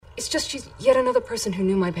It's just she's yet another person who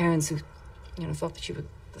knew my parents who, thought that you were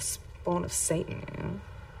the spawn of Satan,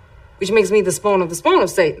 Which makes me the spawn of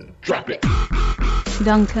Satan. Drop it.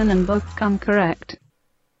 Duncan and both come correct.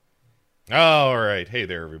 All right. Hey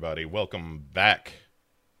there, everybody. Welcome back.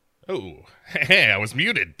 Oh, hey, I was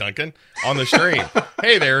muted, Duncan, on the stream.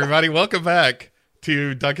 Hey there, everybody. Welcome back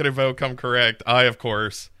to Duncan and Bo Come Correct. I, of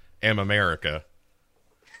course, am America.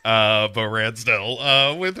 Bo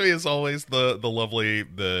Ransdell. With me, as always, the lovely,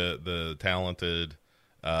 the talented,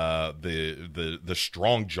 the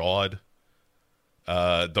strong-jawed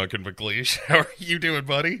Duncan McLeish. How are you doing,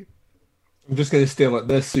 buddy? I'm just going to stay like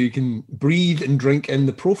this so you can breathe and drink in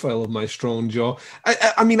the profile of my strong jaw.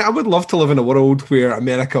 I mean, I would love to live in a world where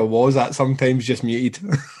America was at sometimes just muted,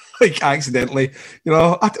 like accidentally.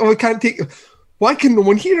 I can't take... Why can no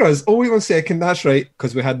one hear us? Oh, wait 1 second. That's right,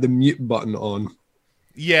 because we had the mute button on.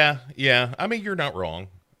 Yeah. I mean, you're not wrong.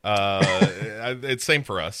 It's same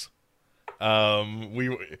for us. I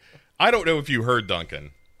don't know if you heard,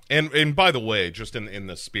 Duncan. And by the way, just in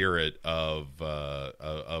the spirit of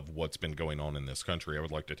what's been going on in this country, I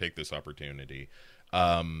would like to take this opportunity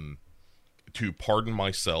to pardon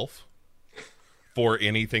myself for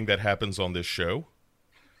anything that happens on this show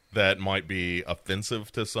that might be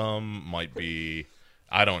offensive to some, might be,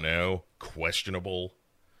 I don't know, questionable,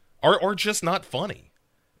 or just not funny.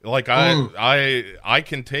 Like I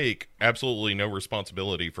can take absolutely no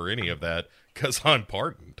responsibility for any of that because I'm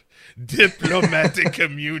pardoned. Diplomatic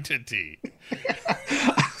immunity.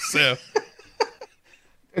 So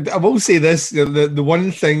I will say this, the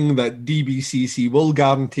one thing that DBCC will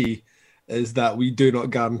guarantee is that we do not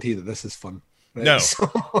guarantee that this is fun. Right? No,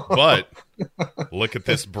 but look at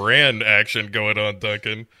this brand action going on,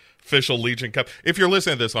 Duncan. Official Legion Cup. If you're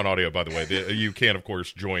listening to this on audio, by the way, you can, of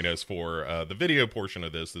course, join us for the video portion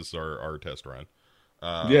of this. This is our test run.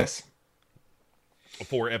 Yes.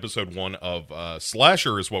 For episode 1 of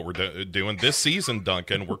Slasher is what we're doing. This season,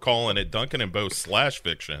 Duncan, we're calling it Duncan and Bo Slash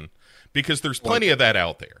Fiction because there's plenty of that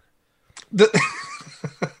out there.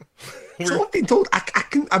 So I've been told,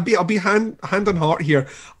 I'll be hand on heart here.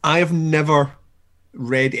 I have never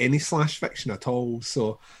read any slash fiction at all,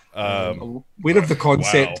 so I'm aware of the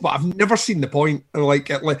concept, but I've never seen the point. Like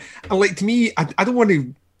to me, I don't want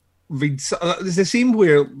to read. It's the same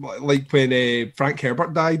where, like when Frank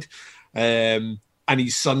Herbert died, and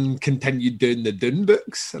his son continued doing the Dune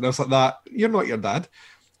books, and I was like, "That you're not your dad."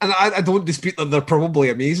 And I don't dispute that they're probably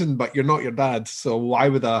amazing, but you're not your dad. So why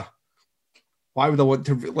would I want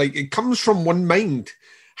to, like, it comes from one mind.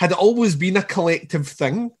 Had it always been a collective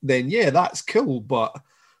thing, then yeah, that's cool. But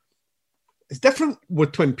it's different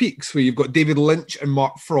with Twin Peaks, where you've got David Lynch and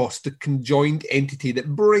Mark Frost, the conjoined entity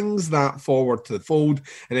that brings that forward to the fold.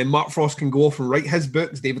 And then Mark Frost can go off and write his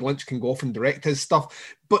books. David Lynch can go off and direct his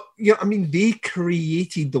stuff. But, they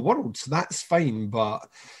created the world, so that's fine. But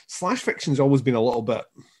slash fiction's always been a little bit,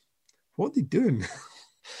 what are they doing?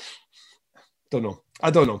 I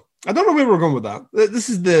don't know where we're going with that. This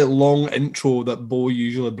is the long intro that Bo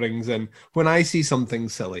usually brings in when I say something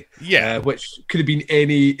silly. Yeah. Which could have been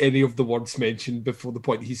any of the words mentioned before the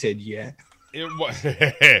point he said, yeah. No,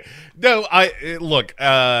 look,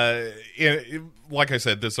 like I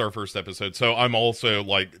said, this is our first episode, so I'm also,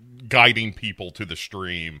 like, guiding people to the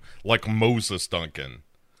stream, like Moses Duncan.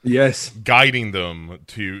 Yes. Guiding them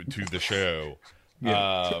to the show.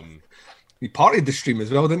 Yeah. He partied the stream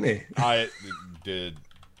as well, didn't he? I did...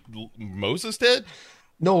 Moses did?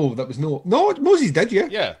 No, that was no. Moses did, yeah.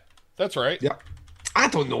 Yeah, that's right. Yeah, I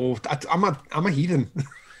don't know. I'm a heathen.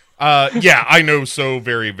 Yeah, I know so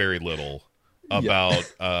very, very little about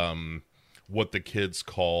what the kids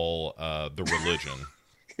call the religion.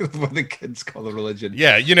 What the kids call the religion?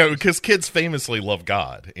 Yeah, because kids famously love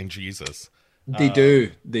God and Jesus. They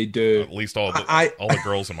do. They do. At least all the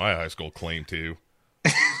girls in my high school claim to.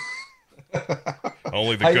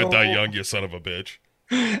 Only the good die young, you son of a bitch.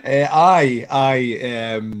 I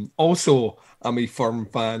also am a firm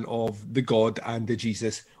fan of the God and the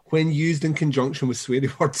Jesus when used in conjunction with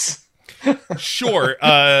sweary words. Sure.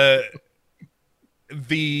 Have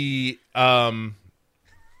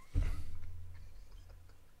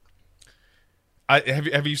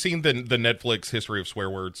you seen the Netflix history of swear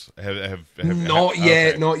words? Not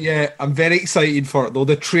yet. I'm very excited for it though.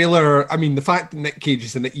 The trailer. I mean, the fact that Nick Cage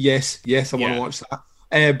is in it. Yes, I want to watch that.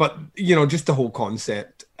 But just the whole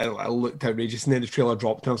concept, it looked outrageous, and then the trailer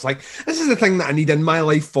dropped, and I was like, "This is the thing that I need in my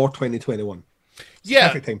life for 2021." Yeah,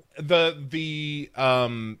 perfect time. The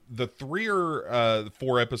 3 or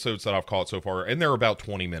 4 episodes that I've caught so far, and they're about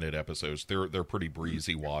 20-minute episodes. They're pretty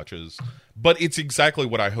breezy watches, but it's exactly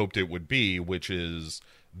what I hoped it would be, which is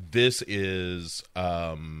this is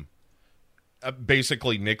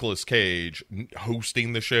basically Nicolas Cage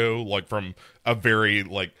hosting the show, like from a very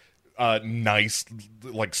like nice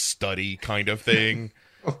like study kind of thing.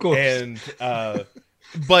 Of course. And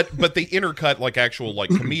but they intercut like actual like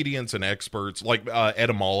comedians and experts, like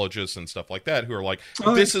etymologists and stuff like that, who are like,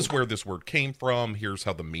 this is where this word came from. Here's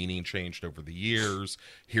how the meaning changed over the years.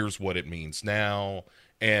 Here's what it means now.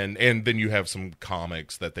 And then you have some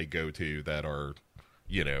comics that they go to that are,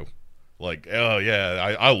 you know, like, oh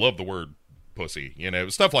yeah, I love the word pussy, you know,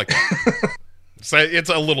 stuff like that. So it's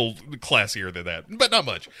a little classier than that, but not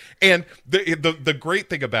much. And the great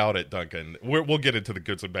thing about it, Duncan, we'll get into the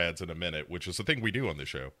goods and bads in a minute, which is the thing we do on the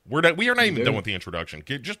show. We are not even done with the introduction.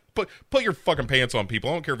 Just put your fucking pants on, people.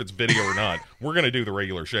 I don't care if it's video or not. We're going to do the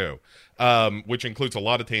regular show, which includes a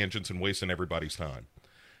lot of tangents and wasting everybody's time.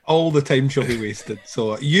 All the time shall be wasted.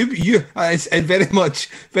 So it's very much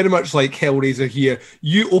like Hellraiser here.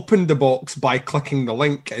 You opened the box by clicking the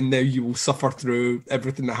link, and now you will suffer through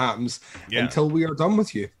everything that happens until we are done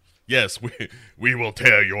with you. Yes, we will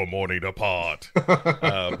tear your morning apart.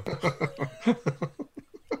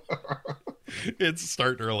 It's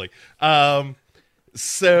starting early. What I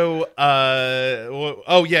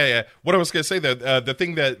was going to say, the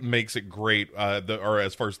thing that makes it great, or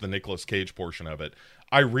as far as the Nicolas Cage portion of it,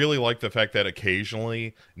 I really like the fact that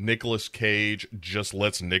occasionally Nicolas Cage just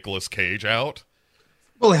lets Nicolas Cage out.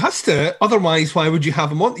 Well, he has to. Otherwise, why would you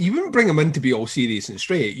have him on? You wouldn't bring him in to be all serious and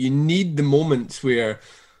straight. You need the moments where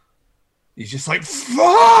he's just like,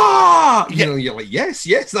 fuck! You know, you're like, yes,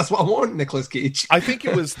 that's what I want, Nicolas Cage. I think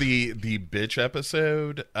it was the bitch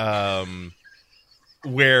episode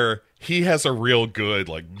where he has a real good,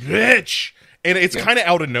 like, bitch! And it's kind of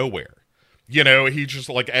out of nowhere. You know, he just,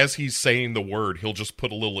 like, as he's saying the word, he'll just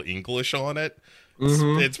put a little English on it.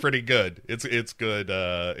 It's pretty good. It's good.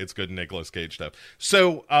 It's good Nicolas Cage stuff.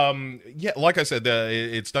 So, like I said,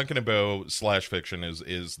 it's Duncan and Bo / fiction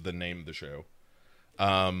is the name of the show.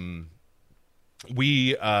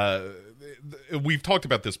 We've talked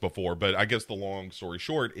about this before, but I guess the long story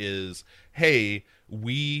short is, hey,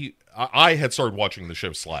 I had started watching the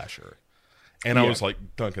show Slasher. And I was like,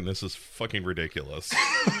 Duncan, this is fucking ridiculous.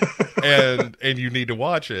 and you need to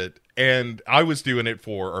watch it. And I was doing it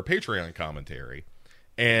for our Patreon commentary.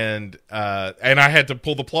 And I had to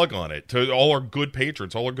pull the plug on it to all our good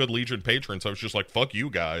patrons, all our good Legion patrons. I was just like, fuck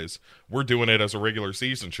you guys. We're doing it as a regular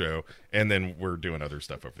season show. And then we're doing other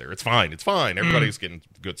stuff over there. It's fine. Everybody's getting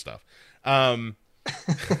good stuff.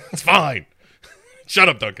 It's fine. Shut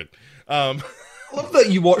up, Duncan. I love that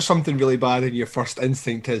you watch something really bad and your first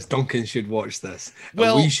instinct is Duncan should watch this.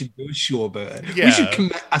 Well, and we should do a show about it. Yeah. We should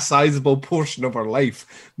commit a sizable portion of our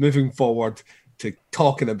life moving forward to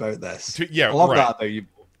talking about this. I love that about you.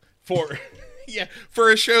 For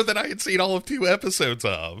a show that I had seen all of 2 episodes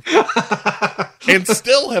of. And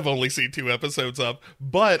still have only seen 2 episodes of,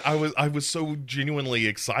 but I was so genuinely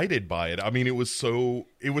excited by it. I mean, it was so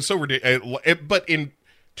ridiculous. But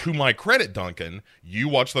to my credit, Duncan, you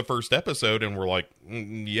watched the first episode and were like,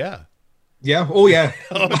 yeah. Yeah. Oh, yeah.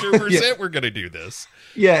 100% we're going to do this.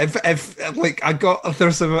 Yeah. If like I got, I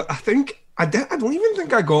don't even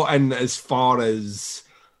think I got in as far as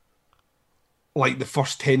like the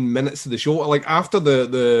first 10 minutes of the show. Like after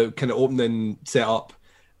the kind of opening setup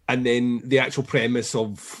and then the actual premise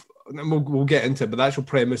of, and we'll get into it, but the actual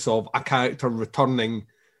premise of a character returning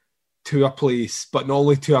to a place, but not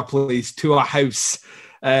only to a place, to a house.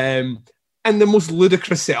 And the most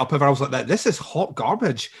ludicrous setup ever. I was like, this is hot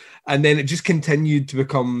garbage. And then it just continued to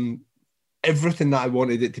become everything that I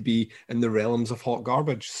wanted it to be in the realms of hot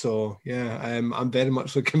garbage. So yeah, I'm very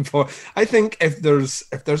much looking for. I think if there's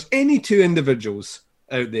any 2 individuals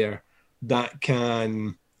out there that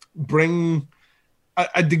can bring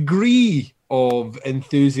a degree of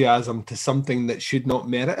enthusiasm to something that should not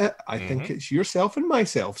merit it, I think it's yourself and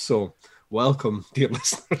myself. So welcome, dear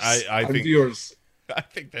listeners. I think viewers. I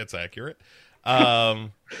think that's accurate.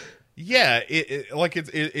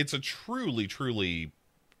 It's a truly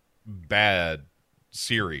bad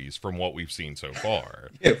series from what we've seen so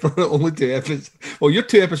far. Yeah, for only 2 episodes. Well, you're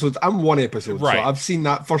 2 episodes. I'm 1 episode. Right. So I've seen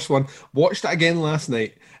that first one, watched it again last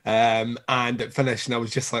night, and it finished, and I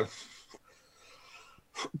was just like,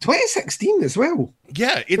 2016 as well.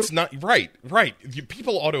 Yeah, it's not right.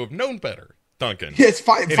 People ought to have known better. Duncan. Yeah, it's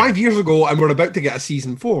 5 years ago, and we're about to get a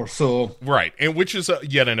season 4. So right, and which is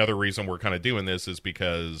yet another reason we're kind of doing this is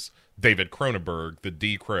because David Cronenberg, the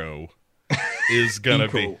D-Crow, is gonna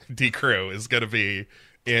be D-Crow is gonna be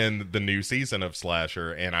in the new season of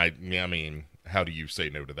Slasher, and I mean, how do you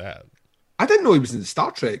say no to that? I didn't know he was in Star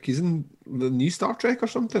Trek. He's in the new Star Trek or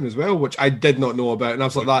something as well, which I did not know about. And I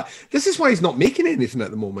was like, "That this is why he's not making anything at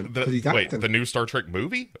the moment." He's acting. The new Star Trek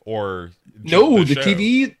movie or no, the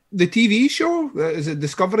TV show. Is it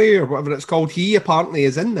Discovery or whatever it's called? He apparently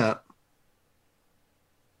is in that.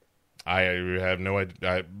 I have no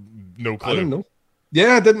idea. No clue. I don't know.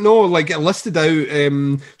 Yeah, I didn't know. Like, it listed out.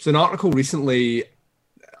 There's an article recently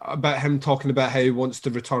about him talking about how he wants to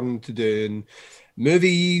return to doing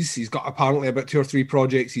movies. He's got apparently about 2 or 3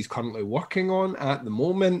 projects he's currently working on at the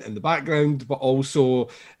moment in the background, but also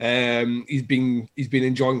he's been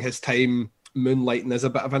enjoying his time moonlighting as a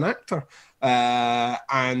bit of an actor.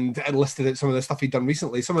 And it listed out some of the stuff he'd done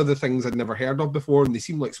recently, some of the things I'd never heard of before, and they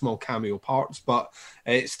seem like small cameo parts, but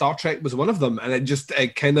Star Trek was one of them, and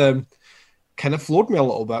it kind of floored me a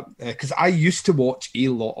little bit, because I used to watch a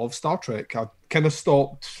lot of Star Trek. I kind of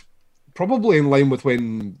stopped probably in line with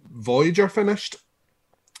when Voyager finished.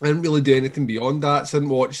 I didn't really do anything beyond that. So I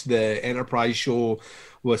didn't watch the Enterprise show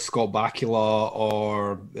with Scott Bakula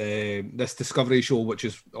or this Discovery show, which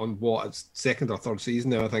is on its 2nd or 3rd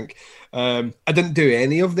season now, I think. I didn't do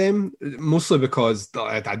any of them, mostly because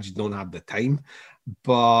I just don't have the time.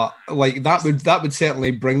 But like that would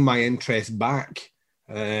certainly bring my interest back.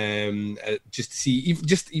 Just to see,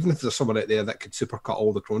 even if there's someone out there that could supercut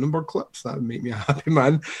all the Cronenberg clips, that would make me a happy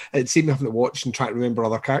man. It'd save me having to watch and try to remember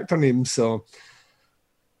other character names. So,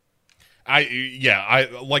 I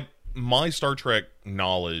like my Star Trek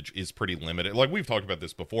knowledge is pretty limited. Like we've talked about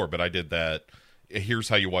this before, but I did that. Here's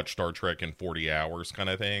how you watch Star Trek in 40 hours, kind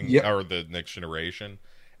of thing, or the Next Generation,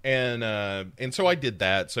 and so I did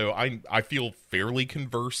that. So I feel fairly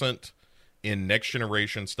conversant in Next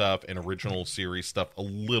Generation stuff and original series stuff a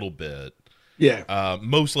little bit. Yeah.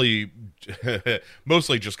 Mostly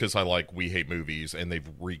just because I like We Hate Movies, and they've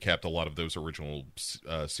recapped a lot of those original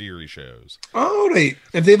series shows. Oh, right.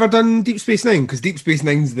 Have they ever done Deep Space Nine? Because Deep Space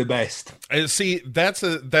Nine's the best. See, that's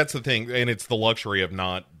the thing, and it's the luxury of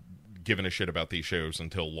not giving a shit about these shows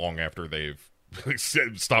until long after they've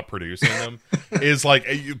stop producing them. Is like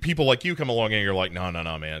people like you come along and you're like, no,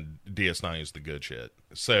 man, DS9 is the good shit.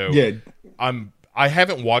 So yeah, I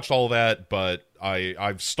haven't watched all that, but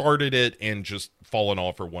I've started it and just fallen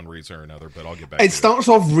off for one reason or another. But I'll get back. It starts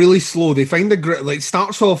off really slow. They find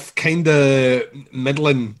starts off kind of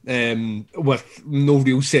middling, with no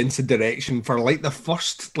real sense of direction for like the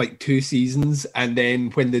first 2 seasons, and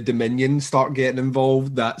then when the Dominion start getting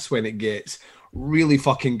involved, that's when it gets really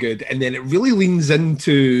fucking good, and then it really leans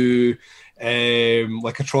into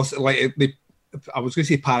atrocity. I was going to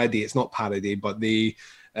say parody. It's not parody, but they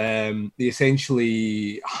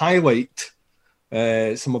essentially highlight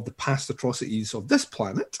some of the past atrocities of this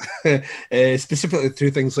planet, specifically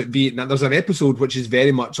through things like Vietnam. There's an episode which is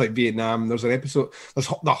very much like Vietnam. There's the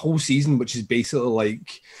whole season which is basically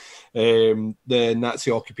like the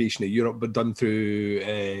Nazi occupation of Europe, but done through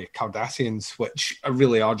Cardassians, which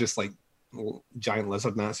really are just like giant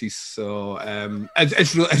lizard Nazis. So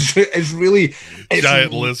it's really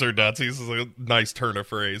giant lizard Nazis is a nice turn of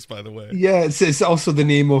phrase, by the way. Yeah, it's also the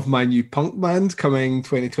name of my new punk band coming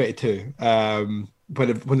 2022.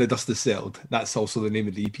 When the dust is settled, that's also the name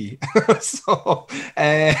of the EP. So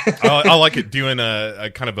I like it doing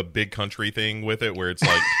a kind of a Big Country thing with it, where it's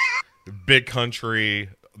like Big Country,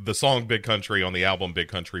 the song Big Country on the album Big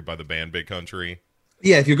Country by the band Big Country.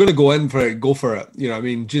 Yeah, if you're going to go in for it, go for it. You know what I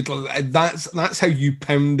mean? Just, that's how you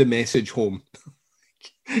pound the message home.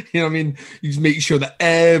 You know what I mean? You just make sure that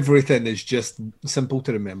everything is just simple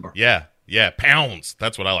to remember. Yeah, pounds.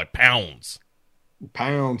 That's what I like, pounds.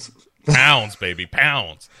 Pounds, baby,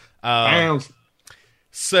 pounds. Pounds.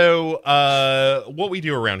 So what we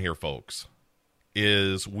do around here, folks,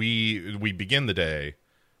 is we begin the day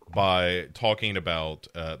by talking about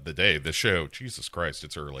the show. Jesus Christ,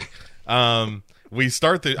 it's early. We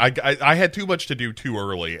start I had too much to do too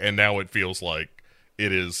early, and now it feels like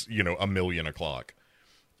it is, 1,000,000 o'clock.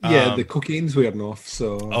 Yeah, the cocaine's wearing off,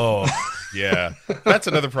 so... Oh, yeah. That's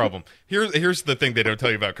another problem. Here's the thing they don't tell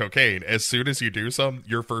you about cocaine. As soon as you do some,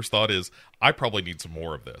 your first thought is, I probably need some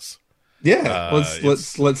more of this. Yeah,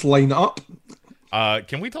 let's line up.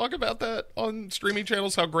 Can we talk about that on streaming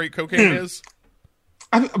channels, how great cocaine is?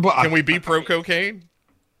 Can we be pro-cocaine?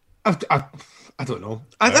 I don't know.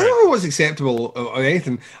 I don't know what's acceptable or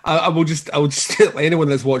anything. I will just tell anyone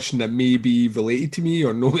that's watching that may be related to me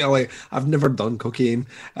or know. I've never done cocaine.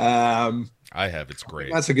 I have. It's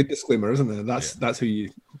great. This a good disclaimer, isn't it? That's who you.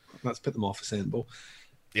 Let's put them off a sample.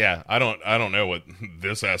 Yeah, I don't know what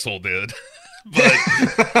this asshole did, but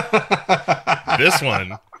this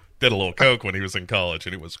one did a little coke when he was in college,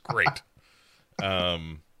 and it was great.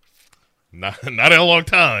 Not in a long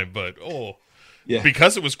time, but yeah,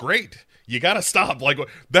 because it was great. you got to stop. Like,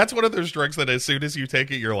 that's one of those drugs that as soon as you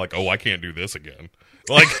take it, you're like, oh, I can't do this again.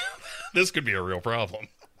 Like, this could be a real problem.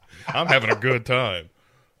 I'm having a good time.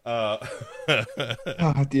 Oh,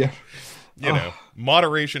 dear. You know,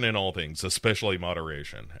 moderation in all things, especially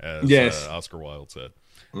moderation, as Oscar Wilde said.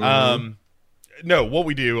 No, what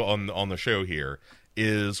we do on the show here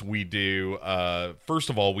is we do, first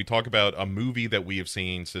of all, we talk about a movie that we have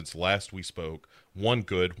seen since last we spoke. One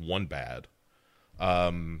good, one bad.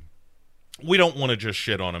 We don't want to just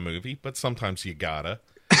shit on a movie, but sometimes you gotta.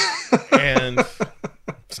 And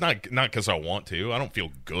it's not because I want to. I don't feel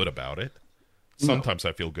good about it. Sometimes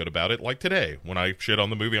I feel good about it, like today, when I shit on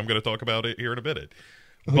the movie. I'm going to talk about it here in a minute.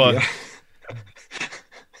 But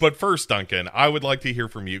but first, Duncan, I would like to hear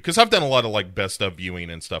from you, because I've done a lot of like best of viewing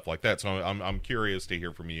and stuff like that. So I'm curious to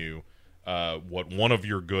hear from you what one of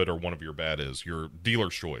your good or one of your bad is, your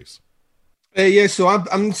dealer's choice. So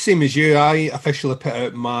I'm the same as you. I officially put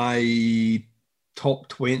out my top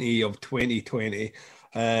 20 of 2020.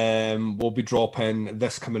 Will be dropping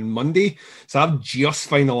this coming Monday. So I've just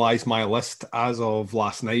finalized my list as of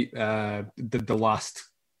last night. Did the last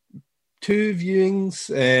two viewings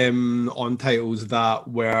on titles that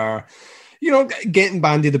were, getting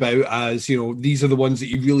bandied about as, these are the ones that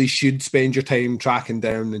you really should spend your time tracking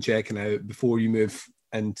down and checking out before you move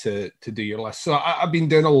into to do your list. So I've been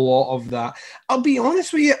doing a lot of that. I'll be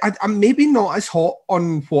honest with you, I'm maybe not as hot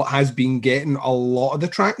on what has been getting a lot of the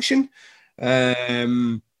traction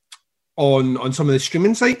on some of the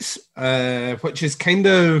streaming sites, which is kind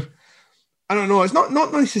of, I don't know, it's not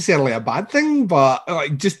necessarily a bad thing, but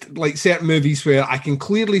just like certain movies where I can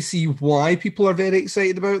clearly see why people are very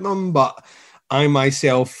excited about them, but I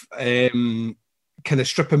myself, kind of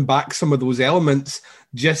stripping back some of those elements,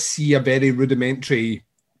 just see a very rudimentary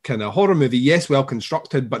kind of horror movie. Yes, well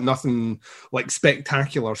constructed, but nothing like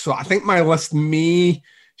spectacular. So I think my list may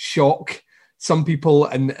shock some people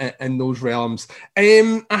in those realms.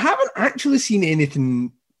 I haven't actually seen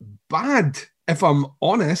anything bad, if I'm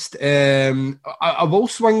honest. I will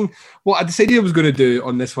swing. What I decided I was going to do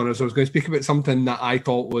on this one is I was going to speak about something that I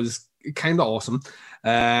thought was kind of awesome,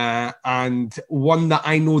 and one that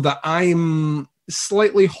I know that I'm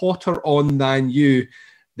slightly hotter on than you,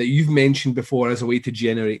 that you've mentioned before as a way to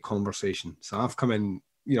generate conversation. So I've come in,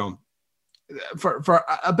 for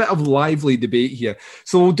a bit of lively debate here.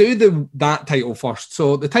 So we'll do that title first.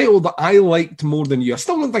 So the title that I liked more than you, I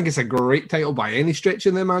still don't think it's a great title by any stretch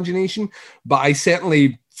of the imagination, but I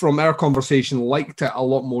certainly, from our conversation, liked it a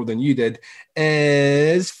lot more than you did,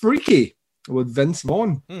 is Freaky with Vince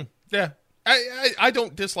Vaughn. Yeah. I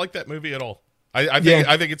don't dislike that movie at all. I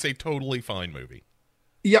think it's a totally fine movie.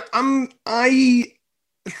 Yeah, I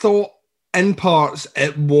thought in parts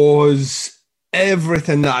it was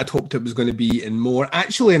everything that I'd hoped it was going to be and more.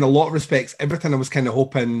 Actually, in a lot of respects, everything I was kind of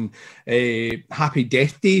hoping Happy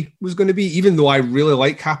Death Day was going to be, even though I really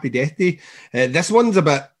like Happy Death Day. This one's a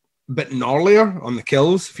bit gnarlier on the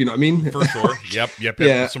kills, if you know what I mean. For sure. Yep.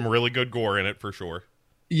 Yeah. Some really good gore in it, for sure.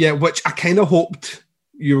 Yeah, which I kind of hoped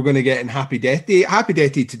you were going to get in Happy Death Day. Happy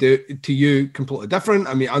Death Day to you, completely different.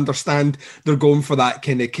 I mean, I understand they're going for that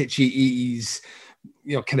kind of kitschy 80s,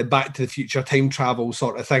 kind of Back to the Future time travel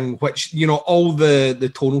sort of thing, which, all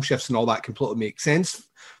the tonal shifts and all that completely makes sense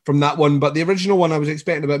from that one. But the original one, I was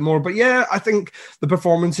expecting a bit more. But yeah, I think the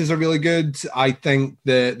performances are really good. I think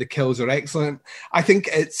the kills are excellent. I think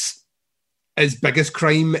its biggest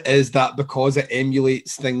crime is that because it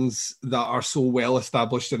emulates things that are so well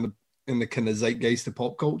established in the kind of zeitgeist of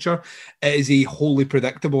pop culture, it is a wholly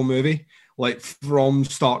predictable movie. Like from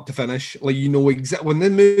start to finish, like when the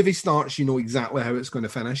movie starts, you know exactly how it's going to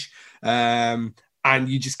finish, and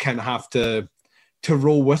you just kind of have to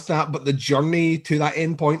roll with that. But the journey to that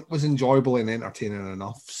end point was enjoyable and entertaining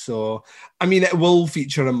enough. So, I mean, it will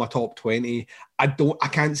feature in my top 20. I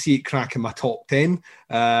can't see it cracking my top 10,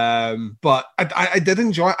 but I did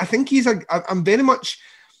enjoy it. I think I'm very much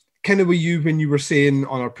kind of with you when you were saying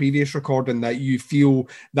on our previous recording that you feel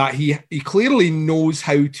that he clearly knows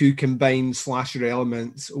how to combine slasher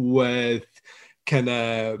elements with kind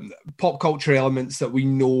of pop culture elements that we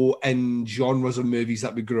know in genres of movies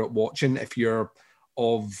that we grew up watching. If you're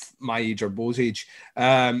of my age or Bo's age,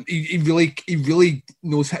 he really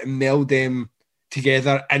knows how to meld them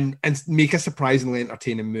together and make a surprisingly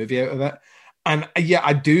entertaining movie out of it. And yeah,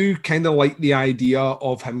 I do kind of like the idea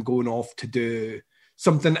of him going off to do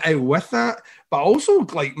something out with that, but also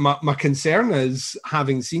like my concern is,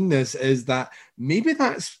 having seen this, is that maybe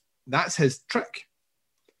that's his trick.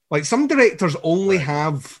 Like some directors only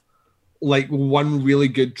have like one really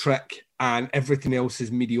good trick and everything else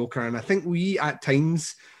is mediocre. And I think we at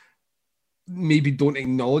times maybe don't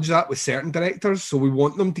acknowledge that with certain directors. So we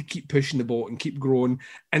want them to keep pushing the boat and keep growing.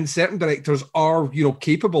 And certain directors are,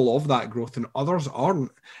 capable of that growth, and others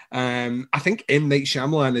aren't. I think M. Night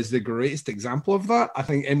Shyamalan is the greatest example of that. I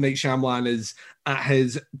think M. Night Shyamalan is at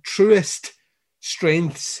his truest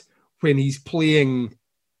strengths when he's playing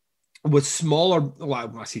with smaller,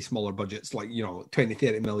 well, I say smaller budgets, like,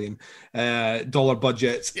 $20-30 million dollar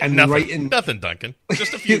budgets, and nothing, Duncan.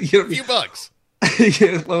 Just a few bucks.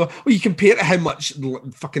 Well, you compare to how much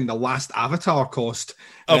fucking the last Avatar cost.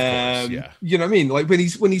 Of course, yeah. You know what I mean? Like when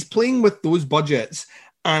he's playing with those budgets,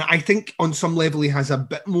 and I think on some level he has a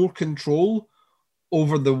bit more control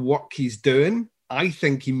over the work he's doing. I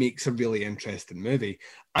think he makes a really interesting movie.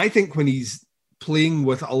 I think when he's playing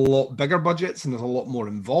with a lot bigger budgets and there's a lot more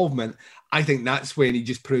involvement, I think that's when he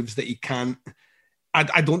just proves that he can't.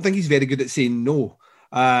 I don't think he's very good at saying no.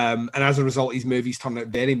 And as a result, his movies turn out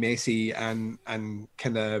very messy and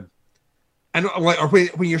kind of, and like, or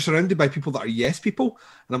when you're surrounded by people that are yes people,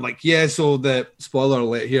 and I'm like, yeah, so the spoiler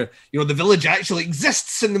alert here, the village actually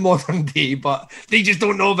exists in the modern day, but they just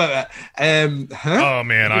don't know about it. Oh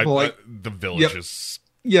man, the village is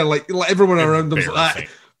like everyone around them's like,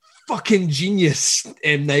 fucking genius,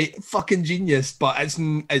 M. Night, fucking genius. But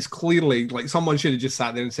it's clearly like someone should have just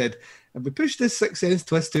sat there and said, have we pushed this Sixth Sense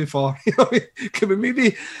twist too far? Can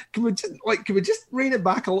we just rein it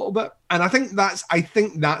back a little bit? And I think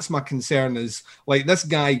that's my concern, is like, this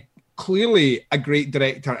guy, clearly a great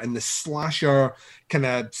director in the slasher kind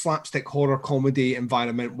of slapstick horror comedy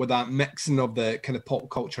environment with that mixing of the kind of pop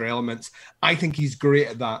culture elements. I think he's great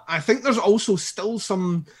at that. I think there's also still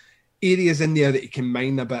some areas in there that he can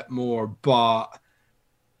mine a bit more, but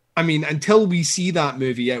I mean, until we see that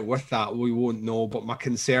movie out with that, we won't know. But my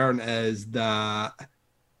concern is that,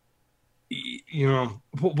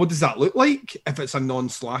 what does that look like if it's a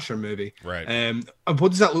non-slasher movie? Right. And what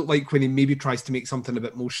does that look like when he maybe tries to make something a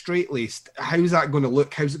bit more straight-laced? How's that going to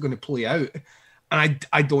look? How's it going to play out? And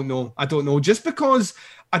I don't know. I don't know. Just because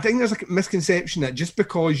I think there's a misconception that just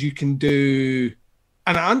because you can do,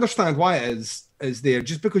 and I understand why it is there,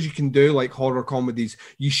 just because you can do like horror comedies,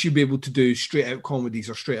 you should be able to do straight out comedies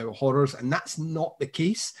or straight out horrors, and that's not the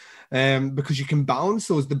case, because you can balance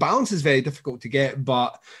those. The balance is very difficult to get,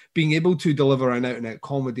 but being able to deliver an out and out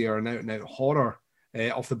comedy or an out and out horror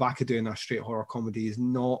off the back of doing a straight horror comedy is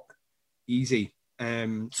not easy.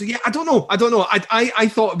 So yeah, I don't know. I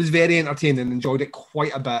thought it was very entertaining and enjoyed it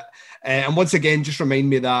quite a bit. And once again, just remind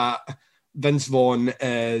me that Vince Vaughn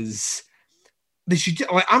is. They should.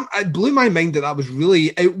 It blew my mind that was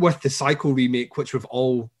really out with the Psycho remake, which we've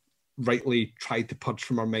all rightly tried to purge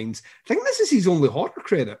from our minds. I think this is his only horror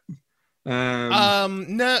credit.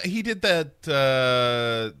 No, he did that.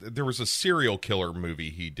 There was a serial killer movie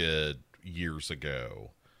he did years ago.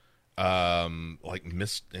 It's like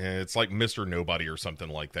Mr. Nobody or something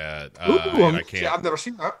like that. I've never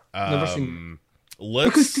seen that. Never seen.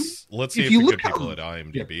 Let's see if the good people at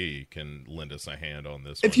IMDb can lend us a hand on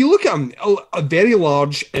this. If you look at him, a very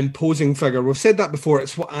large, imposing figure. We've said that before.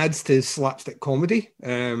 It's what adds to his slapstick comedy.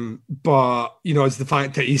 But it's the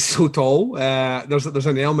fact that he's so tall. There's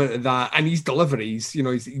an element of that, and his deliveries.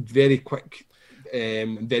 He's very quick,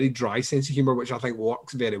 very dry sense of humor, which I think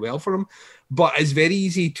works very well for him. But it's very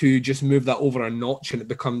easy to just move that over a notch and it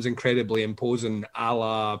becomes incredibly imposing, a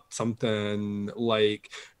la something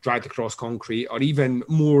like Dragged Across Concrete, or even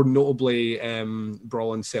more notably,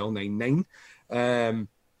 Brawl in Cell 99.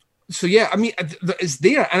 So yeah, I mean, it's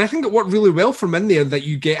there. And I think it worked really well from in there that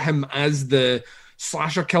you get him as the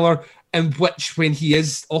slasher killer, in which when he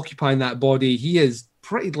is occupying that body, he is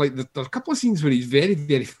pretty, like, there's a couple of scenes where he's very,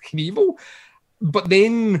 very fucking evil. But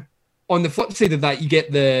then on the flip side of that, you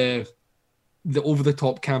get the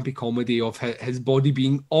over-the-top campy comedy of his body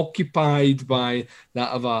being occupied by that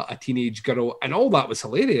of a teenage girl, and all that was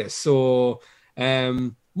hilarious. So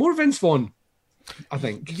more Vince Vaughn, I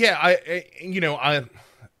think. Yeah,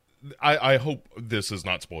 I hope this is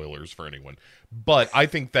not spoilers for anyone, but I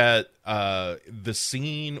think that the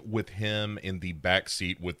scene with him in the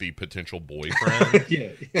backseat with the potential boyfriend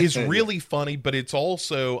is really funny, but it's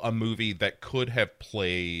also a movie that could have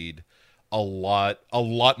played a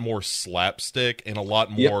lot more slapstick and a lot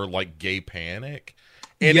more like gay panic.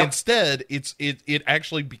 And instead it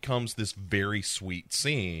actually becomes this very sweet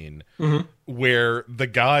scene where the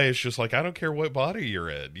guy is just like, I don't care what body you're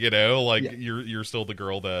in, you're still the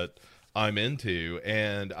girl that I'm into.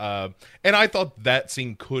 And I thought that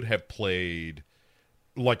scene could have played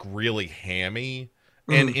like really hammy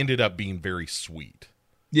and ended up being very sweet.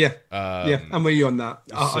 Yeah, I'm with you on that,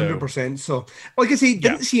 100%. So, like I say,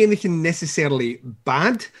 didn't see anything necessarily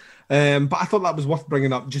bad. But I thought that was worth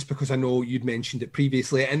bringing up just because I know you'd mentioned it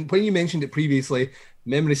previously. And when you mentioned it previously,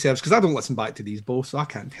 memory serves, because I don't listen back to these both, so I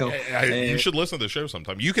can't tell. You should listen to the show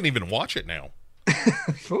sometime. You can even watch it now.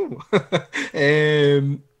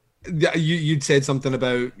 You'd said something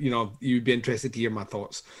about, you'd be interested to hear my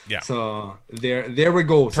thoughts. Yeah. So there we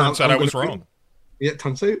go. Turns out I was wrong. Yeah, it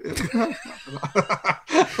turns out.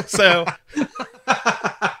 So,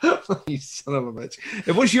 you son of a bitch.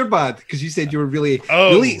 It was your bad because you said you were really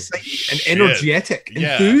excited and energetic,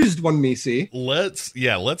 enthused. One may say. Let's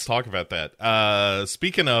talk about that.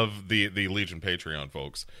 Speaking of the Legion Patreon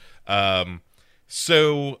folks,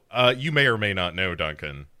 so you may or may not know,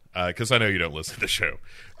 Duncan, because I know you don't listen to the show,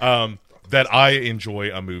 that I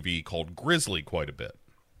enjoy a movie called Grizzly quite a bit.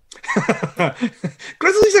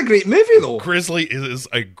 Grizzly's a great movie, though. Grizzly is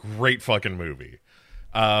a great fucking movie.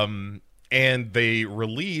 And they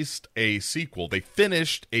released a sequel. They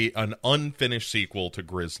finished an unfinished sequel to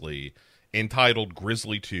Grizzly entitled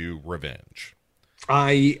Grizzly 2 Revenge.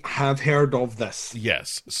 I have heard of this.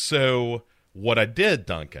 Yes. So what I did,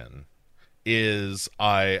 Duncan, is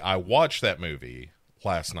I watched that movie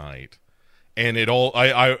last night. And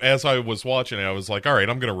as I was watching it, I was like, all right,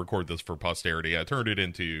 I'm going to record this for posterity. I turned it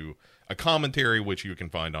into a commentary, which you can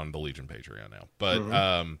find on the Legion Patreon now.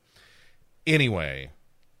 But anyway,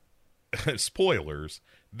 spoilers,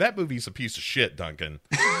 that movie's a piece of shit, Duncan.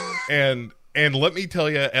 and let me tell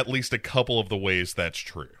you at least a couple of the ways that's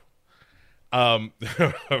true.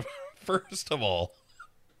 First of all,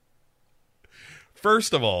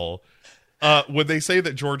 when they say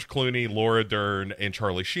that George Clooney, Laura Dern, and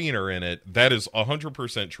Charlie Sheen are in it, that is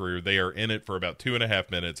 100% true. They are in it for about 2.5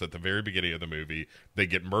 minutes at the very beginning of the movie. They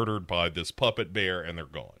get murdered by this puppet bear, and they're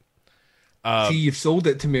gone. See, you've sold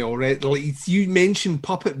it to me already. Like, you mentioned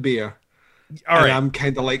Puppet Bear. All right. I'm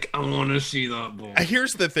kind of like, I want to see that boy.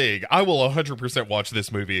 Here's the thing. I will 100% watch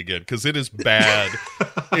this movie again because it is bad.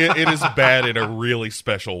 it is bad in a really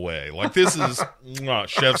special way. Like, this is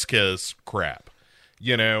chef's kiss crap.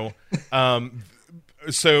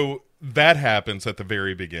 So that happens at the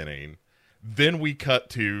very beginning. Then we cut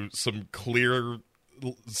to some clear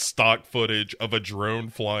stock footage of a drone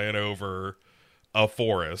flying over a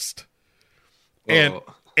forest. And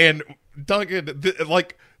Duncan,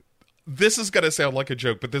 this is going to sound like a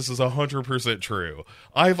joke, but this is 100% true.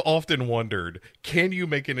 I've often wondered, can you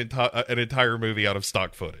make an entire movie out of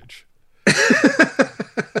stock footage?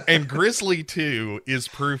 And Grizzly 2 is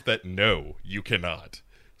proof that no, you cannot.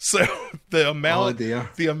 So the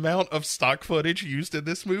amount of stock footage used in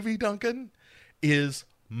this movie, Duncan, is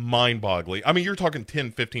mind-boggling. I mean, you're talking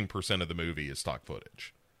 10-15% of the movie is stock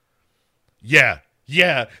footage. Yeah,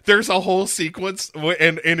 there's a whole sequence,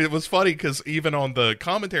 and it was funny because even on the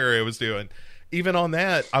commentary I was doing, even on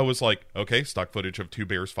that, I was like, okay, stock footage of two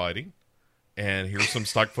bears fighting, and here's some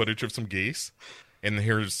stock footage of some geese, and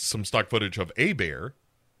here's some stock footage of a bear.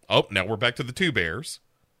 Oh, now we're back to the two bears.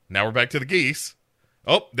 Now we're back to the geese.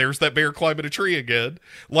 Oh, there's that bear climbing a tree again.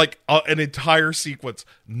 Like, an entire sequence,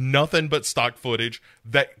 nothing but stock footage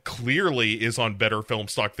that clearly is on better film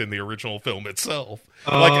stock than the original film itself.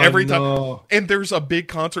 Like, every time. And there's a big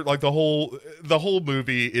concert, like, the whole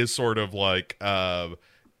movie is sort of like,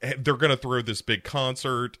 they're going to throw this big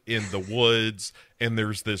concert in the woods, and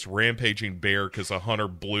there's this rampaging bear because a hunter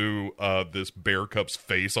blew this bear cub's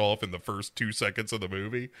face off in the first 2 seconds of the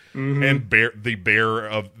movie. Mm-hmm. And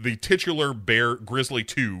the titular bear, Grizzly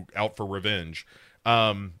 2, out for revenge,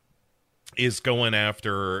 is going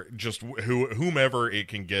after just whomever it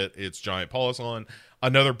can get its giant paws on.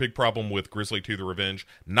 Another big problem with Grizzly 2 The Revenge,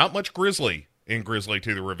 not much grizzly in Grizzly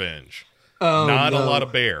 2 The Revenge. Not a lot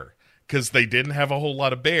of bear. Because they didn't have a whole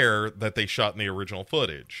lot of bear that they shot in the original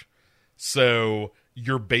footage. So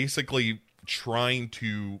you're basically trying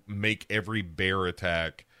to make every bear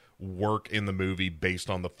attack work in the movie based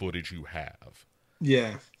on the footage you have.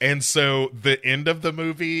 Yeah. And so the end of the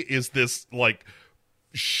movie is this, like,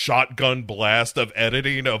 shotgun blast of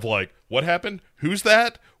editing of, like, what happened? Who's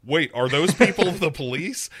that? Wait, are those people the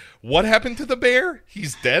police? What happened to the bear?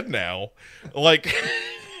 He's dead now. Like...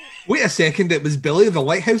 Wait a second, it was Billy the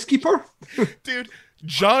Lighthouse Keeper? Dude,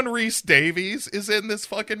 John Rhys Davies is in this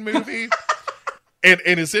fucking movie. and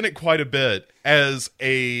is in it quite a bit as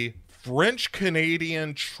a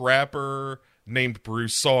French-Canadian trapper named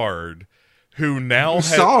Broussard, who now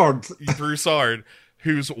Broussard,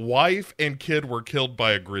 whose wife and kid were killed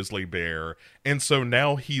by a grizzly bear, and so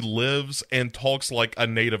now he lives and talks like a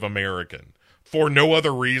Native American. For no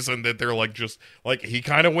other reason that they're like, just, like, he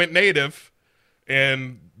kind of went native.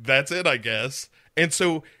 And that's it, I guess. And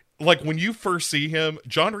so, like when you first see him,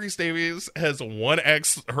 John Rhys Davies has one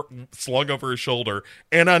axe slung over his shoulder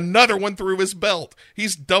and another one through his belt.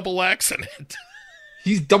 He's double axing it.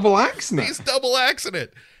 He's double axing it. He's double axing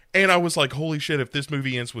it. And I was like, holy shit, if this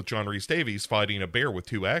movie ends with John Rhys Davies fighting a bear with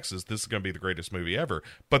two axes, this is going to be the greatest movie ever.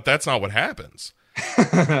 But that's not what happens.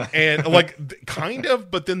 And like kind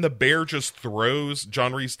of, but then the bear just throws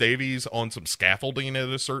John Rhys Davies on some scaffolding at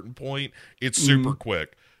a certain point. It's super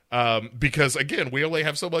quick. Because again, we only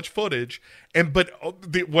have so much footage. But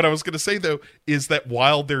what I was going to say though is that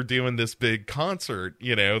while they're doing this big concert,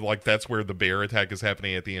 you know, like that's where the bear attack is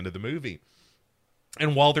happening at the end of the movie.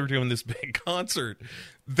 And while they're doing this big concert,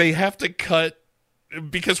 they have to cut,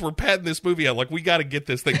 because we're padding this movie out, like we got to get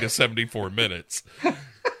this thing to 74 minutes.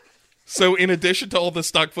 So in addition to all the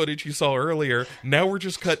stock footage you saw earlier, now we're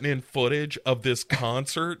just cutting in footage of this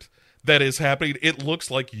concert that is happening. It looks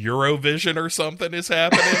like Eurovision or something is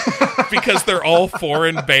happening because they're all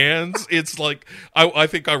foreign bands. It's like, I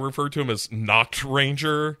think I refer to them as Nacht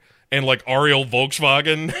Ranger and like Ariel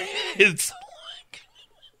Volkswagen. It's like,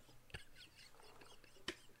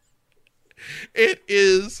 it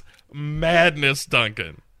is madness,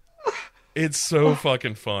 Duncan. It's so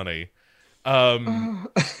fucking funny. And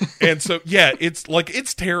so, yeah, it's like,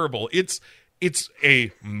 it's terrible. It's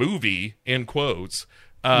a movie in quotes.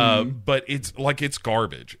 But it's like, it's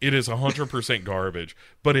garbage. It is 100% garbage,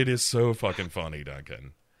 but it is so fucking funny,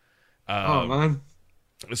 Duncan. Oh man.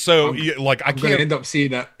 So like, I'm going to end up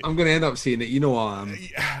seeing it. I'm going to end up seeing it. You know,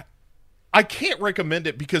 I can't recommend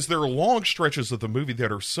it because there are long stretches of the movie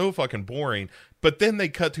that are so fucking boring, but then they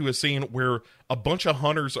cut to a scene where a bunch of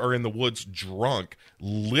hunters are in the woods drunk,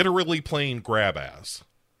 literally playing grab ass.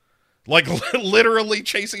 Like literally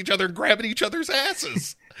chasing each other and grabbing each other's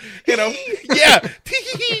asses. You know? Yeah.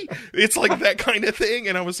 It's like that kind of thing.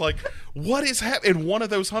 And I was like, what is happening? And one of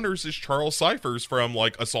those hunters is Charles Cyphers from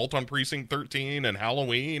like Assault on Precinct 13 and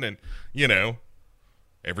Halloween. And, you know,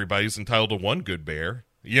 everybody's entitled to one good bear.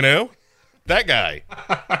 You know? That guy.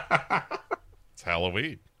 It's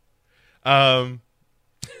Halloween.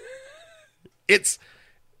 It's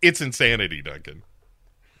insanity, Duncan.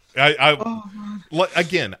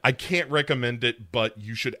 Again, I can't recommend it, but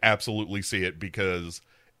you should absolutely see it because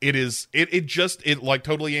it like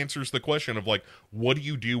totally answers the question of like, what do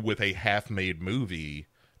you do with a half-made movie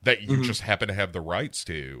that you just happen to have the rights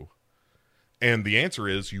to? And the answer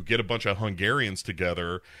is you get a bunch of Hungarians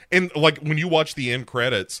together, and like when you watch the end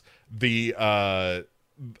credits, the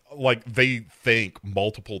like they think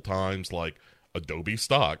multiple times like Adobe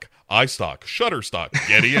Stock, iStock, Shutterstock,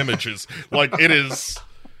 Getty Images. Like it is.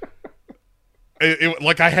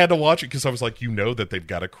 Like I had to watch it because I was like, you know that they've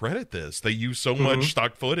got to credit this. They use so much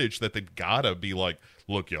stock footage that they've got to be like,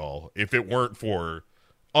 look, y'all, if it weren't for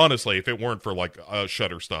like a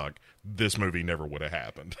Shutterstock, this movie never would have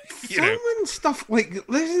happened. Filming stuff like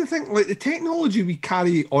this is the thing, like the technology we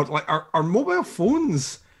carry on, like our mobile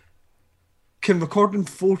phones can record in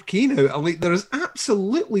 4K now. Like there is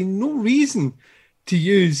absolutely no reason to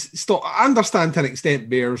use stock. I understand to an extent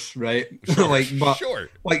bears, right? Sure, but sure.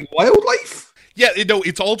 Like wildlife. Yeah,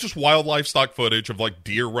 it's all just wildlife stock footage of like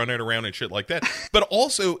deer running around and shit like that. But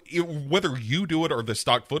also, whether you do it or the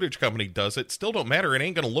stock footage company does it, still don't matter. It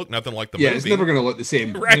ain't going to look nothing like the movie. Yeah, it's never going to look the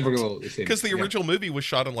same. Right? Never going to look the same. Because the original movie was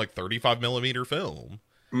shot in like 35 millimeter film.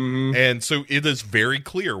 And so it is very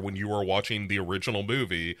clear when you are watching the original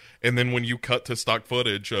movie, and then when you cut to stock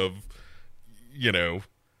footage of, you know,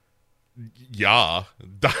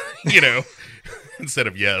 you know, instead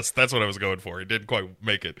of yes, that's what I was going for. It didn't quite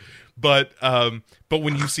make it, but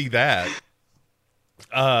when you see that,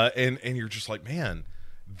 and you're just like, man,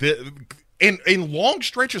 in long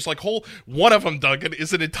stretches, like one of them, Duncan,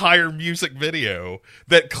 is an entire music video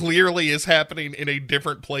that clearly is happening in a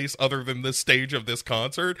different place other than the stage of this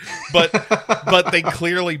concert, but they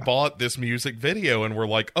clearly bought this music video and were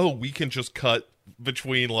like, oh, we can just cut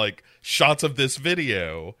between like shots of this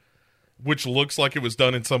video, which looks like it was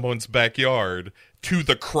done in someone's backyard, to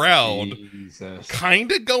the crowd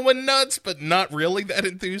kind of going nuts, but not really that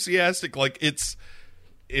enthusiastic. Like it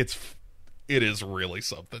is really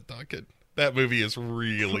something, Duncan. That movie is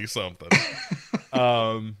really something.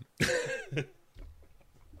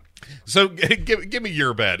 So give me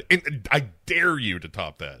your bad. And I dare you to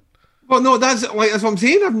top that. Well, no, that's what I'm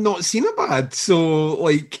saying. I've not seen a bad. So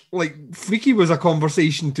like Freaky was a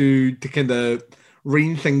conversation to kind of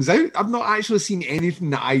rein things out. I've not actually seen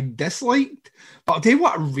anything that I disliked, but I'll tell you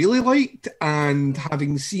what I really liked, and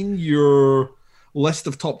having seen your list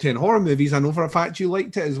of top 10 horror movies, I know for a fact you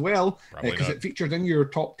liked it as well, because it featured in your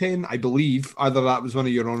top 10, I believe. Either that was one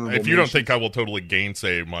of your honorable If you mentions. don't think I will totally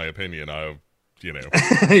gainsay my opinion, no,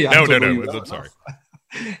 I'm sorry.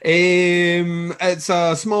 It's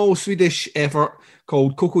a small Swedish effort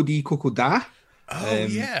called Coco di Coco Da. Oh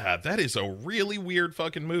yeah, that is a really weird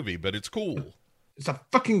fucking movie, but it's cool. It's a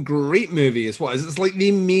fucking great movie, is what it is. It's like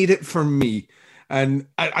they made it for me. And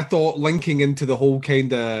I thought linking into the whole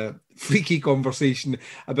kind of freaky conversation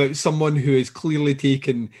about someone who has clearly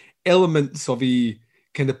taken elements of a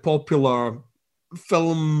kind of popular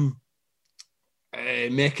film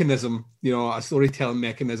mechanism, a storytelling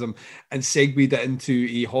mechanism, and segued it into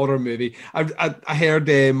a horror movie. I heard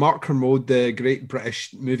Mark Kermode, the great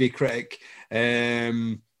British movie critic,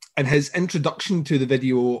 and his introduction to the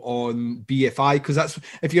video on BFI, because that's,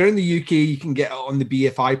 if you're in the UK, you can get it on the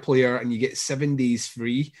BFI player and you get 7 days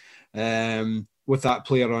free with that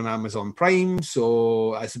player on Amazon Prime.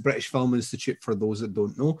 So it's the British Film Institute for those that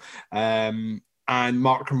don't know. And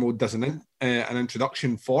Mark Kermode does an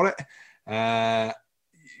introduction for it.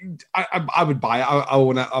 I would buy it. I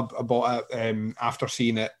own it. I bought it after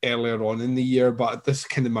seeing it earlier on in the year, but this is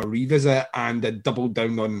kind of my revisit, and it doubled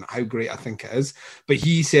down on how great I think it is. But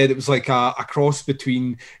he said it was like a cross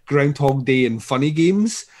between Groundhog Day and Funny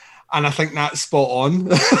Games, and I think that's spot on.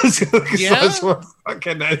 Yeah, that's what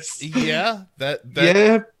fucking is. Yeah,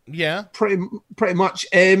 yeah, pretty much.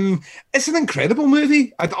 It's an incredible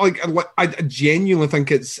movie. I genuinely think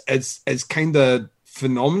it's kind of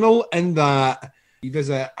phenomenal in that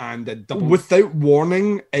revisit, and without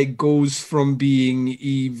warning, it goes from being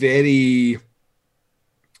a very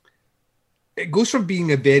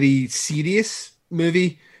serious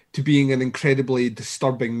movie to being an incredibly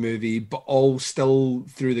disturbing movie, but all still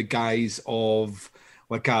through the guise of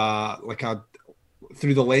like a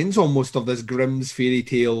through the lens almost of this Grimm's fairy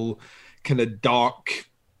tale kind of dark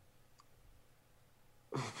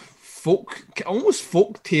folk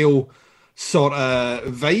tale sort of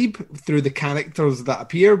vibe through the characters that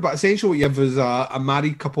appear. But essentially what you have is a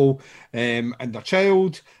married couple and their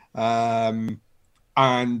child, and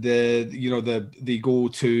they go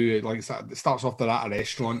to, like, it starts off, they're at a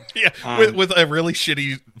restaurant, with a really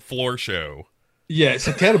shitty floor show. Yeah, it's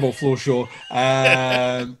a terrible floor show.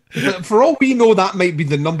 But for all we know, that might be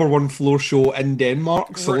the number one floor show in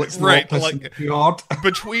Denmark. So let's not piss too hard.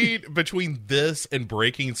 between this and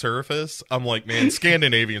Breaking Surface, I'm like, man,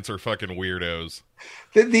 Scandinavians are fucking weirdos.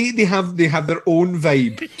 They have their own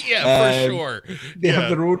vibe. Yeah, for sure. They have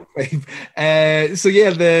their own vibe. So yeah,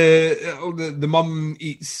 the mum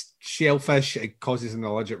eats shellfish. It causes an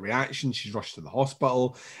allergic reaction. She's rushed to the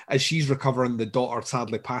hospital. As she's recovering, the daughter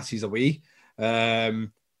sadly passes away.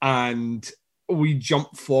 And we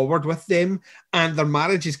jump forward with them, and their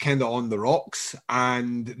marriage is kind of on the rocks,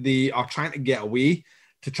 and they are trying to get away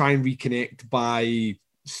to try and reconnect by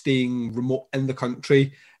staying remote in the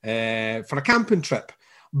country for a camping trip.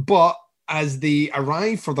 But as they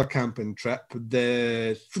arrive for their camping trip,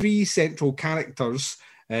 the 3 central characters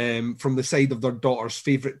from the side of their daughter's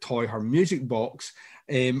favourite toy, her music box,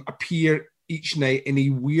 appear each night in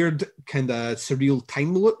a weird kind of surreal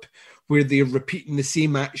time loop where they're repeating the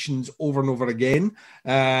same actions over and over again.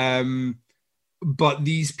 But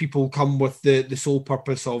these people come with the sole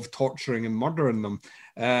purpose of torturing and murdering them.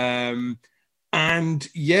 And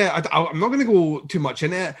yeah, I'm not going to go too much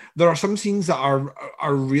in it. There are some scenes that are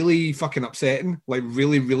really fucking upsetting, like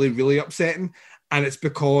really, really, really upsetting. And it's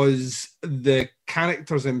because the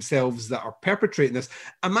characters themselves that are perpetrating this.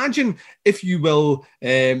 Imagine, if you will,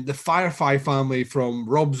 the Firefly family from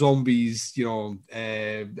Rob Zombie's,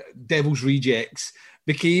 Devil's Rejects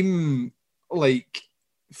became like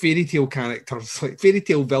fairy tale characters, like fairy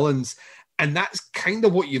tale villains. And that's kind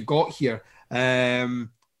of what you've got here. And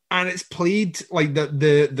it's played like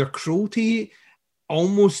their cruelty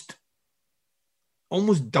almost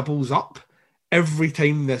doubles up every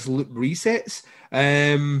time this loop resets.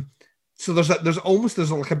 So there's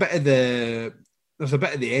like a bit of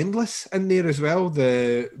the Endless in there as well,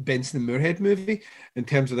 the Benson and Moorhead movie, in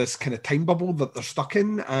terms of this kind of time bubble that they're stuck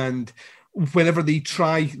in. And whenever they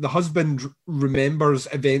try, the husband remembers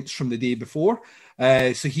events from the day before,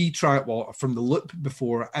 so he from the loop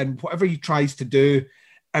before, and whatever he tries to do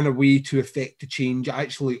in a way to affect the change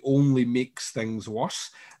actually only makes things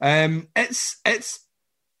worse. It's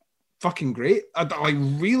fucking great. I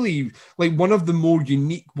really like one of the more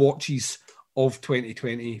unique watches of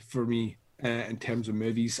 2020 for me in terms of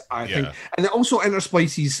movies, I think. And it also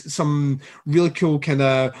intersplices some really cool kind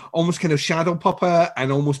of shadow puppet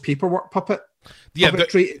and almost paperwork puppet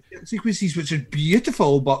sequences, which are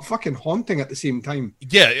beautiful but fucking haunting at the same time.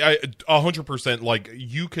 100%. Like,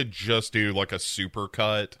 you could just do like a super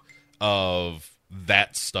cut of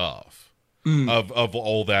that stuff, of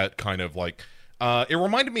all that kind of like. It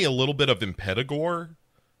reminded me a little bit of Impedagore,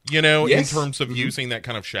 Yes. in terms of using that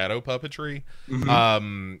kind of shadow puppetry.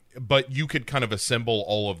 But you could kind of assemble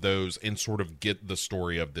all of those and sort of get the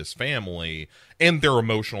story of this family and their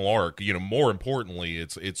emotional arc. More importantly,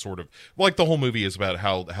 it's sort of like the whole movie is about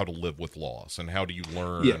how to live with loss and how do you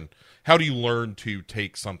learn to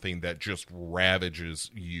take something that just ravages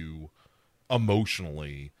you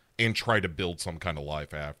emotionally and try to build some kind of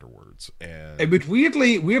life afterwards. And it would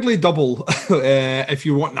weirdly double if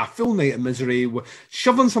you're wanting a full night of misery,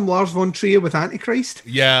 shoving some Lars von Trier with Antichrist.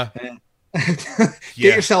 Yeah. Get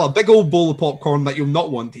yourself a big old bowl of popcorn that you'll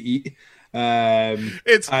not want to eat. But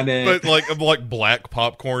like black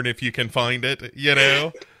popcorn if you can find it,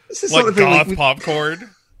 This is like sort of goth like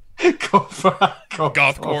popcorn. Goth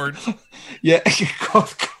corn. Yeah,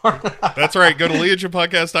 goth corn. That's right. Go to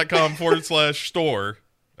legionpodcast.com/store.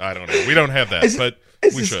 I don't know. We don't have that, but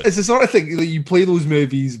we should. It's the sort of thing that you play those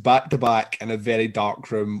movies back to back in a very dark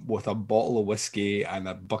room with a bottle of whiskey and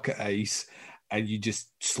a bucket of ice, and you just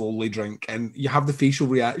slowly drink, and you have the facial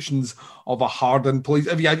reactions of a hardened police.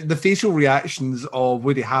 If you had the facial reactions of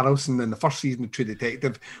Woody Harrelson in the first season of True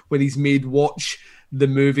Detective, when he's made watch the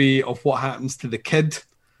movie of what happens to the kid.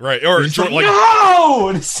 Right, or like no,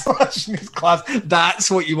 and it's slashing his class. That's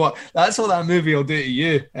what you want. That's what that movie will do to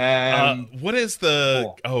you. What is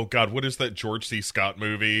what is that George C. Scott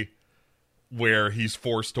movie where he's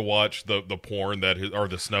forced to watch the porn or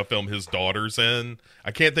the snuff film his daughter's in? I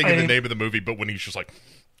can't think of the name of the movie, but when he's just like,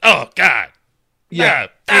 oh God. Yeah,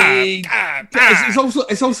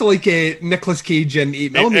 it's also like Nicolas Cage and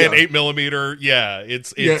 8mm. And 8mm, yeah,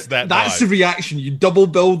 it's that. That's vibe. The reaction. You double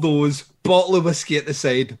bill those, bottle of whiskey at the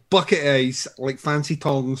side, bucket of ice, like fancy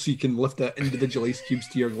tongs, so you can lift the individual ice cubes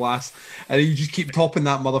to your glass, and then you just keep topping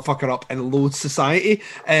that motherfucker up and load society.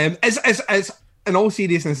 As in all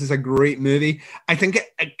seriousness, it's a great movie. I think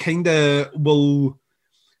it kind of will.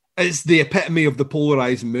 It's the epitome of the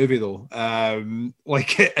polarizing movie, though.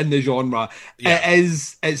 Like in the genre,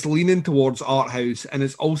 it's leaning towards art house, and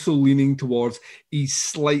it's also leaning towards a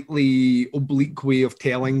slightly oblique way of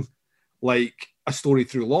telling, like a story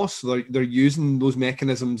through loss. So they're using those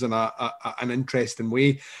mechanisms in an interesting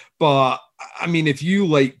way. But I mean, if you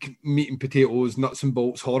like meat and potatoes, nuts and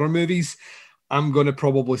bolts horror movies, I'm going to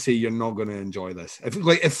probably say you're not going to enjoy this.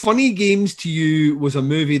 If Funny Games to you was a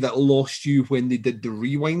movie that lost you when they did the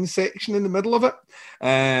rewind section in the middle of it.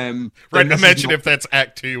 Right, imagine if that's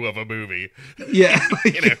act 2 of a movie. Yeah.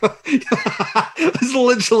 That's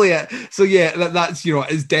literally it. So yeah, that's,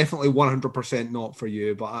 it's definitely 100% not for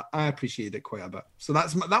you, but I appreciate it quite a bit. So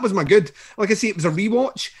that was my good. Like I say, it was a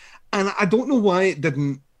rewatch, and I don't know why it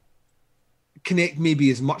didn't connect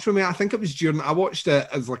maybe as much with me. I think it was I watched it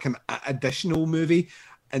as like an additional movie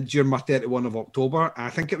and during my 31 of October.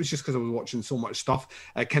 I think it was just because I was watching so much stuff.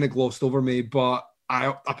 It kind of glossed over me, but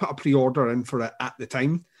I put a pre-order in for it at the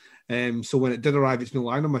time. So when it did arrive, it's been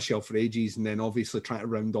lying on my shelf for ages, and then obviously trying to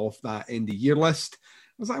round off that end of year list. I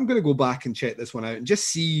was like, I'm going to go back and check this one out and just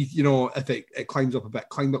see, if it climbed up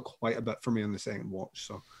quite a bit for me on the second watch.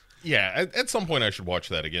 So yeah, at some point I should watch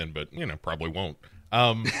that again, but probably won't.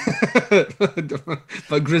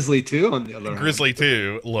 But Grizzly 2 on the other Grizzly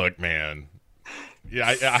 2, look, man.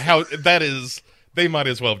 Yeah, how that is, they might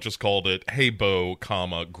as well have just called it Hey Bo,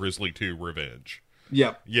 Grizzly 2 Revenge.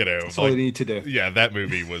 Yep. That's all they need to do. Yeah, that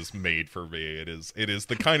movie was made for me. It is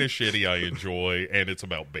the kind of shitty I enjoy, and it's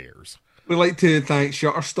about bears. We'd like to thank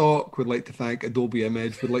Shutterstock. We'd like to thank Adobe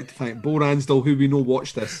Image. We'd like to thank Bo Ransdell, who we know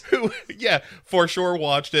watched this. Yeah, for sure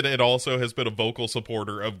watched it, and also has been a vocal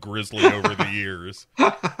supporter of Grizzly over the years.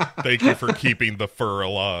 Thank you for keeping the fur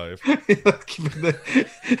alive.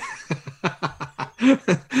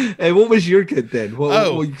 What was your good then?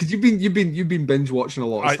 Because you've been binge watching a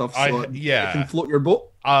lot of stuff. So I can float your boat.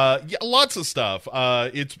 Yeah, lots of stuff.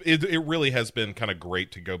 It really has been kind of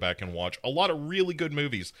great to go back and watch a lot of really good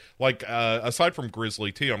movies. Like aside from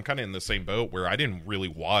Grizzly 2, I'm kind of in the same boat where I didn't really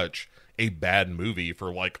watch a bad movie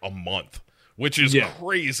for like a month, which is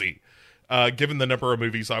crazy. Given the number of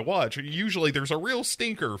movies I watch, usually there's a real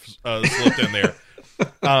stinker slipped in there.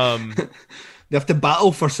 They have to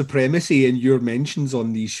battle for supremacy in your mentions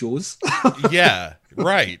on these shows. Yeah,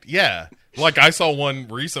 right. Yeah. Like I saw one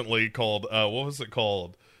recently called, what was it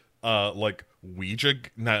called? Like Ouija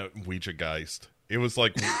Geist. It was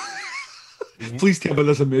like... Please tell me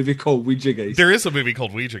there's a movie called Ouija Geist. There is a movie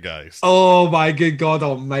called Ouija Geist. Oh my good God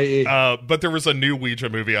almighty. But there was a new Ouija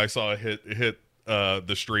movie I saw hit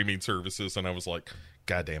the streaming services, and I was like,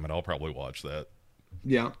 God damn it, I'll probably watch that.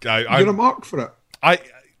 Yeah. You're a mark for it.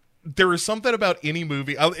 there is something about any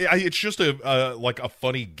movie. It's just a like a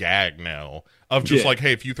funny gag now of just like,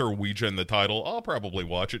 hey, if you throw Ouija in the title, I'll probably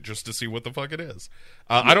watch it just to see what the fuck it is.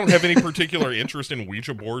 I don't have any particular interest in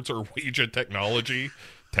Ouija boards or Ouija technology.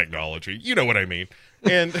 You know what I mean.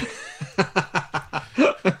 And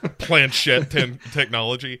planchette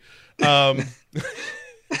technology. But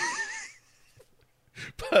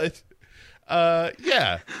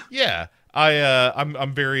yeah.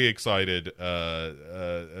 I'm very excited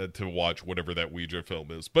to watch whatever that Ouija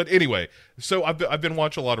film is. But anyway, so I've been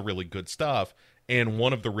watching a lot of really good stuff, and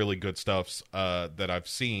one of the really good stuffs that I've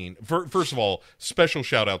seen. First of all, special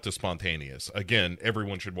shout out to Spontaneous. Again,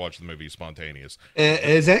 everyone should watch the movie Spontaneous. It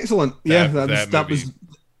is excellent. That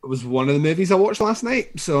was one of the movies I watched last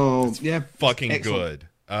night. So it's fucking excellent. Good.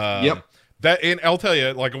 Yep. That, and I'll tell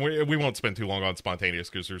you, like, we won't spend too long on Spontaneous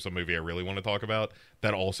because there's a movie I really want to talk about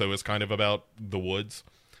that also is kind of about the woods.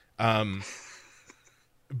 But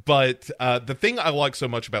the thing I like so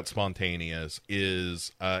much about Spontaneous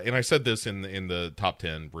is, and I said this in the top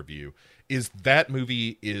 10 review, is that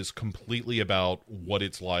movie is completely about what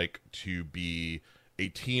it's like to be a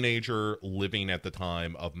teenager living at the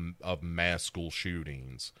time of mass school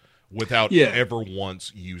shootings without ever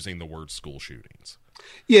once using the word school shootings.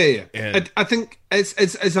 Yeah. And I think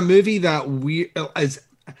it's a movie that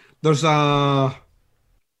there's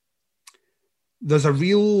a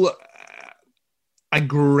real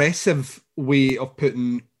aggressive way of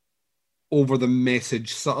putting over the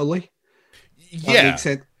message subtly. That makes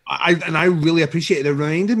sense. I really appreciate it. It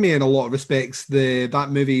reminded me in a lot of respects that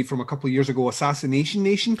movie from a couple of years ago, Assassination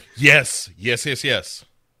Nation. Yes.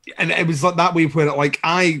 And it was like that way where I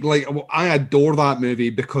adore that movie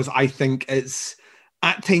because I think it's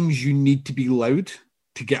at times you need to be loud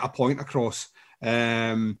to get a point across.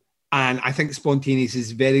 And I think Spontaneous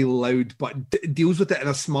is very loud, but deals with it in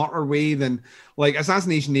a smarter way than like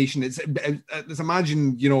Assassination Nation. It's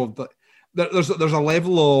imagine, there's a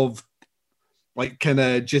level of like kind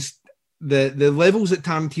of just the levels that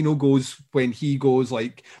Tarantino goes when he goes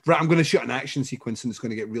like, right, I'm going to shoot an action sequence and it's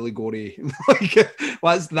going to get really gory.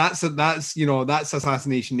 that's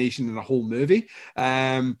Assassination Nation in a whole movie.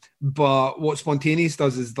 But what Spontaneous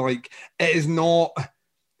does is like it is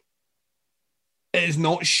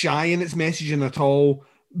not shy in its messaging at all,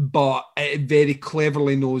 but it very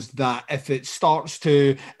cleverly knows that if it starts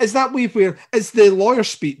to, is that way where it's the lawyer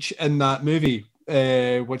speech in that movie.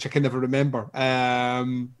 Which I can never remember.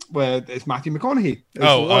 Where it's Matthew McConaughey.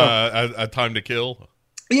 A Time to Kill.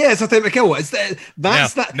 Yeah, it's A Time to Kill.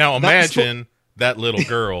 Now imagine that little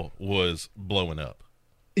girl was blowing up.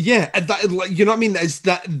 Yeah, you know what I mean.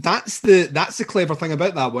 That's the clever thing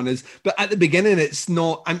about that one is, but at the beginning it's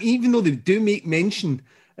not. And even though they do make mention,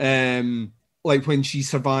 like when she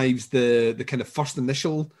survives the kind of first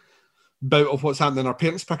initial bout of what's happening, her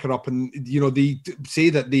parents pick her up, and they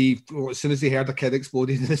say that as soon as they heard a kid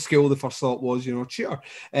exploded in the school, the first thought was cheer.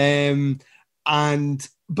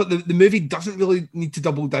 But the movie doesn't really need to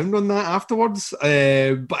double down on that afterwards.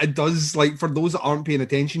 But it does, like, for those that aren't paying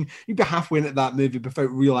attention, you'd be halfway into that movie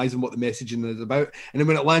without realizing what the messaging is about, and then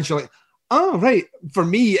when it lands, you're like, oh right. For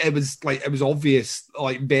me, it was obvious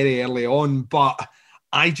like very early on, but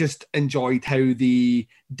I just enjoyed how they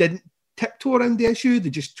didn't tiptoe around the issue. They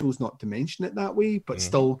just chose not to mention it that way, but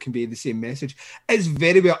still convey the same message. It's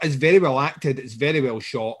very well acted. It's very well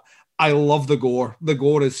shot. I love the gore. The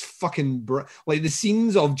gore is fucking like the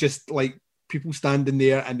scenes of just like people standing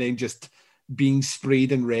there and then just being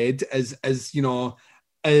sprayed in red I'm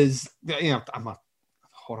a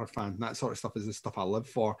horror fan. That sort of stuff is the stuff I live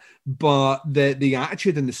for. But the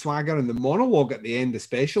attitude and the swagger and the monologue at the end,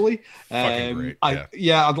 especially, great. I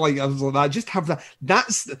was like that. Just have that.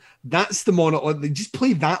 That's the monologue. Just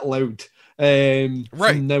play that loud. Right.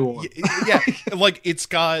 From now on. Yeah. Like it's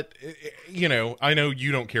got. I know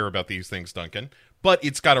you don't care about these things, Duncan, but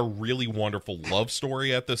it's got a really wonderful love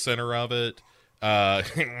story at the center of it.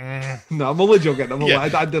 No, I'm only joking.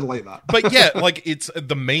 I did like that. But yeah, like it's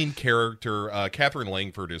the main character, Catherine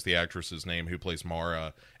Langford is the actress's name who plays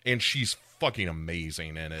Mara, and she's fucking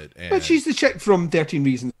amazing in it. But she's the chick from 13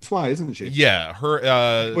 Reasons Why, isn't she? Yeah,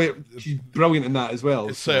 her. She's brilliant in that as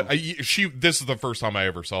well. So this is the first time I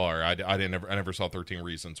ever saw her. I never saw 13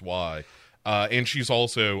 Reasons Why. And she's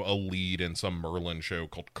also a lead in some Merlin show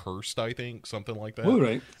called Cursed, I think, something like that. Oh,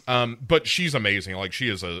 right. But she's amazing. Like, she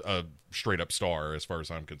is a straight-up star as far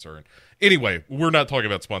as I'm concerned. Anyway, we're not talking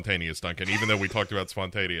about Spontaneous, Duncan, even though we talked about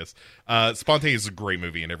Spontaneous. Spontaneous is a great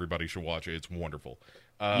movie, and everybody should watch it. It's wonderful.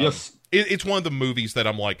 Yes. It's one of the movies that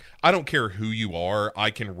I'm like, I don't care who you are,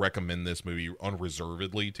 I can recommend this movie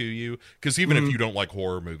unreservedly to you. Because even if you don't like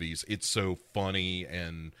horror movies, it's so funny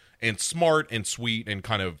and and smart and sweet and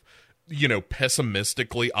kind of, you know,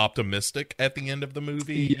 pessimistically optimistic at the end of the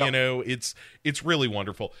movie. Yep. You know, it's really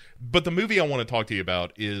wonderful. But the movie I want to talk to you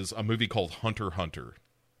about is a movie called Hunter x Hunter.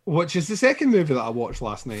 Which is the second movie that I watched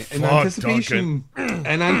last night. In Fuck, anticipation,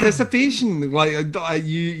 like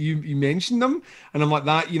you mentioned them, and I'm like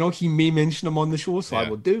that. You know, he may mention them on the show, so I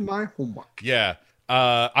will do my homework. Yeah,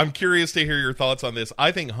 I'm curious to hear your thoughts on this.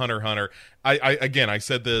 I think Hunter x Hunter. I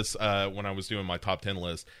said this when I was doing my top 10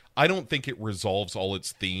 list. I don't think it resolves all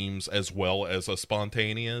its themes as well as a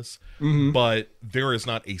Spontaneous, but there is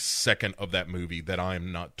not a second of that movie that I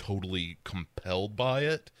am not totally compelled by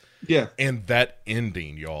it. Yeah. And that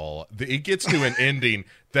ending, y'all, it gets to an ending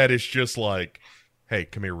that is just like, hey,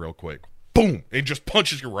 come here real quick. Boom. It just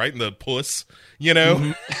punches you right in the puss, you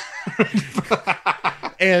know?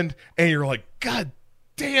 and you're like, God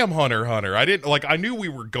damn, Hunter x Hunter. I knew we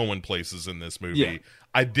were going places in this movie. Yeah.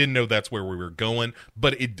 I didn't know that's where we were going,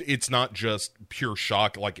 but it's not just pure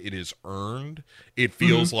shock. Like, it is earned. It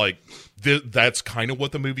feels like that's kind of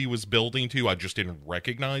what the movie was building to. I just didn't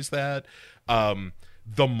recognize that.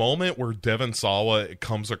 The moment where Devon Sawa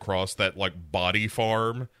comes across that like body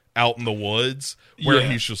farm out in the woods where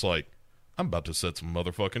he's just like, I'm about to set some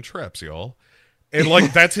motherfucking traps, y'all. And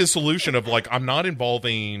like, that's his solution of like, I'm not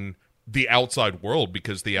involving the outside world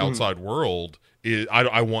because the outside world is,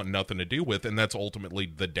 I want nothing to do with. And that's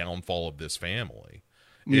ultimately the downfall of this family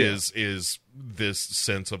is this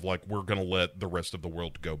sense of like, we're going to let the rest of the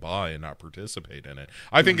world go by and not participate in it.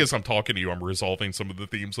 I think as I'm talking to you, I'm resolving some of the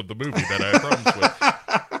themes of the movie that I have problems with.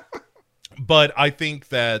 But I think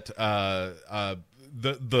that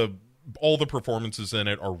the all the performances in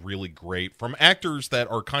it are really great from actors that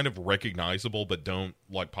are kind of recognizable but don't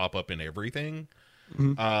like pop up in everything.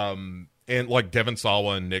 And like Devon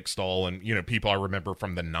Sawa and Nick Stahl and, you know, people I remember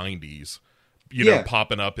from the 90s, you know,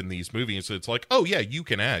 popping up in these movies. So it's like, oh yeah, you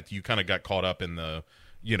can act. You kind of got caught up in the,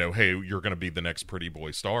 you know, hey, you're going to be the next pretty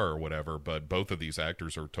boy star or whatever. But both of these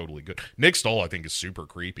actors are totally good. Nick Stahl, I think, is super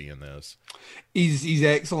creepy in this. He's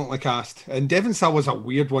excellently cast, and Devon Sawa was a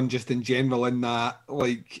weird one just in general. In that,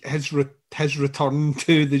 like his return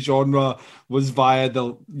to the genre was via the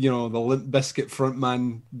Limp Bizkit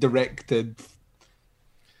frontman directed.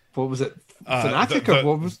 What was it? Fanatic or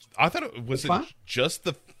what was? I thought it was just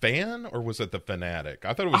the Fan or was it the Fanatic?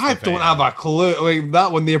 I thought it was. I don't have a clue. Like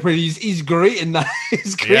that one there, but he's great in that.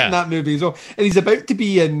 He's great in that movie as well, and he's about to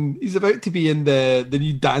be in the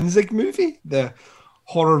new Danzig movie, the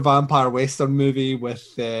horror vampire western movie with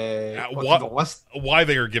why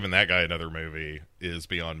they are giving that guy another movie is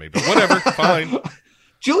beyond me. But whatever, fine.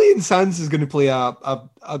 Julian Sands is going to play a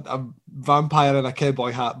vampire in a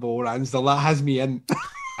cowboy hat, Bo Ransdell. That has me in.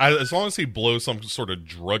 As long as he blows some sort of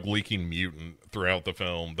drug-leaking mutant throughout the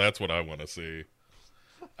film, that's what I want to see.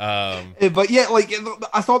 But yeah, like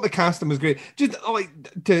I thought the casting was great. Just like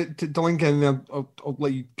to link in, I'll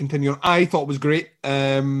let you continue on. I thought it was great.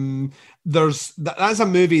 That's a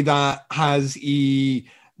movie that has a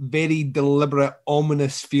very deliberate,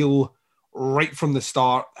 ominous feel right from the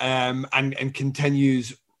start, and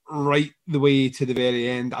continues right the way to the very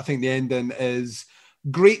end. I think the ending is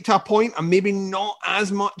great to a point, and maybe not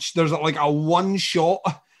as much. There's like a one shot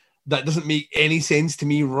that doesn't make any sense to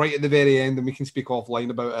me right at the very end, and we can speak offline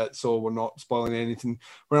about it, so we're not spoiling anything.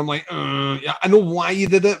 Where I'm like, yeah, I know why you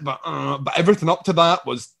did it, but everything up to that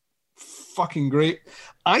was fucking great.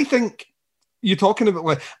 I think you're talking about,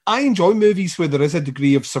 like, I enjoy movies where there is a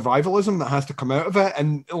degree of survivalism that has to come out of it,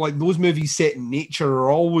 and like those movies set in nature are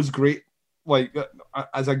always great, like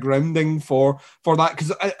as a grounding for that,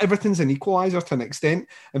 because everything's an equalizer to an extent.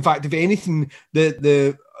 In fact, if anything,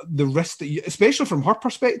 the risk that you, especially from her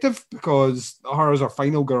perspective, because her as our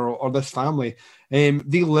final girl or this family,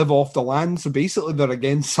 they live off the land, so basically they're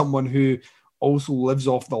against someone who also lives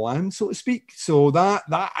off the land, so to speak. So that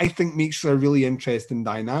I think makes for a really interesting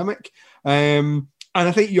dynamic. And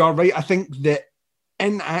I think you are right. I think the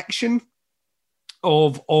inaction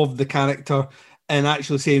of the character and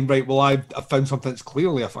actually saying, right, well, I've found something that's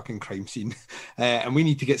clearly a fucking crime scene, and we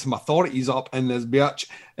need to get some authorities up in this bitch.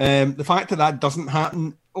 The fact that doesn't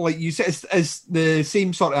happen, like you said, is the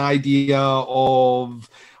same sort of idea of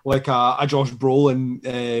like a Josh Brolin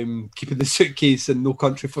keeping the suitcase in No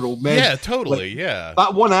Country for Old Men. Yeah, totally, like, yeah.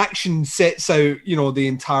 That one action sets out, the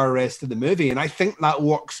entire rest of the movie, and I think that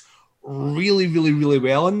works really, really, really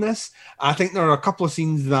well in this. I think there are a couple of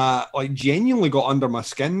scenes that like genuinely got under my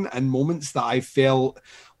skin, and moments that I felt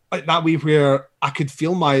like that way where I could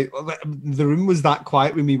feel the room was that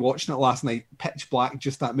quiet with me watching it last night, pitch black,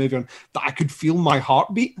 just that movie on, that I could feel my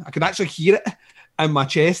heartbeat. I could actually hear it in my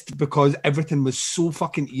chest because everything was so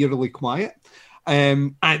fucking eerily quiet.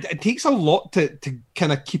 And it takes a lot to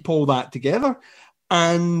kind of keep all that together.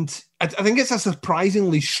 And I think it's a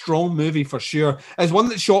surprisingly strong movie for sure. It's one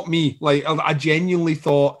that shocked me. Like, I genuinely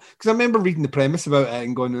thought, because I remember reading the premise about it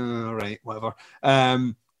and going, oh, all right, whatever.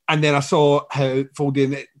 And then I saw how it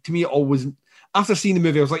folded in. To me, it always, after seeing the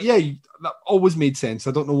movie, I was like, yeah, that always made sense.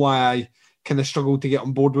 I don't know why I kind of struggled to get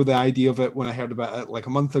on board with the idea of it when I heard about it like a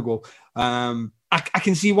month ago. I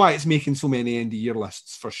can see why it's making so many end of year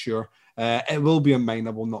lists for sure. It will be on mine.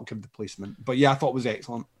 I will not give the placement. But yeah, I thought it was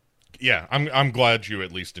excellent. Yeah, I'm glad you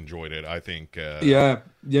at least enjoyed it. I think. Yeah,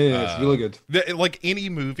 it's really good. Like any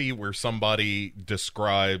movie where somebody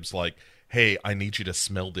describes like, "Hey, I need you to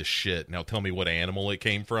smell this shit. Now tell me what animal it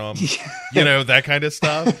came from." You know, that kind of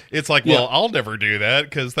stuff. It's like, well, I'll never do that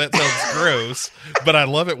because that sounds gross. But I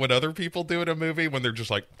love it when other people do it in a movie when they're just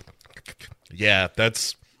like, "Yeah,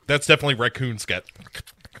 that's definitely raccoon scat."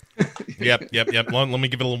 Yep. Let me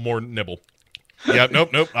give it a little more nibble. Yep.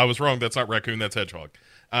 Nope. I was wrong. That's not raccoon. That's hedgehog.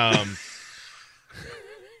 I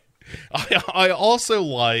also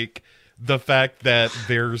like the fact that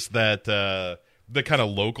there's that the kind of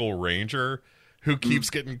local ranger who keeps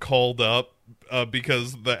getting called up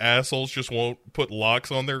because the assholes just won't put locks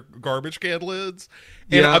on their garbage can lids.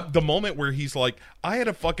 And the moment where he's like, I had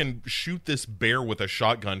to fucking shoot this bear with a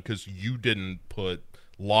shotgun because you didn't put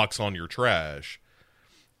locks on your trash.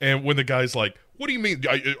 And when the guy's like, what do you mean?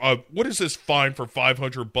 What is this fine for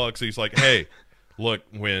 $500? He's like, hey, look,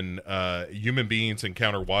 when human beings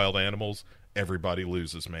encounter wild animals, everybody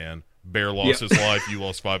loses, man. Bear lost his life. You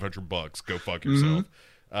lost $500. Go fuck yourself.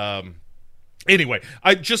 Anyway,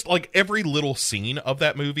 I just like every little scene of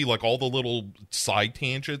that movie, like all the little side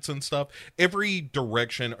tangents and stuff, every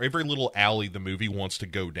direction, every little alley the movie wants to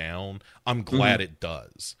go down, I'm glad it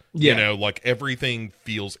does. You know, like everything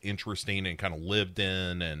feels interesting and kind of lived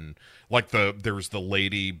in, and like there's the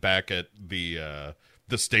lady back at the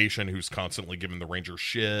station who's constantly giving the ranger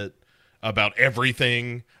shit about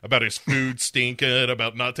everything, about his food stinking,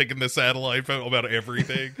 about not taking the satellite photo, about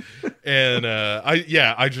everything. And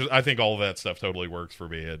I think all of that stuff totally works for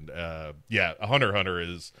me. And Hunter x Hunter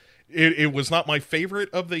is it was not my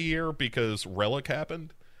favorite of the year because Relic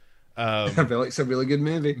happened. Relic's a really good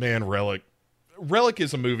movie. Man, Relic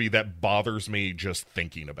is a movie that bothers me just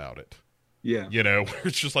thinking about it. Yeah. You know,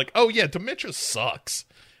 it's just like, oh yeah, dementia sucks.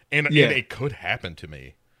 And it could happen to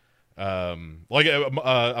me. Like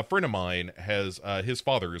a friend of mine has his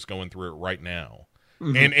father is going through it right now,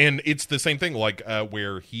 and it's the same thing. Like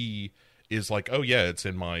where he is like, oh yeah, it's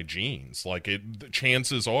in my genes. Like the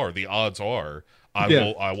chances are, the odds are,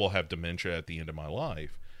 I will have dementia at the end of my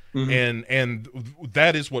life, and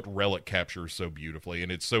that is what Relic captures so beautifully,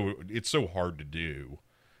 and it's so hard to do.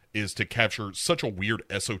 Is to capture such a weird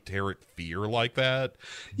esoteric fear like that,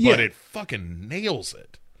 but it fucking nails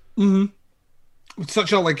it.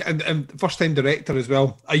 Such a first time director as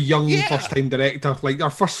well, a young first time director, like our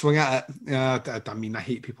first swing at it. I mean, I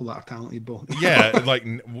hate people that are talented, but like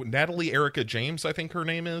Natalie Erica James, I think her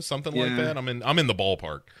name is something like that. I'm in the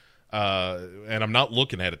ballpark, and I'm not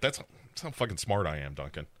looking at it. That's how fucking smart I am,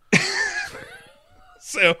 Duncan.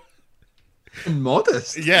 So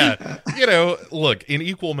modest, you know, look, in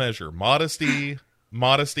equal measure, modesty,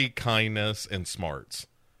 kindness, and smarts,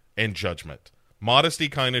 and judgment. Modesty,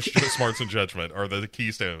 kindness, smarts, and judgment are the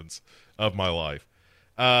keystones of my life.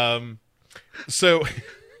 So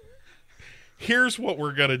here's what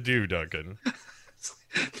we're going to do, Duncan.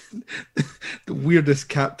 The weirdest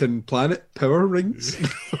Captain Planet power rings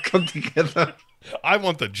come together. I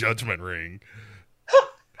want the judgment ring.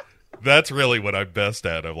 That's really what I'm best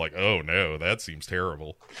at. I'm like, oh no, that seems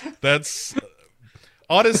terrible. That's...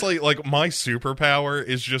 honestly, like, my superpower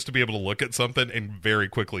is just to be able to look at something and very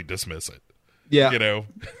quickly dismiss it. Yeah. You know?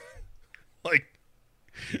 Like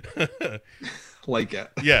it.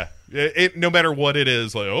 Yeah. It no matter what it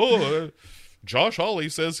is, like, Josh Hawley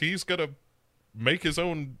says he's going to make his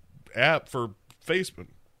own app for Facebook.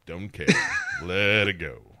 Don't care. Let it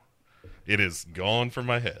go. It is gone from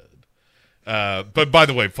my head. But by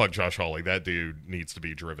the way, fuck Josh Hawley. That dude needs to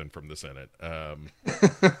be driven from the Senate.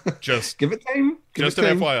 Just give it time. Just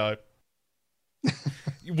an FYI.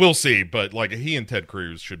 We'll see, but like he and Ted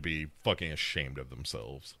Cruz should be fucking ashamed of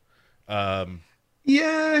themselves. Yeah.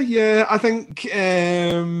 I think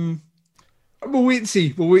we'll wait and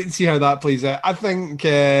see. We'll wait and see how that plays out. I think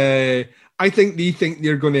they think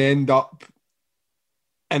they're going to end up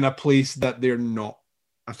in a place that they're not.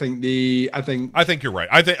 I think you're right.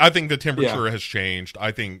 I think the temperature has changed.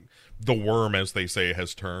 I think the worm, as they say,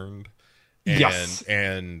 has turned.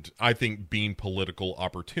 And I think being political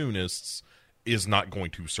opportunists is not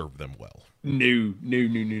going to serve them well. No.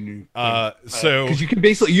 So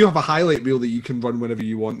because you have a highlight reel that you can run whenever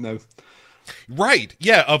you want now. Right.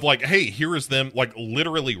 Yeah. Of like, hey, here is them, like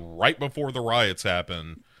literally right before the riots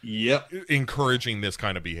happen. Yep. Encouraging this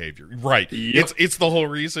kind of behavior. Right. Yep. It's the whole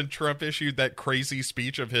reason Trump issued that crazy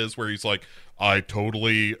speech of his where he's like, I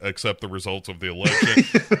totally accept the results of the election.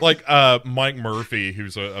 Like Mike Murphy,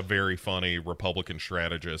 who's a very funny Republican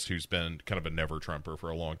strategist who's been kind of a never Trumper for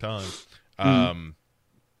a long time.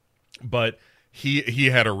 But he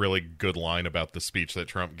had a really good line about the speech that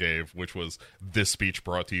Trump gave, which was, this speech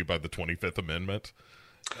brought to you by the 25th Amendment.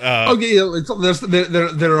 Okay,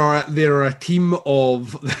 there are a team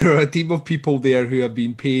of people there who have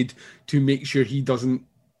been paid to make sure he doesn't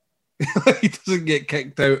get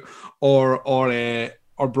kicked out or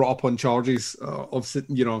brought up on charges of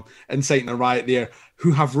inciting a riot there,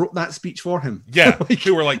 who have wrote that speech for him. Yeah,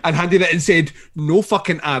 who were like, and handed it and said, no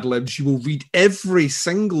fucking ad libs. You will read every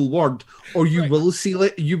single word, or you will see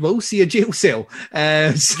a jail cell.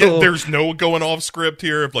 So there's no going off script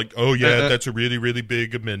here of like, oh yeah, that's a really, really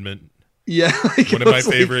big amendment. Yeah, one of my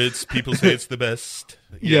favorites. People say it's the best.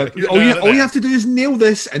 Yeah. All you have to do is nail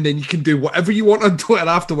this, and then you can do whatever you want on Twitter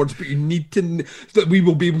afterwards. But you need to that we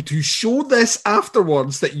will be able to show this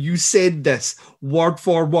afterwards that you said this word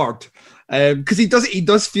for word. Because he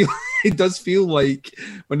does feel like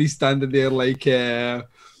when he's standing there, like it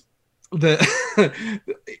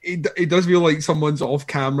does feel like someone's off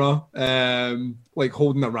camera, like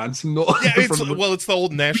holding a ransom note. Yeah, it's the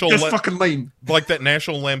old national fucking line, like that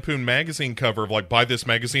National Lampoon magazine cover of like, buy this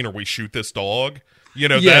magazine or we shoot this dog.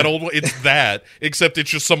 That old. It's that, except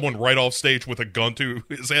it's just someone right off stage with a gun to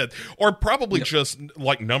his head, or probably just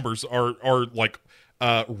like numbers are like.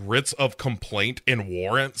 Writs of complaint and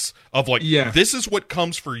warrants of like, this is what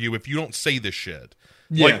comes for you if you don't say this shit.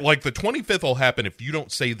 Yeah. Like the 25th will happen if you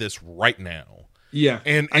don't say this right now. Yeah,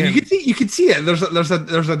 and you can see it. There's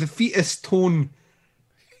a defeatist tone,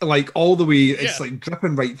 like all the way. It's like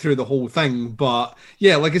dripping right through the whole thing. But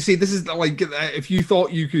yeah, like I say, this is like if you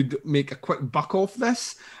thought you could make a quick buck off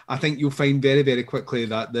this, I think you'll find very, very quickly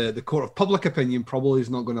that the court of public opinion probably is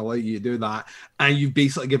not going to allow you to do that, and you've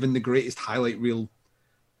basically given the greatest highlight reel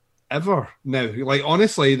ever now. Like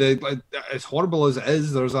honestly, as horrible as it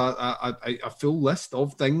is, there's a full list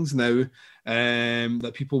of things now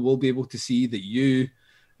that people will be able to see that you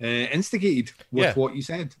instigated with what you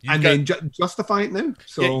said, then justify it now.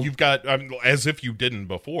 So you've got as if you didn't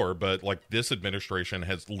before, but like this administration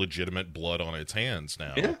has legitimate blood on its hands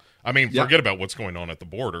now. Yeah. I mean, forget about what's going on at the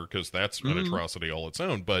border because that's an atrocity all its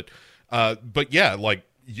own. But yeah, like.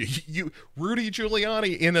 Rudy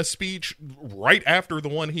Giuliani in a speech right after the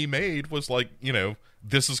one he made was like,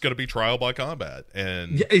 this is going to be trial by combat,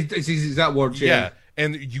 and it's that word. Yeah,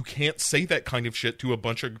 and you can't say that kind of shit to a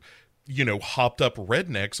bunch of hopped up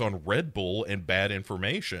rednecks on Red Bull and bad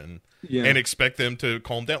information, and expect them to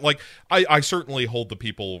calm down. Like I certainly hold the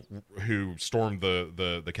people who stormed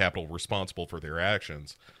the Capitol responsible for their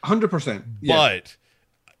actions, 100%. But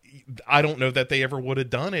I don't know that they ever would have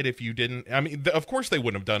done it if you didn't. I mean, of course they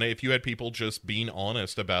wouldn't have done it if you had people just being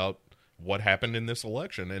honest about what happened in this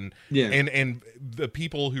election, and the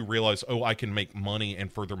people who realize, I can make money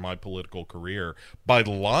and further my political career by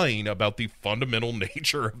lying about the fundamental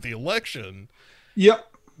nature of the election. Yep.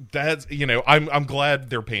 That's I'm glad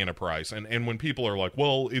they're paying a price, and when people are like,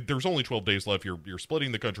 well, there's only 12 days left, you're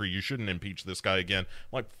splitting the country, you shouldn't impeach this guy again.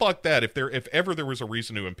 I'm like, fuck that. If ever there was a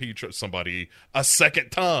reason to impeach somebody a second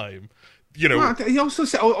time, Well, he also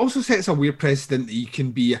sets a weird precedent that you can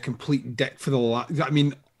be a complete dick for the I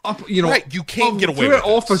mean, right? You can't get away through with it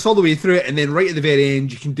office all the way through it, and then right at the very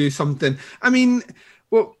end you can do something. I mean,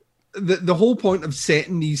 well, the whole point of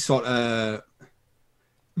setting these sort of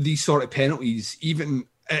penalties, even.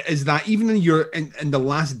 Is that even in the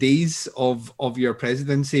last days of your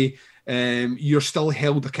presidency, you're still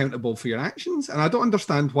held accountable for your actions? And I don't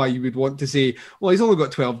understand why you would want to say, well, he's only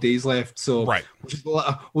got 12 days left, so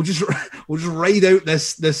we'll just ride out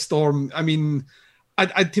this storm. I mean,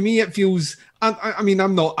 to me it feels. I mean,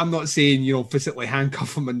 I'm not saying physically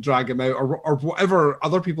handcuff him and drag him out or whatever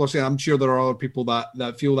other people are saying. I'm sure there are other people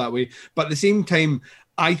that feel that way, but at the same time,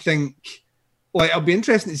 I think. Like, it'll be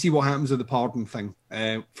interesting to see what happens with the pardon thing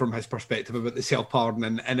from his perspective about the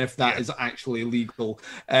self-pardon and if that is actually legal.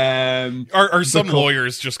 Are some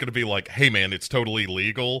lawyers just going to be like, hey, man, it's totally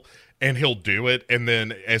legal, and he'll do it, and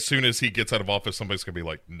then as soon as he gets out of office, somebody's going to be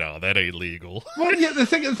like, no, that ain't legal. Well, yeah, the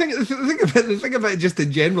thing about it just in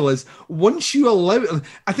general is once you allow it,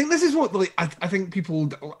 I think this is what, like, I think people,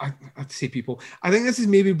 I say people, I think this is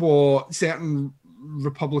maybe what certain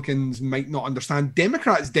Republicans might not understand.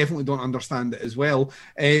 Democrats definitely don't understand it as well.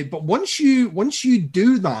 But once you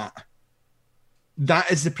do that,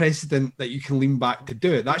 that is the precedent that you can lean back to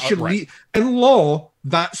do it. That's your in law.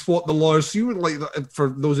 That's what the lawyers see. Like, for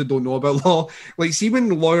those who don't know about law, like, see when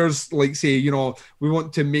lawyers like say, you know, we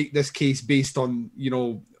want to make this case based on, you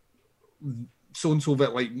know, so and so,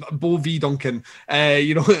 that like Bo v. Duncan,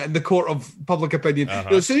 you know, in the court of public opinion.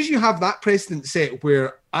 You know, as soon as you have that precedent set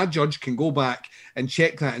where a judge can go back and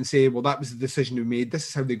check that and say, well, that was the decision we made. This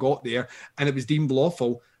is how they got there, and it was deemed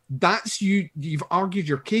lawful. That's you've argued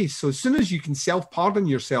your case. So as soon as you can self-pardon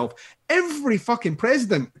yourself, every fucking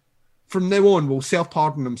president from now on will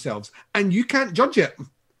self-pardon themselves, and you can't judge it,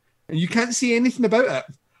 and you can't say anything about it.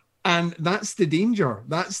 And that's the danger.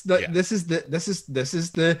 That's the this is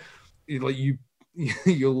the like you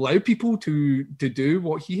allow people to do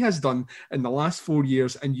what he has done in the last 4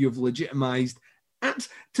 years, and you've legitimized it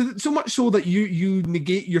to so much so that you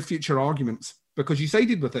negate your future arguments because you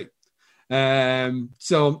sided with it.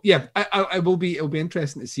 So yeah, it'll be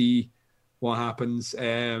interesting to see what happens.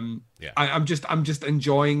 I'm just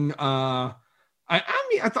enjoying. I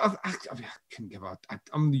couldn't give a.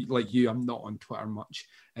 I'm like you. I'm not on Twitter much.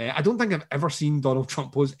 I don't think I've ever seen Donald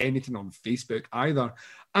Trump post anything on Facebook either.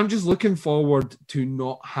 I'm just looking forward to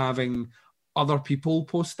not having other people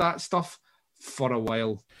post that stuff for a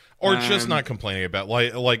while. Or just not complaining about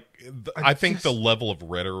I think the level of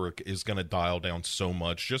rhetoric is going to dial down so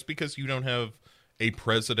much just because you don't have a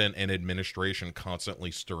president and administration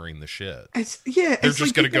constantly stirring the shit. They're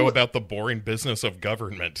just going to go about the boring business of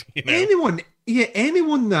government. You know?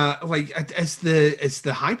 Anyone that like it's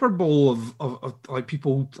the hyperbole of like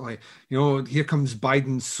people like, you know, here comes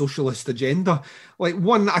Biden's socialist agenda. Like,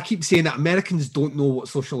 one, I keep saying that Americans don't know what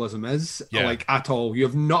socialism is, like, at all. You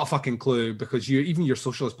have not a fucking clue because even your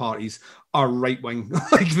socialist parties are right wing.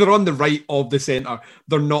 Like, they're on the right of the center.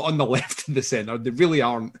 They're not on the left of the center. They really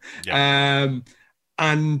aren't. Yeah.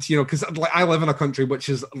 And, you know, because like I live in a country which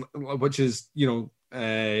is you know,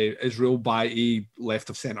 is ruled by a left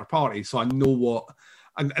of center party, so I know what,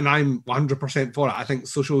 and I'm 100% for it. I think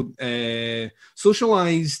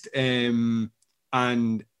socialized and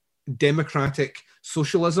democratic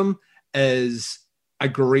socialism is a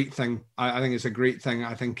great thing. I think it's a great thing.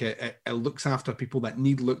 I think it looks after people that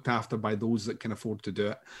need looked after by those that can afford to do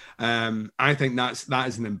it. I think that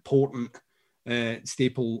is an important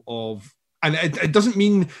staple of. And it doesn't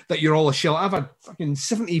mean that you're all a shell. I've had fucking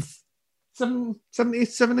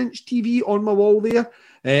 77-inch TV on my wall there,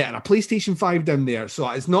 and a PlayStation 5 down there. So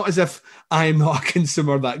it's not as if I'm not a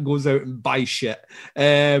consumer that goes out and buys shit.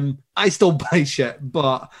 I still buy shit,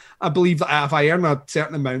 but I believe that if I earn a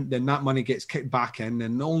certain amount, then that money gets kicked back in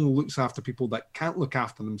and only looks after people that can't look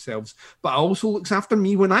after themselves, but also looks after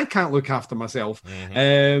me when I can't look after myself.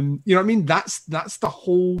 Mm-hmm. You know what I mean? That's the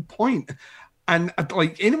whole point. And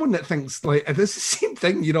like anyone that thinks like it's the same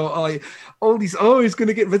thing, you know, like all these, he's going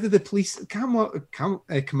to get rid of the police.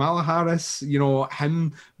 Kamala Harris, you know,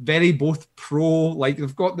 him, very both pro. Like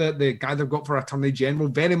they've got the guy they've got for Attorney General,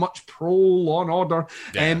 very much pro law and order.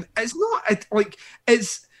 And it's not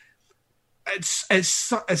it's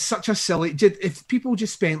such a silly. If people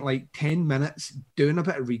just spent like 10 minutes doing a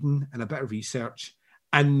bit of reading and a bit of research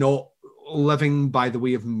and not living by the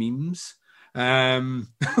way of memes.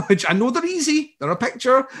 Which I know they're easy. They're a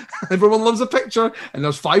picture. Everyone loves a picture, and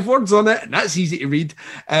there's 5 words on it, and that's easy to read.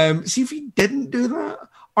 See if you didn't do that,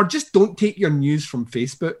 or just don't take your news from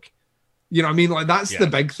Facebook. You know what I mean? Like that's the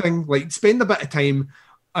big thing. Like spend a bit of time,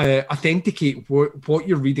 authenticate what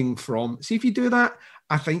you're reading from. See if you do that,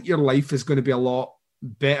 I think your life is going to be a lot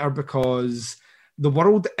better because the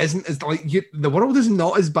world isn't as the world is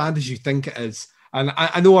not as bad as you think it is. And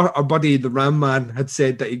I know our buddy the Ram Man had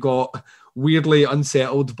said that he got weirdly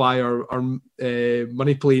unsettled by our money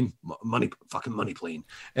plane. You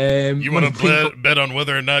want to bet on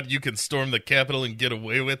whether or not you can storm the Capitol and get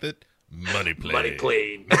away with it? Money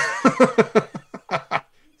plane.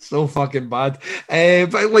 So fucking bad.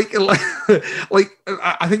 But like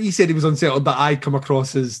I think he said he was unsettled that I come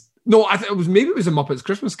across as. No, I think it was a Muppets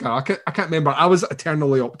Christmas Carol. I can't remember. I was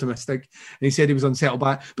eternally optimistic, and he said he was unsettled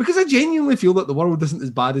by it because I genuinely feel that the world isn't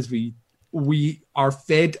as bad as we are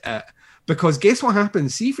fed it. Because guess what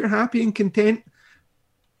happens? See if you're happy and content,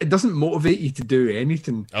 it doesn't motivate you to do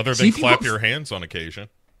anything other than clap your hands on occasion.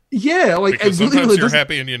 Yeah, like because sometimes you're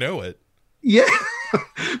happy and you know it. Yeah,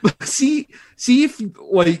 but see if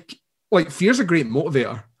like fear's a great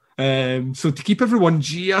motivator. So to keep everyone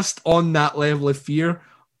just on that level of fear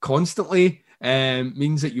constantly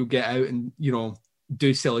means that you'll get out and, you know,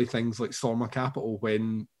 do silly things like storm a Capitol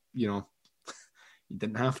when, you know, you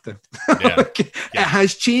didn't have to. Yeah. It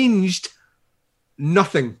has changed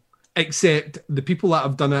nothing, except the people that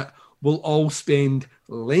have done it will all spend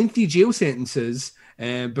lengthy jail sentences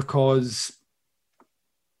because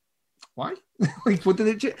why? Like, what did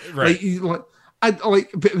it do? Right.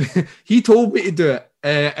 He told me to do it.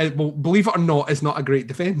 Well, believe it or not, it's not a great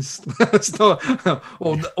defense. It's not.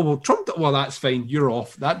 Well, Trump. Well, that's fine. You're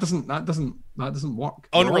off. That doesn't work.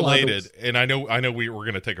 Unrelated, and I know we're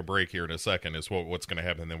going to take a break here in a second. Is what's going to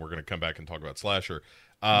happen, and then we're going to come back and talk about Slasher.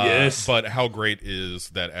 Yes. But how great is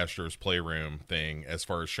that Astro's Playroom thing as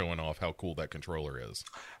far as showing off how cool that controller is?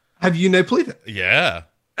 Have you now played it? Yeah,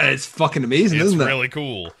 it's fucking amazing, isn't it? It's really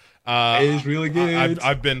cool. It is really good.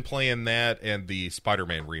 I've been playing that and the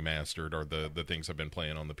Spider-Man remastered are the things I've been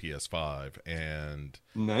playing on the PS5, and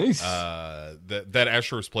nice. That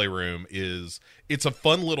Astro's Playroom it's a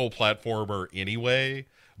fun little platformer anyway.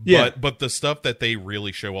 Yeah. But the stuff that they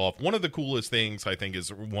really show off, one of the coolest things I think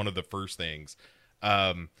is one of the first things,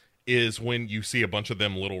 is when you see a bunch of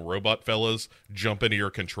them little robot fellas jump into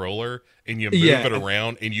your controller and you move it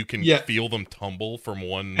around and you can feel them tumble from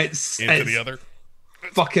one into the other.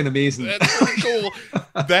 Fucking amazing. That's really cool.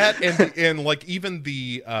 That and like even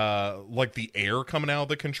the air coming out of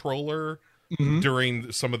the controller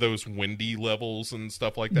during some of those windy levels and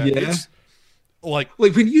stuff like that. Yeah. It's like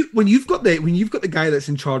when you've got the guy that's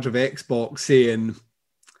in charge of Xbox saying,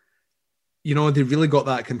 you know, they really got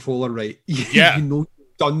that controller right. Yeah. You know,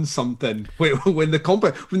 you've done something. When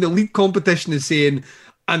the lead competition is saying,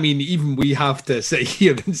 I mean, even we have to sit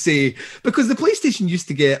here and say, because the PlayStation used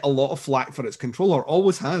to get a lot of flack for its controller,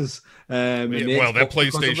 always has. That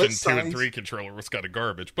PlayStation 2 and 3 controller was kind of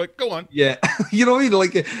garbage, but go on. Yeah. You know what I mean?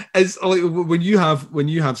 Like, it's like when you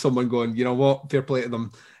have someone going, you know what, fair play to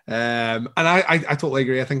them. And I totally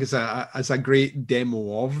agree. I think it's a great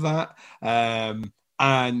demo of that.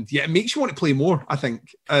 And yeah, it makes you want to play more, I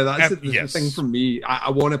think. That's the thing for me. I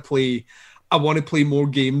want to play more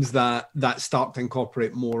games that start to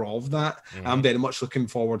incorporate more of that. Mm-hmm. I'm very much looking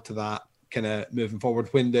forward to that kind of moving forward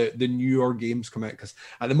when the newer games come out. Because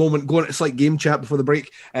at the moment, going to slight game chat before the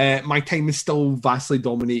break, my time is still vastly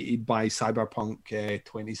dominated by Cyberpunk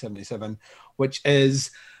 2077, which is...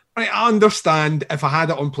 I understand if I had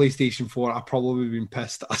it on PlayStation 4, I'd probably been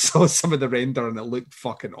pissed. I saw some of the render and it looked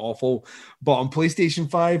fucking awful. But on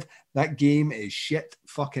PlayStation 5, that game is shit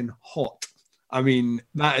fucking hot. I mean,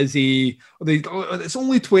 it's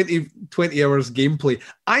only 20 hours gameplay.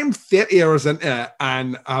 I'm 30 hours into it,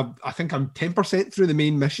 and I think I'm 10% through the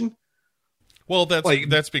main mission. Well,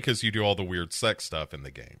 that's because you do all the weird sex stuff in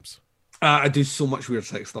the games. I do so much weird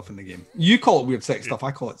sex stuff in the game. You call it weird sex stuff.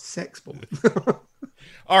 I call it sex bomb.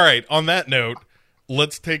 All right. On that note,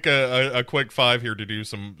 let's take a quick 5 here to do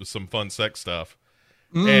some fun sex stuff.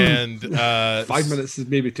 And 5 minutes is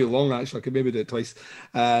maybe too long. Actually, I could maybe do it twice.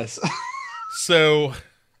 So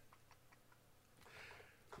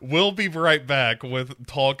we'll be right back with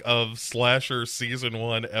talk of Slasher Season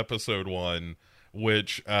 1, Episode 1,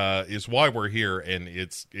 which is why we're here, and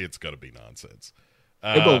it's gonna be nonsense.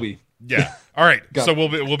 It will be. Yeah. All right. So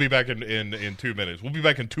we'll be back in 2 minutes. We'll be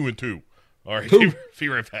back in 2 and 2. All right. Be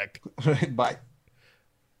right back. All right. Bye.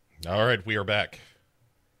 All right. We are back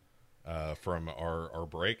from our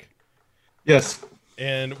break. Yes.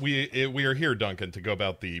 And we are here, Duncan, to go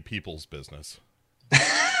about the people's business.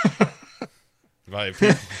 By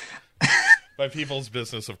people's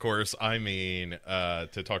business, of course, I mean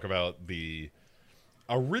to talk about the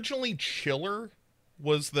originally Chiller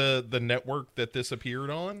was the network that this appeared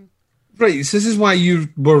on. Right. So this is why you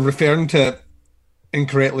were referring to it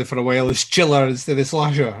incorrectly for a while as Chiller instead of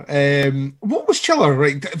Slasher. What was Chiller?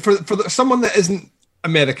 Right. For someone that isn't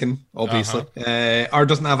American, obviously, or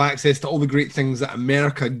doesn't have access to all the great things that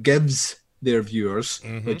America gives their viewers,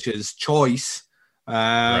 which is choice.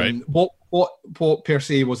 Right. What per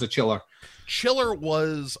se was a Chiller? Chiller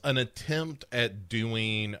was an attempt at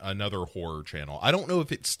doing another horror channel. I don't know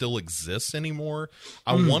if it still exists anymore.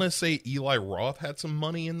 I want to say Eli Roth had some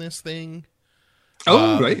money in this thing.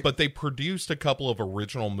 Oh, right. But they produced a couple of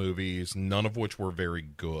original movies, none of which were very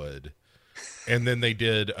good. And then they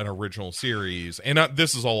did an original series. And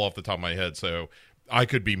this is all off the top of my head, so I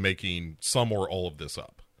could be making some or all of this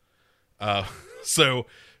up. So,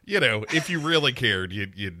 you know, if you really cared,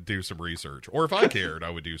 you'd do some research. Or if I cared,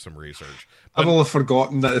 I would do some research. But I've all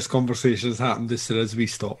forgotten that this conversation has happened as soon as we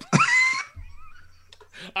stop.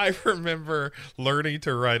 I remember learning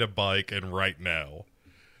to ride a bike and write now.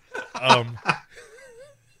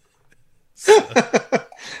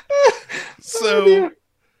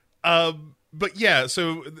 But yeah,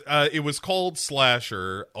 so it was called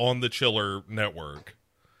Slasher on the Chiller Network.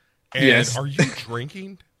 And yes. Are you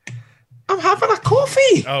drinking? I'm having a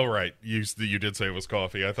coffee. Oh, right. You did say it was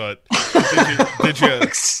coffee. I thought, did you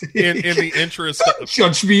in the interest Don't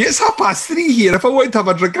judge me. It's 3:30 here. If I wanted to have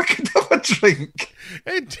a drink, I could have a drink.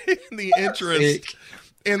 And in the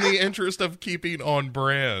interest of keeping on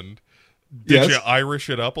brand, did you Irish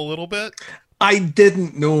it up a little bit? I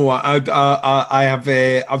didn't know. I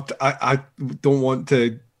don't want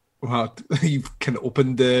to. Well, you've kind of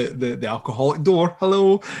opened the alcoholic door.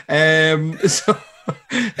 Hello. So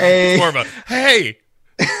It's more of a hey.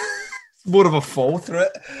 It's more of a fall through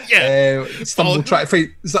it. Yeah. Try to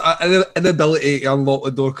find an inability to unlock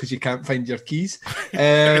the door because you can't find your keys.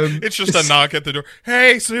 It's just a knock at the door.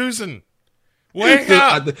 Hey, Susan. Wake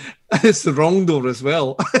up! It's the wrong door as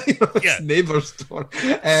well. It's neighbour's door.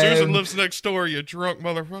 Susan lives next door. You drunk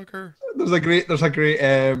motherfucker. There's a great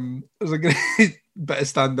bit of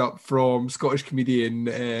stand up from Scottish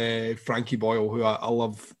comedian Frankie Boyle, who I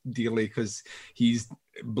love dearly because he's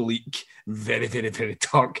bleak, very, very, very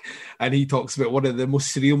dark, and he talks about one of the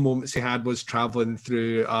most surreal moments he had was travelling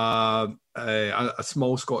through a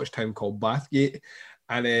small Scottish town called Bathgate.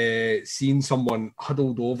 And seeing someone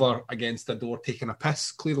huddled over against the door taking a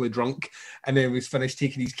piss, clearly drunk, and then was finished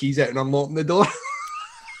taking his keys out and unlocking the door.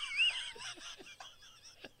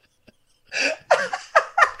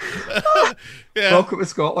 Welcome to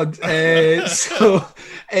Scotland. I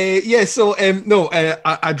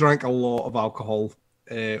drank a lot of alcohol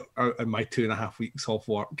in my 2.5 weeks off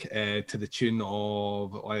work to the tune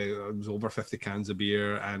of it was over 50 cans of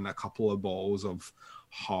beer and a couple of bottles of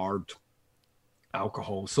hard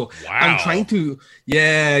alcohol. So wow. I'm trying to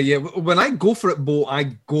when I go for it, Bo,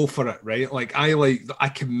 I go for it, right? Like I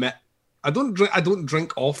commit. I don't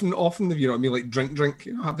drink often, if you know what I mean, like drink,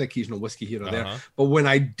 you know, have the occasional whiskey here or there. But when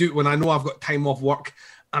I know I've got time off work,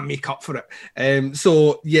 I make up for it.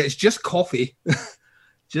 It's just coffee.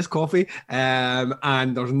 Just coffee,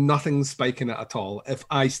 and there's nothing spiking it at all. If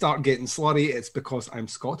I start getting slurry, it's because I'm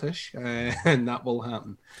Scottish, and that will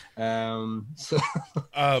happen. So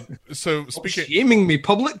speaking, shaming me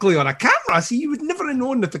publicly on a camera. See, you would never have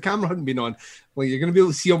known if the camera hadn't been on. Well, you're going to be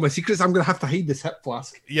able to see all my secrets. I'm going to have to hide this hip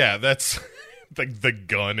flask. Yeah, that's like the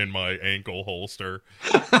gun in my ankle holster.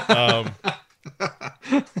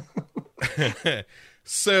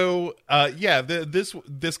 So,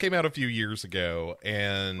 this came out a few years ago,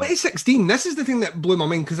 and 2016. This is the thing that blew my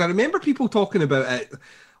mind because I remember people talking about it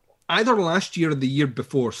either last year or the year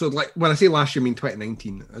before. So, like when I say last year, I mean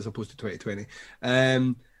 2019 as opposed to 2020.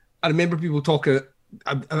 I remember people talking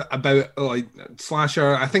about like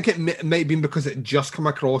Slasher. I think it might have been because it just come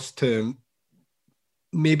across to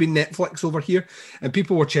maybe Netflix over here, and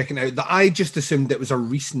people were checking it out. That I just assumed it was a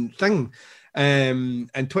recent thing. And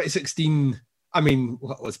 2016. I mean,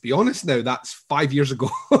 let's be honest now, that's 5 years ago.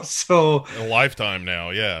 So a lifetime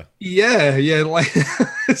now, yeah. Yeah, like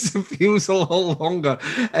it feels a lot longer.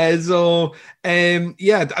 But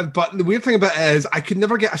the weird thing about it is I could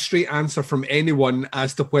never get a straight answer from anyone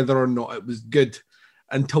as to whether or not it was good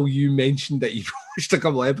until you mentioned that you watched a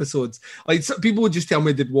couple of episodes. Like people would just tell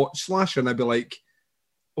me they'd watch Slasher and I'd be like,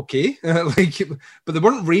 okay. But they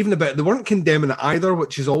weren't raving about it. They weren't condemning it either,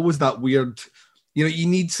 which is always that weird. You know, you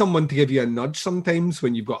need someone to give you a nudge sometimes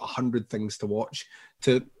when you've got 100 things to watch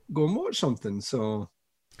to go and watch something. So,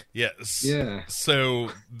 yes. Yeah. So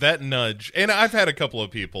that nudge, and I've had a couple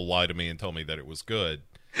of people lie to me and tell me that it was good.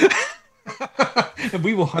 And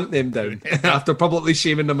we will hunt them down after publicly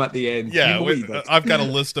shaming them at the end. Yeah, I've got a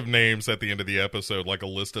list of names at the end of the episode, like a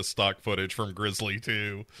list of stock footage from Grizzly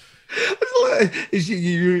 2. Is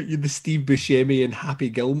you the Steve Buscemi and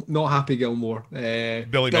not Happy Gilmore,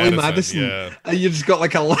 Billy Madison. Yeah, and you just got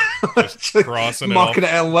like a just crossing marking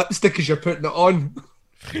it in lipstick as you're putting it on.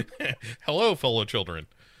 Hello, fellow children.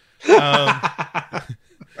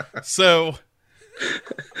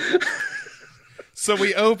 So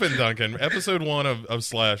we open, Duncan, episode 1 of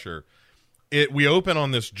Slasher. We open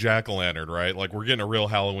on this jack-o'-lantern, right? Like we're getting a real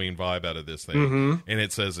Halloween vibe out of this thing, and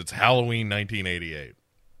it says it's Halloween 1988.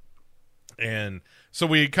 And so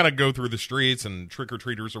we kind of go through the streets and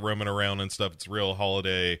trick-or-treaters are roaming around and stuff. It's a real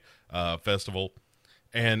holiday festival.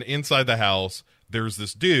 And inside the house, there's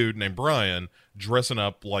this dude named Brian dressing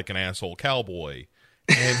up like an asshole cowboy.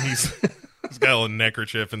 And he's got a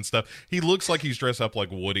neckerchief and stuff. He looks like he's dressed up like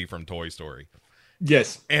Woody from Toy Story.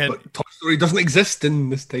 Yes, and but Toy Story doesn't exist in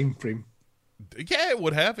this time frame. Yeah, it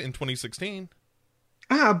would have in 2016.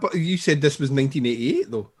 But you said this was 1988,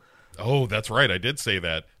 though. Oh, that's right. I did say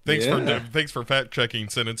that. Thanks for fact checking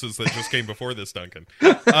sentences that just came before this, Duncan.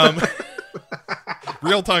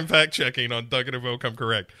 Real time fact checking on Duncan and Bo Come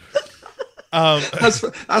Correct.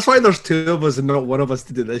 That's why there's two of us and not one of us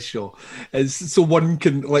to do this show. Is so one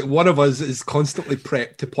can one of us is constantly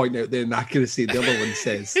prepped to point out the inaccuracy the other one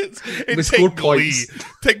says. We score points.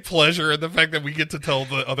 Take pleasure in the fact that we get to tell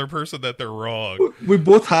the other person that they're wrong. We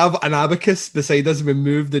both have an abacus beside us and we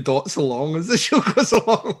move the dots along as the show goes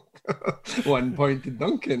along. 1 point to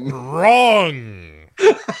Duncan. Wrong.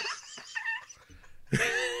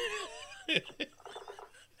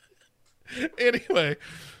 Anyway,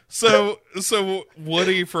 so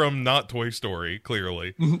Woody from Not Toy Story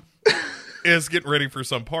clearly is getting ready for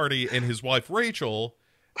some party, and his wife Rachel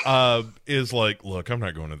is like, "Look, I'm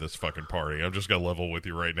not going to this fucking party. I'm just gonna level with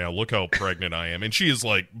you right now. Look how pregnant I am," and she is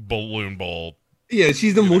like balloon ball. Yeah,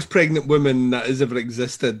 she's the most pregnant woman that has ever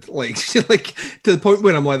existed. Like, she's like to the point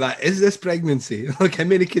where I'm like, "That is this pregnancy? Like, how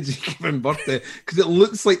many kids are you giving birth to?" Because it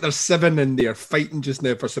looks like there's 7 in there fighting just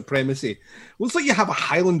now for supremacy. Looks like you have a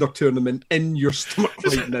Highlander tournament in your stomach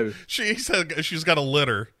right now. She's got a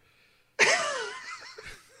litter,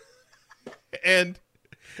 and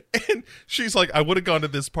she's like, "I would have gone to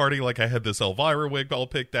this party. Like, I had this Elvira wig all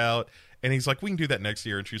picked out." And he's like, "We can do that next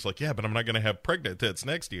year." And she's like, "Yeah, but I'm not going to have pregnant tits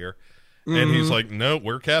next year." And he's like, "No,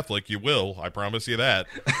 we're Catholic. You will. I promise you that."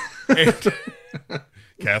 And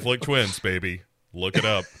Catholic twins, baby. Look it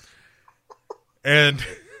up. And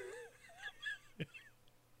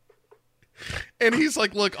he's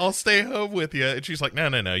like, "Look, I'll stay home with you." And she's like,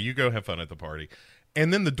 No. You go have fun at the party."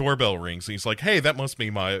 And then the doorbell rings. And he's like, "Hey, that must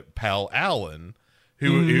be my pal Alan,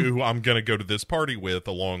 who I'm going to go to this party with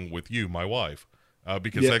along with you, my wife.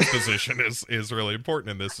 Because exposition is really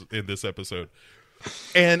important in this episode."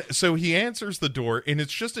 And so he answers the door, and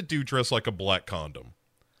it's just a dude dressed like a black condom.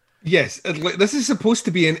 Yes, this is supposed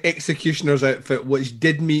to be an executioner's outfit, which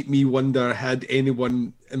did make me wonder, had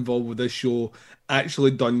anyone involved with this show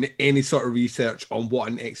actually done any sort of research on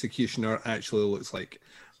what an executioner actually looks like.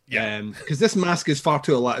 Yeah. Because this mask is far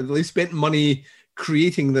too elaborate. They spent money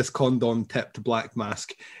creating this condom-tipped black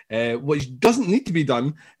mask, which doesn't need to be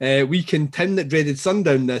done. We can tin that dreaded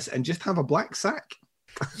sundown this and just have a black sack.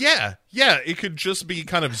 Yeah, it could just be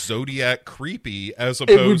kind of Zodiac creepy as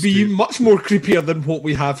opposed to... It would be much more creepier than what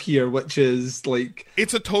we have here, which is like...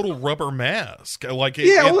 It's a total rubber mask. All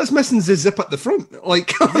it's missing is a zip at the front.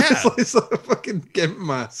 Like, it's like a fucking gimp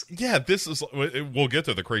mask. Yeah, this is... We'll get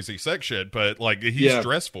to the crazy sex shit, but like, he's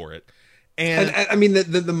dressed for it. And I mean,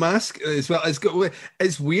 the mask as well,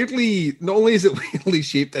 it's weirdly, not only is it weirdly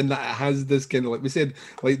shaped in that it has this kind of, like we said,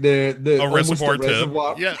 like the reservoir tip.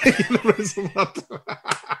 Reservoir. Yeah. The reservoir.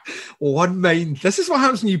 One mind. This is what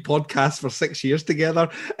happens when you podcast for 6 years together.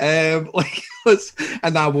 And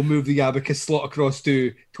now we'll move the abacus slot across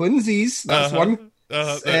to twinsies. That's one.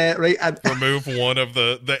 Right. And remove one of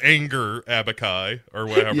the anger abaci, or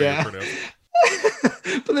whatever you pronounce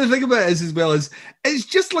it. But the thing about it is, as well, is it's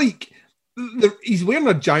just like, he's wearing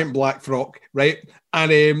a giant black frock, right?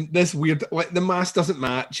 And this weird, like, the mask doesn't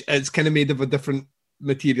match. It's kind of made of a different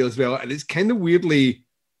material as well, and it's kind of weirdly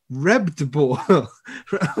ribbed, Bo.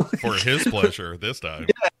 For his pleasure this time.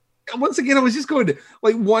 Yeah. Once again, I was just going,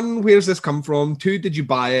 like, 1, where's this come from? 2, did you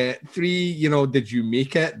buy it? 3, did you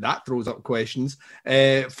make it? That throws up questions.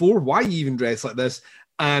 4, why you even dress like this?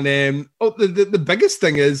 And the biggest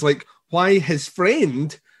thing is, like, why his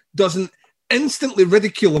friend doesn't instantly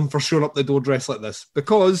ridicule him for showing up the door dressed like this,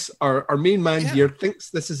 because our main man here thinks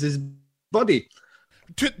this is his buddy.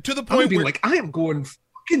 To the point where, like, I am going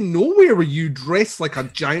fucking nowhere where you dress like a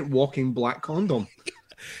giant walking black condom.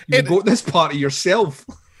 You go to this party yourself.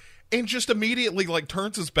 And just immediately, like,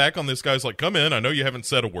 turns his back on this guy's like, "Come in, I know you haven't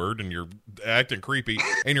said a word and you're acting creepy,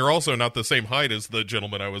 and you're also not the same height as the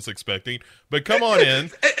gentleman I was expecting, but come on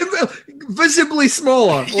in." Visibly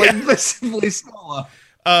smaller. Like, visibly smaller.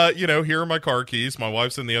 Here are my car keys. My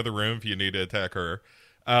wife's in the other room if you need to attack her.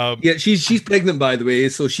 She's pregnant, by the way,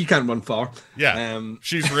 so she can't run far. Yeah,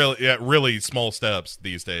 she's really small steps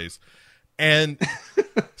these days. And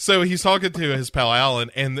so he's talking to his pal Alan,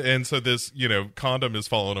 and so this condom is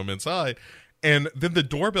following him inside, and then the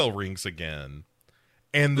doorbell rings again,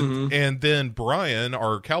 and and then Brian,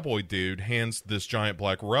 our cowboy dude, hands this giant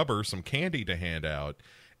black rubber some candy to hand out,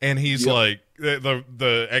 and he's like,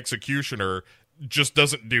 the executioner just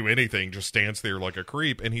doesn't do anything, just stands there like a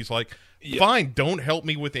creep, and he's like, "Fine, don't help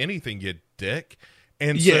me with anything, you dick."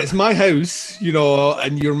 And it's my house,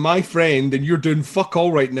 and you're my friend, and you're doing fuck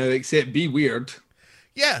all right now except be weird.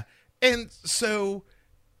 Yeah, and so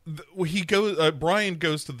he goes. Brian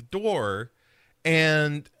goes to the door,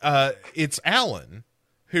 and it's Alan,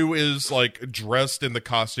 who is like dressed in the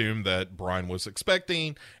costume that Brian was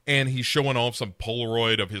expecting, and he's showing off some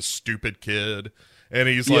Polaroid of his stupid kid, and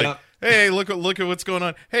he's like, "Hey, look at what's going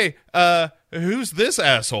on. Hey, who's this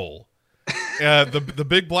asshole?" the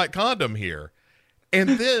big black condom here.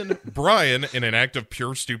 And then Brian, in an act of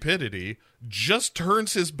pure stupidity, just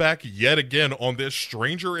turns his back yet again on this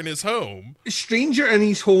stranger in his home. Stranger in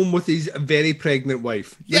his home with his very pregnant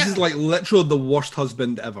wife. This is like literally the worst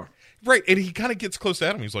husband ever. Right, and he kind of gets close to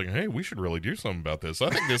Adam. He's like, hey, we should really do something about this. I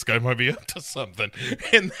think this guy might be up to something.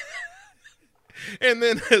 And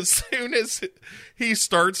then as soon as he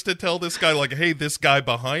starts to tell this guy, like, hey, this guy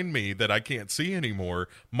behind me that I can't see anymore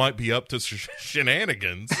might be up to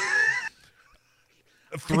shenanigans.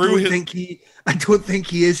 I don't think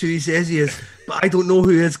he is who he says he is, but I don't know who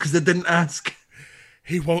he is because I didn't ask.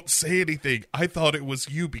 He won't say anything. I thought it was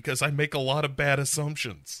you because I make a lot of bad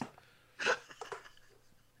assumptions.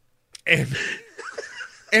 And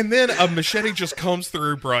then a machete just comes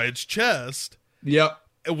through Brian's chest. Yep.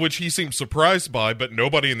 Which he seems surprised by, but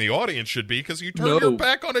nobody in the audience should be because you turn your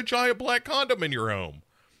back on a giant black condom in your home.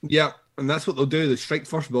 Yeah, and that's what they'll do. They strike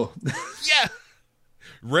first blow. Yeah.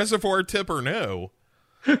 Reservoir tip or no,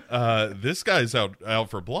 this guy's out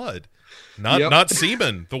for blood. Not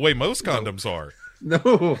semen, the way most condoms are.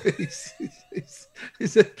 No, he's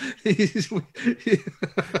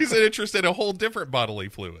interested in a whole different bodily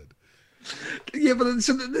fluid. Yeah, but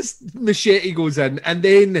so this machete goes in and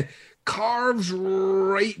then carves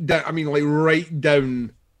right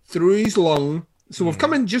down through his lung. So we've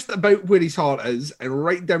come in just about where his heart is and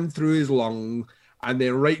right down through his lung and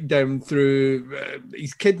then right down through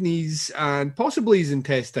his kidneys and possibly his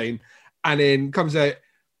intestine, and then comes out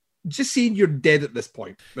just seeing you're dead at this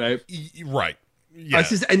point, right? Right. Yeah.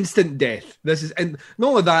 This is instant death. And not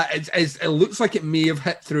only that, it looks like it may have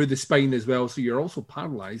hit through the spine as well, so you're also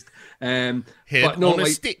paralyzed. Head on a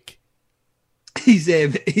stick.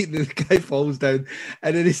 The guy falls down,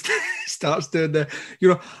 and then he starts doing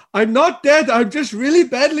I'm not dead, I'm just really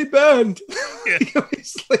badly burned. Yeah.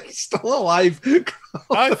 He's like still alive.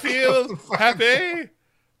 I feel happy.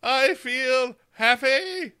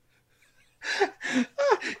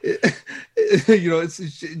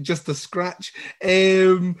 It's just a scratch,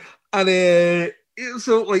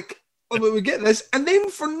 so like we get this, and then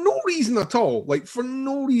for no reason at all,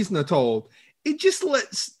 it just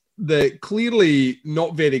lets the clearly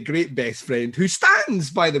not very great best friend, who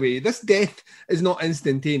stands, by the way, this death is not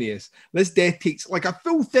instantaneous. This death takes like a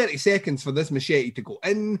full 30 seconds for this machete to go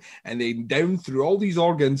in and then down through all these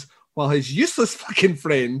organs, while his useless fucking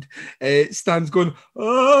friend stands going,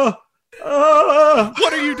 what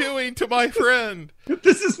are you doing to my friend?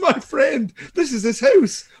 This is my friend. This is his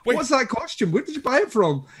house. Wait. What's that costume? Where did you buy it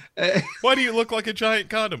from? Why do you look like a giant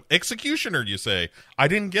condom? Executioner, you say. I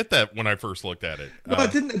didn't get that when I first looked at it. No, I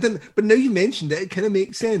didn't. But now you mentioned it, it kind of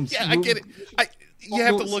makes sense. Yeah, I get it. You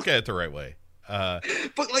have to look at it the right way.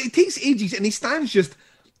 But like, it takes ages, and he stands just,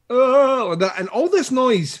 like that, and all this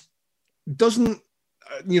noise doesn't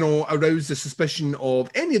arouse the suspicion of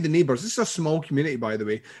any of the neighbours. This is a small community, by the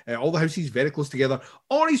way. All the houses very close together.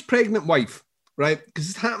 Or his pregnant wife, right? Because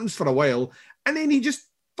this happens for a while, and then he just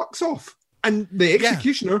fucks off. And the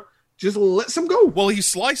executioner just lets him go. Well, he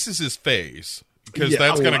slices his face, because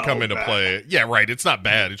that's going to come into play. Yeah, right. It's not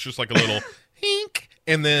bad. It's just like a little hink.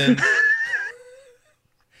 And then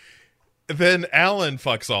Alan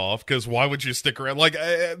fucks off, because why would you stick around? Like,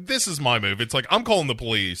 this is my move. It's like, I'm calling the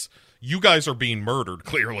police. You guys are being murdered,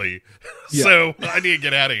 clearly. Yeah. So I need to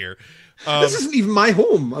get out of here. This isn't even my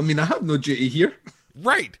home. I mean, I have no duty here.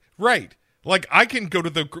 Right. Like, I can go to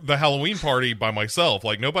the Halloween party by myself.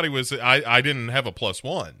 Like, nobody was... I didn't have a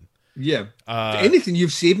 +1. Yeah. If anything,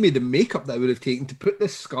 you've saved me the makeup that I would have taken to put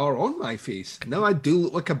this scar on my face. Now I do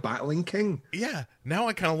look like a battling king. Yeah. Now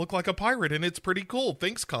I kind of look like a pirate, and it's pretty cool.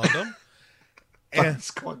 Thanks, condom.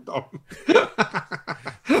 Thanks, condom.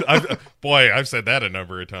 I've said that a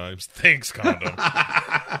number of times. Thanks, condom.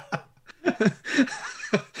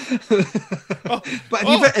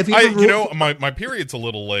 My period's a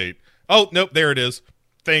little late. Oh, nope, there it is.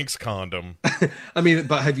 Thanks, condom. I mean,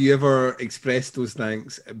 but have you ever expressed those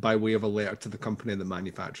thanks by way of a letter to the company that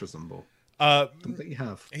manufactures them, Bo? I don't think you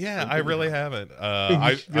have. Yeah, I really haven't.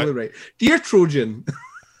 Right. Dear Trojan.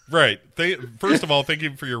 Right. First of all, thank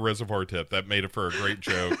you for your reservoir tip. That made it for a great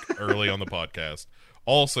joke early on the podcast.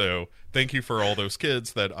 Also, thank you for all those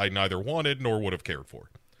kids that I neither wanted nor would have cared for.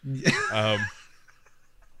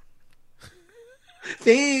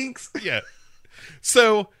 Thanks. Yeah.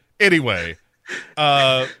 So, anyway,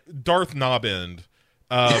 Darth Knobend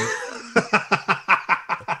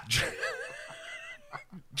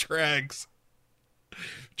drags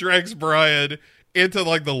Brian into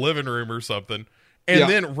like the living room or something. And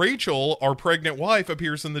then Rachel, our pregnant wife,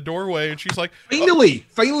 appears in the doorway, and she's like,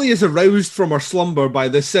 finally is aroused from her slumber by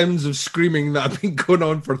the sounds of screaming that have been going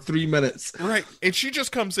on for 3 minutes. Right. And she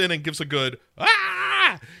just comes in and gives a good,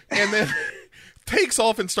 ah! And then takes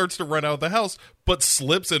off and starts to run out of the house, but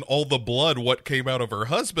slips in all the blood what came out of her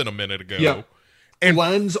husband a minute ago. Yeah. And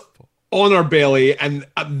lands on her belly, and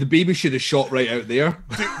the baby should have shot right out there.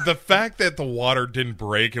 Dude, the fact that the water didn't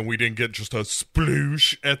break and we didn't get just a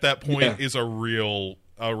sploosh at that point is a real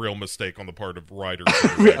mistake on the part of writers.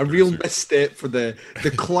 A real misstep for the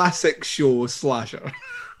classic show slasher.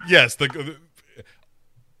 Yes,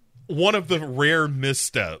 one of the rare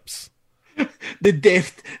missteps. The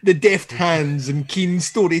deft hands and keen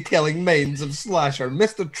storytelling minds of slasher.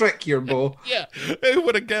 Mr. Trick here, Bo. Yeah, who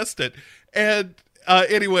would have guessed it? And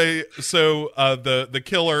anyway, so the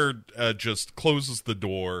killer just closes the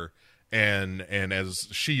door, and as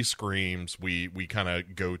she screams, we kind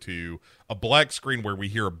of go to a black screen where we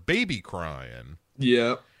hear a baby crying.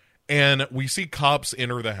 Yeah. And we see cops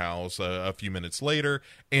enter the house a few minutes later,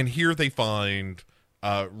 and here they find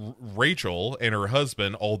Rachel and her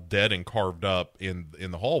husband all dead and carved up in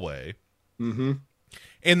the hallway. Mm-hmm.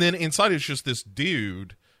 And then inside is just this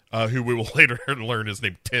dude who we will later learn his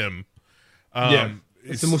name, Tim.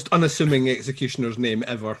 It's the most unassuming executioner's name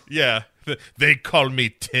ever. Yeah, they call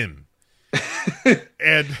me Tim.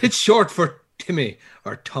 And it's short for Timmy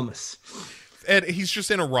or Thomas. And he's just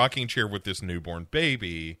in a rocking chair with this newborn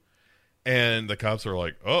baby. And the cops are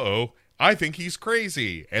like, uh-oh, I think he's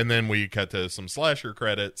crazy. And then we cut to some slasher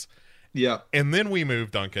credits. Yeah. And then we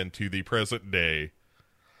move, Duncan, to the present day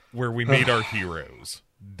where we meet our heroes,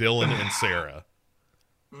 Dylan and Sarah.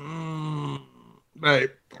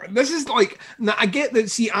 Right. This is like, now I get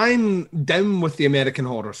that, see, I'm down with the American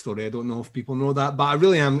Horror Story. I don't know if people know that, but I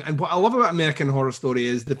really am. And what I love about American Horror Story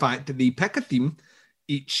is the fact that they pick a theme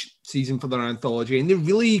each season for their anthology, and they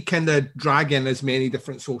really kind of drag in as many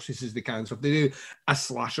different sources as they can. So if they do a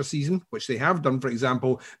slasher season, which they have done, for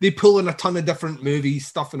example, they pull in a ton of different movies,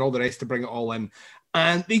 stuff, and all the rest to bring it all in.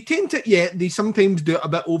 And they tend to, they sometimes do it a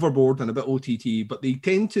bit overboard and a bit OTT, but they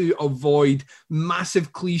tend to avoid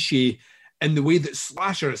massive cliche in the way that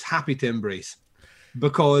slasher is happy to embrace.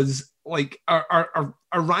 Because, like, our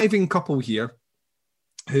arriving couple here,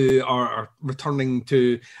 who are returning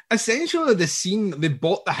to essentially the scene, they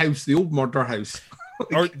bought the house, the old murder house.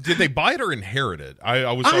 Or did they buy it or inherit it?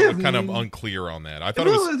 I was kind of unclear on that. I thought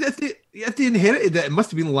it was... If they inherited it, it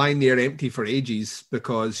must have been lying there empty for ages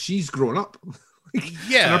because she's grown up.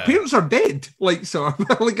 Yeah, and her parents are dead. Like, so,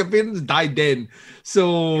 like, her parents died then.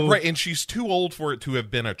 So right, and she's too old for it to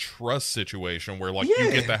have been a trust situation where, like,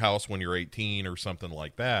 you get the house when you're 18 or something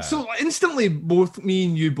like that. So instantly, both me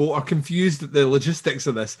and you both are confused at the logistics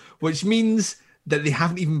of this, which means that they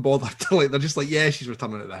haven't even bothered to, like, they're just like, yeah, she's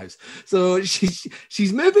returning to the house. So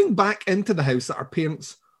she's moving back into the house that her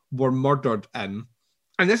parents were murdered in,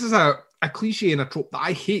 and this is a cliche and a trope that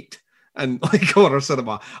I hate. And like horror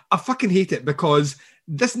cinema, I fucking hate it because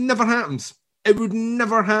this never happens. It would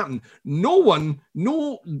never happen. No one,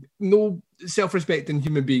 no self-respecting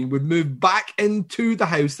human being would move back into the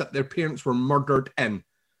house that their parents were murdered in.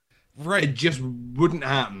 Right. It just wouldn't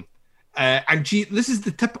happen. And this is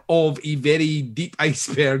the tip of a very deep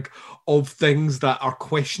iceberg of things that are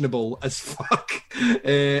questionable as fuck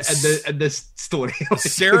in this story.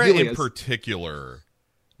 Sarah really in particular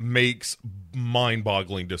makes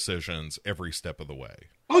mind-boggling decisions every step of the way.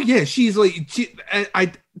 Oh yeah, she's like,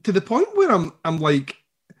 I to the point where I'm like,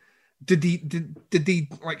 did they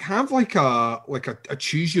like have like a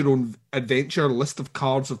choose your own adventure list of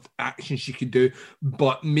cards of actions she could do,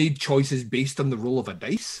 but made choices based on the roll of a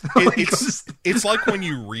dice? It's like when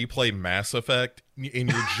you replay Mass Effect and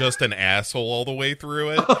you're just an asshole all the way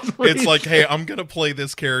through it. It's like, hey, I'm gonna play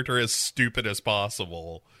this character as stupid as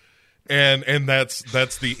possible. And that's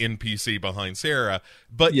the NPC behind Sarah.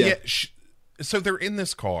 But so they're in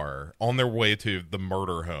this car on their way to the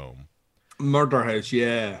murder house,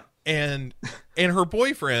 yeah. And her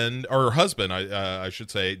boyfriend, or her husband, I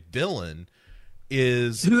should say, Dylan, who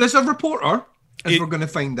is a reporter, as we're going to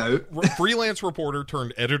find out. Freelance reporter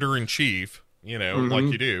turned editor-in-chief, like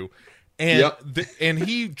you do. And and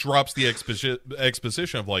he drops the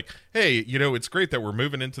exposition of like, hey, it's great that we're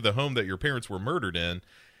moving into the home that your parents were murdered in.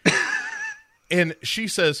 And she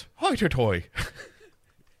says, hoity-toy.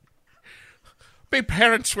 My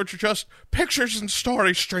parents were just pictures and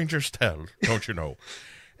stories strangers tell, don't you know?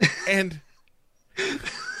 And the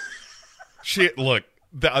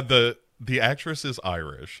actress is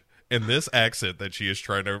Irish, and this accent that she is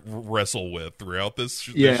trying to wrestle with throughout this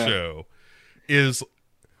show is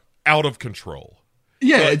out of control.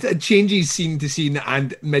 Yeah, it changes scene to scene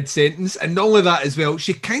and mid-sentence. And not only that as well,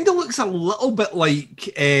 she kind of looks a little bit like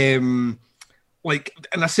in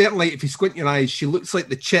a certain light, if you squint your eyes, she looks like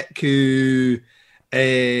the chick who...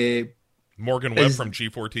 Morgan Webb from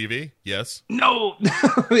G4 TV? Yes. No,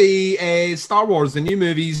 the Star Wars, the new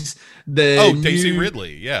movies. Daisy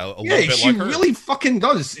Ridley. Yeah, a little bit she like her. really fucking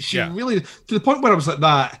does. She really, to the point where I was like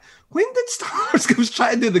that. When did Star Wars? I was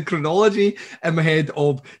trying to do the chronology in my head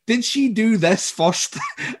of, did she do this first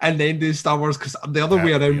and then do Star Wars? Because the other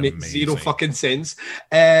way around makes zero fucking sense.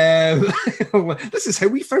 This is how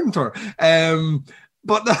we found her.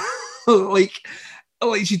 But like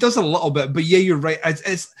she does a little bit. But yeah, you're right.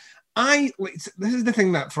 This is the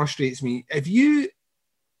thing that frustrates me. If you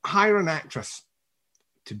hire an actress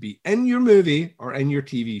to be in your movie or in your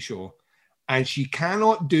TV show, and she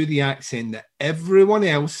cannot do the accent that everyone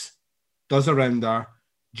else does around her,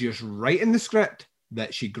 just write in the script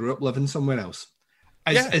that she grew up living somewhere else.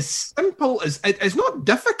 As simple as it's not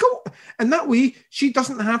difficult, and that way she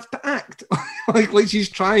doesn't have to act like she's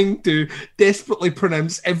trying to desperately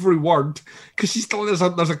pronounce every word, because she's still there's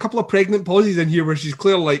a couple of pregnant pauses in here where she's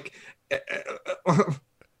clear like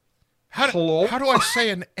how do I say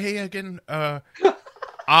an A again?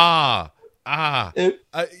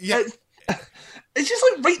 It's just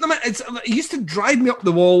like right in the middle. It used to drive me up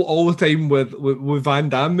the wall all the time with Van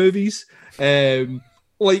Damme movies.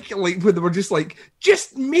 Like when they were just like,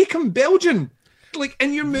 just make him Belgian. Like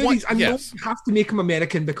in your movies, and you don't have to make him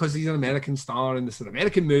American because he's an American star and this is an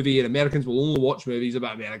American movie and Americans will only watch movies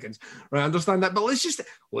about Americans. Right? I understand that. But let's just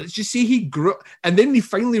say he grew up, and then they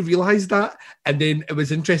finally realized that. And then it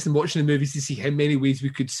was interesting watching the movies to see how many ways we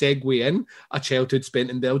could segue in a childhood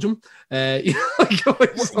spent in Belgium. Why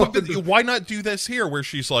not do this here where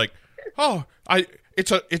she's like,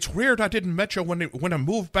 it's weird I didn't met you when I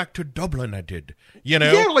moved back to Dublin. I did,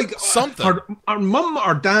 something. Our mum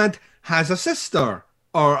or dad has a sister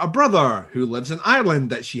or a brother who lives in Ireland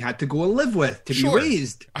that she had to go and live with to be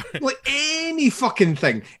raised. Like any fucking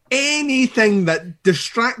thing, anything that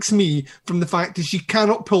distracts me from the fact that she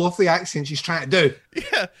cannot pull off the accent she's trying to do.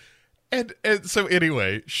 Yeah, and so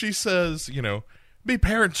anyway, she says, me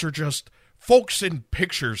parents are just folks in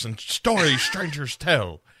pictures and stories strangers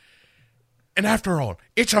tell. And after all,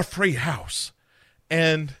 it's a free house.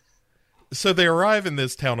 And so they arrive in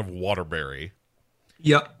this town of Waterbury.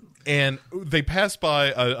 Yep. And they pass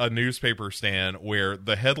by a newspaper stand where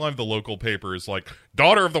the headline of the local paper is like,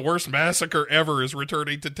 daughter of the worst massacre ever is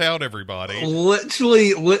returning to town, everybody. Literally,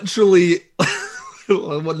 it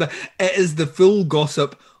is the full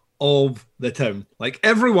gossip of the town. Like,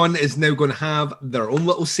 everyone is now going to have their own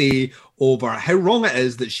little say over how wrong it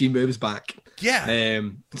is that she moves back. Yeah,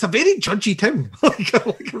 it's a very judgy town.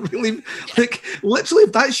 Literally,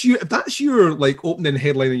 if that's your like opening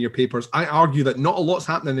headline in your papers, I argue that not a lot's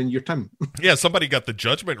happening in your town. Yeah, somebody got the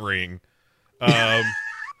judgment ring.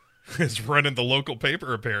 Is running the local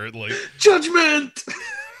paper apparently. Judgment,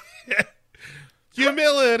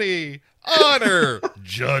 humility, honor,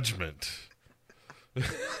 judgment.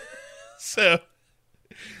 So.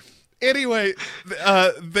 Anyway,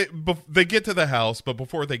 they get to the house, but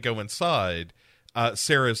before they go inside,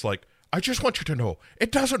 Sarah's like, I just want you to know,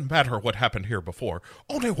 it doesn't matter what happened here before,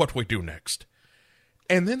 only what we do next.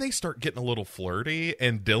 And then they start getting a little flirty,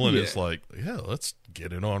 and Dylan is like, yeah, let's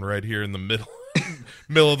get it on right here in the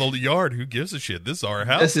middle of the yard. Who gives a shit? This is our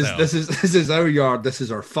house now. This is our yard. This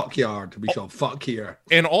is our fuck yard. We shall fuck here.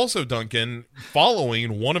 And also, Duncan,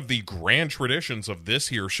 following one of the grand traditions of this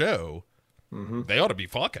here show, they ought to be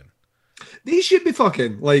fucking. They should be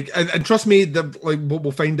fucking and trust me, what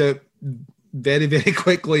we'll find out very, very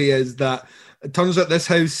quickly is that it turns out this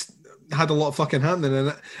house had a lot of fucking happening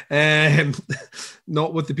in it.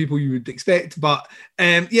 Not with the people you would expect, but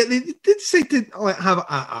they decide to have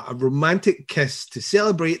a romantic kiss to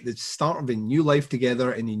celebrate the start of a new life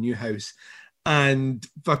together in a new house. And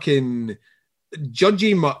fucking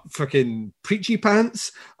judgy fucking preachy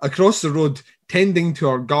pants across the road tending to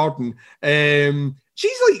our garden.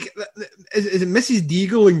 She's like, is it Mrs.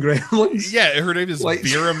 Deagle in Gremlins? Yeah, her name is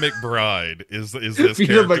Vera McBride. Is this Vera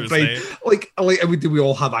character's McBride. name? Do we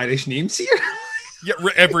all have Irish names here? Yeah,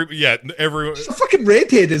 everyone. She's a fucking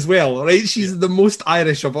redhead as well, right? She's the most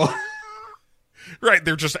Irish of all. Right,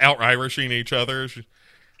 they're just out Irishing each other.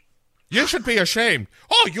 You should be ashamed.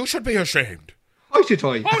 Oh, you should be ashamed. I should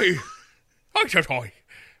I. I should I.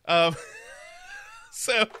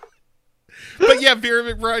 So. But yeah, Vera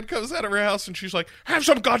McBride comes out of her house and she's like, have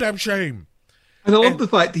some goddamn shame. And I love the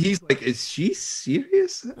fact that he's like, is she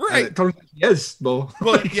serious? Right. And it turns out she is, though.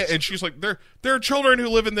 Well, yeah, and she's like, there are children who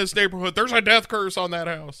live in this neighborhood. There's a death curse on that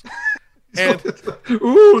house. And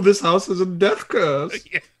ooh, this house is a death curse.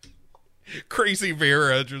 Yeah. Crazy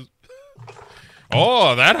Vera just.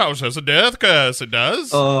 Oh, that house has a death curse. It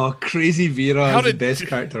does. Oh, Crazy Vera is the best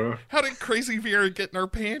character. How did Crazy Vera get in our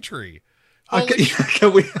pantry? I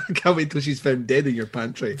can't wait till she's found dead in your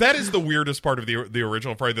pantry. That is the weirdest part of the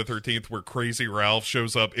original Friday the 13th, where Crazy Ralph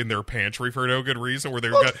shows up in their pantry for no good reason, where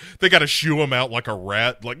they got to shoo him out like a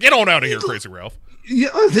rat. Like, get on out of here, Crazy Ralph. Yeah,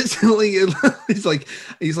 it's like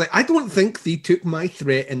he's like, I don't think they took my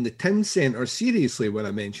threat in the town centre seriously when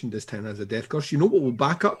I mentioned this town has a death curse. You know what will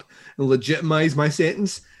back up and legitimise my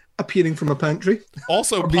sentence? Appearing from a pantry.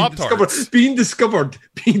 Also, Pop-Tarts. Being discovered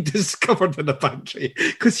in a pantry.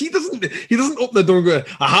 Because he doesn't open the door and go,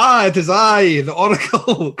 aha, it is I, the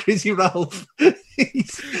Oracle, Crazy Ralph. He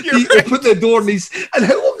opened the door and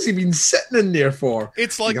how long has he been sitting in there for?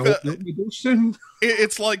 It's like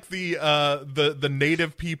it's like the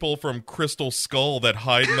native people from Crystal Skull that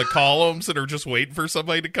hide in the columns and are just waiting for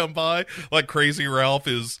somebody to come by. Like Crazy Ralph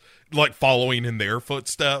is like following in their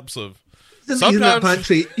footsteps of. Sometimes in that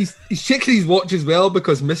pantry, he's checking his watch as well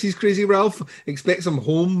because Mrs. Crazy Ralph expects him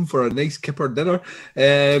home for a nice kipper dinner.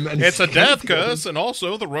 And it's a death curse, and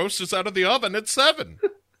also the roast is out of the oven at 7.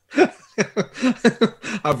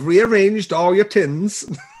 I've rearranged all your tins.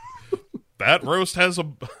 That roast has a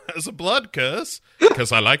blood curse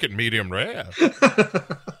because I like it medium rare.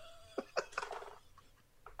 But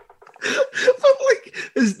like,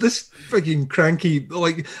 is this freaking cranky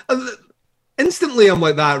like? Instantly, I'm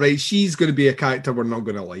like that, right? She's going to be a character we're not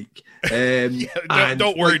going to like.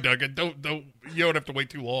 Don't worry, Duncan. You don't have to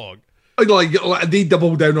wait too long. Like they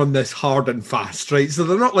double down on this hard and fast, right? So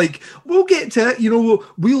they're not like, we'll get to it.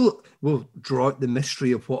 We'll draw out the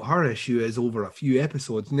mystery of what her issue is over a few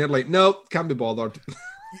episodes, and they're like, no, can't be bothered.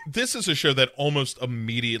 This is a show that almost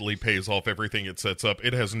immediately pays off everything it sets up.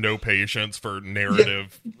 It has no patience for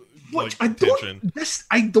narrative. Yeah. Which I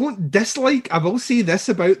don't dislike. I will say this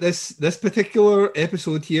about this particular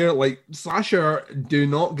episode here. Like, Slasher do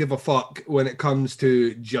not give a fuck when it comes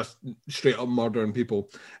to just straight up murdering people.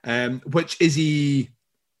 Which is he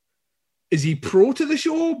pro to the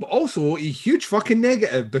show, but also a huge fucking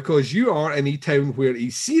negative because you are in a town where a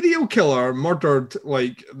serial killer murdered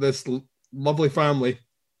like this lovely family,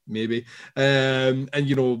 maybe, and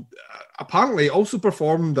apparently also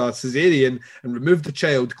performed a cesarean and removed the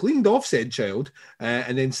child, cleaned off said child,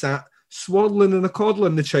 and then sat swaddling and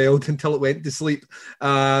coddling the child until it went to sleep.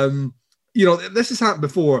 This has happened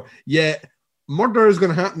before, yet murder is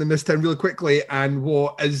going to happen in this town really quickly, and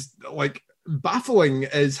what is like baffling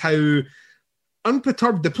is how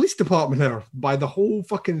unperturbed the police department are by the whole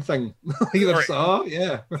fucking thing.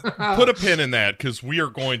 Yeah. Put a pin in that, because we are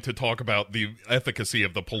going to talk about the efficacy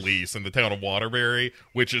of the police in the town of Waterbury,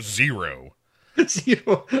 which is zero. But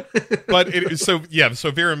so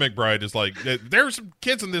Vera McBride is like, there's some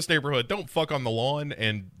kids in this neighborhood, don't fuck on the lawn,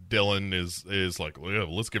 and Dylan is like,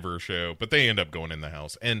 let's give her a show, but they end up going in the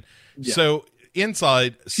house, and so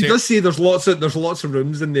inside, she does say there's lots of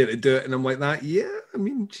rooms in there to do it, and I'm like that. Yeah, I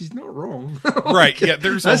mean, she's not wrong, right? Yeah,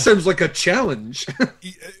 that sounds like a challenge.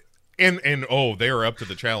 and they are up to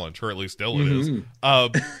the challenge, or at least Dylan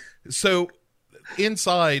is. So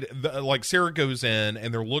inside, like Sarah goes in,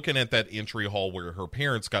 and they're looking at that entry hall where her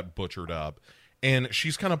parents got butchered up, and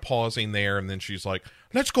she's kind of pausing there, and then she's like,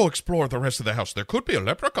 "Let's go explore the rest of the house. There could be a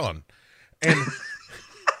leprechaun," and.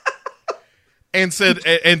 And so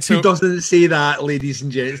she doesn't say that, ladies and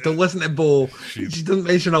gents. Don't listen to Bo. She doesn't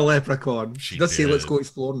mention a leprechaun. She does say, "Let's go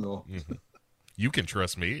explore." No, you can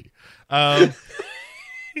trust me.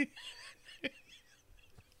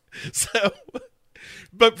 So,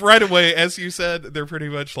 but right away, as you said, they're pretty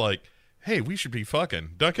much like, "Hey, we should be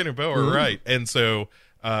fucking." Duncan and Bo are right, and so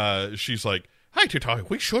she's like, "Hi, Tutai,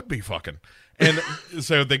 we should be fucking." And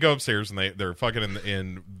so they go upstairs and they're fucking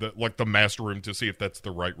in the master room to see if that's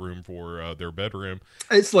the right room for their bedroom.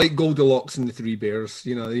 It's like Goldilocks and the Three Bears.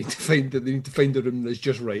 They need to find the room that's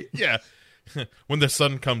just right. Yeah. When the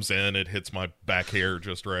sun comes in, it hits my back hair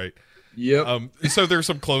just right. Yep. So there's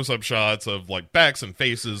some close-up shots of like backs and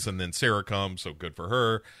faces, and then Sarah comes, so good for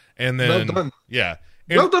her. And then well done. Yeah.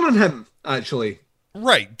 Well done on him, actually.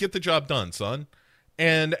 Right. Get the job done, son.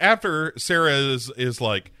 And after Sarah is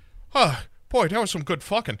like, boy, that was some good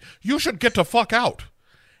fucking. You should get the fuck out.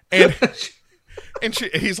 And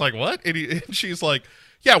he's like, what? And she's like,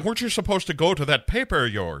 yeah, weren't you supposed to go to that paper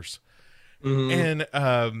of yours? Mm-hmm.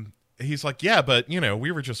 And he's like, yeah, but,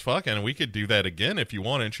 we were just fucking, and we could do that again if you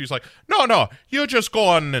want. And she's like, no, you just go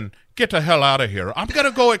on and get the hell out of here. I'm going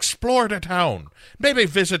to go explore the town. Maybe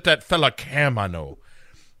visit that fella Cam I know.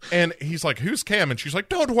 And he's like, who's Cam? And she's like,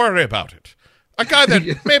 don't worry about it. A guy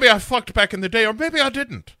that maybe I fucked back in the day, or maybe I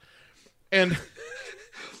didn't. And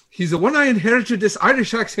he's the one I inherited this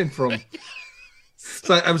Irish accent from.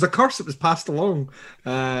 So it was a curse that was passed along.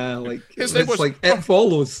 Like His it's name was- like It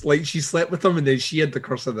Follows. Like she slept with him, and then she had the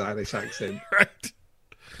curse of the Irish accent. Right.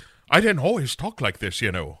 I didn't always talk like this,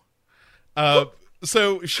 you know.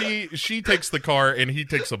 So she takes the car and he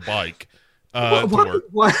takes a bike to work.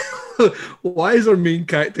 Why is our main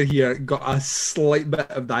character here got a slight bit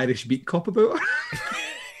of the Irish beat cop about her?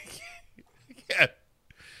 Yeah.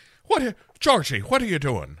 Georgie, what are you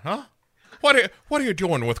doing, huh? What are you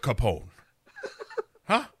doing with Capone?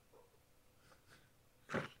 Huh?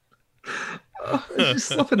 Just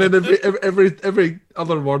slipping in every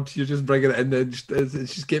other word. You're just bringing it in. And it's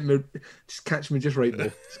just getting me, just catch me just right,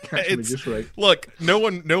 though. Just catch me just right. Look, no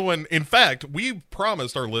one. In fact, we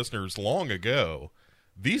promised our listeners long ago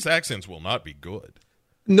these accents will not be good.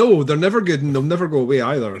 No, they're never good, and they'll never go away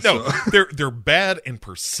either. No, so. they're bad and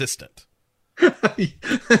persistent.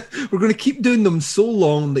 We're going to keep doing them so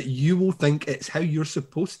long that you will think it's how you're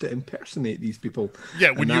supposed to impersonate these people.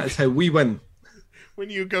 Yeah, that's how we win. When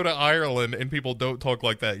you go to Ireland and people don't talk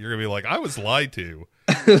like that, you're going to be like, I was lied to.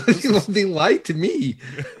 They lied to me.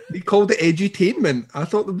 They called it edutainment. I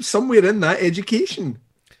thought there was somewhere in that education.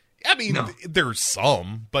 I mean, there's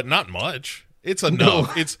some, but not much. It's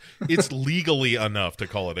enough. No. It's legally enough to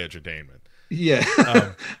call it edutainment. Yeah.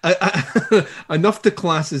 Enough to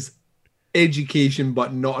class as education,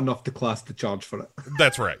 but not enough to class to charge for it.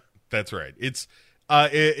 That's right.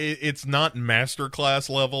 It's not master class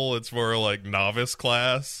level. It's more like novice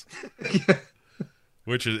class,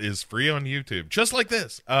 which is free on YouTube, just like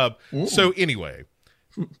this. So anyway,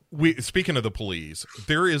 speaking of the police,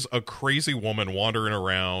 there is a crazy woman wandering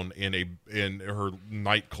around in her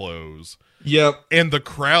night clothes. Yep. And the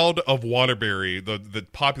crowd of Waterbury, the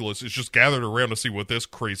populace, is just gathered around to see what this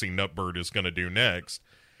crazy nutbird is going to do next.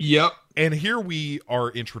 Yep. And here we are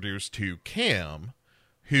introduced to Cam,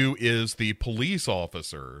 who is the police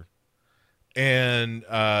officer,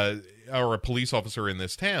 or a police officer in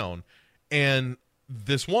this town, and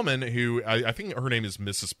this woman who I think her name is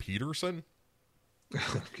Mrs. Peterson.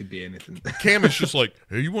 Could be anything. Cam is just like,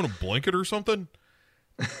 hey, you want a blanket or something?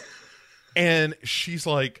 And she's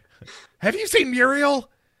like, have you seen Muriel?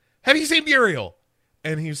 Have you seen Muriel?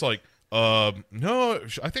 And he's like, no,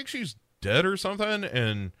 I think she's dead or something,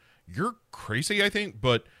 and you're crazy, I think,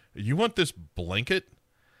 but you want this blanket?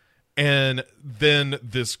 And then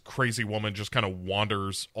this crazy woman just kind of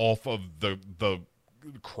wanders off of the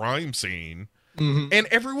crime scene, and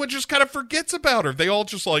everyone just kind of forgets about her. They all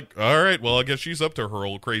just like, all right, well, I guess she's up to her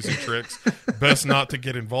old crazy tricks. Best not to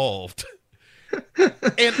get involved.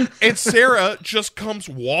 And Sarah just comes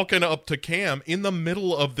walking up to Cam in the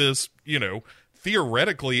middle of this,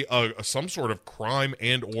 theoretically some sort of crime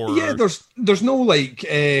and or there's no like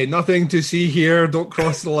nothing to see here, don't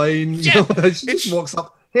cross the line. She just walks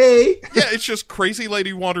up. Hey. Yeah, it's just crazy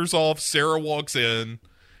lady wanders off. Sarah walks in,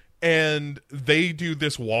 and they do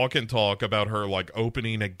this walk and talk about her like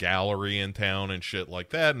opening a gallery in town and shit like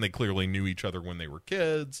that. And they clearly knew each other when they were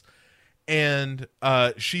kids. And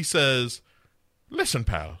she says, "Listen,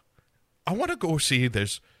 pal, I want to go see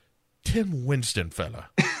this Tim Winston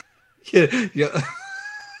fella. Yeah.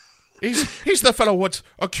 He's the fellow what's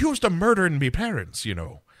accused of murdering me parents,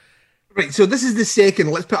 Right, so this is the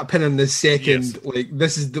second. Let's put a pin in this second. Yes. Like,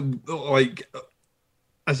 this is the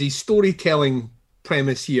as a storytelling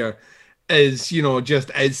premise here is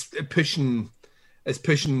just is pushing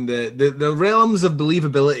the realms of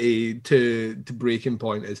believability to breaking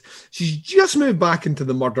point. Is she's just moved back into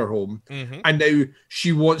the murder home, and now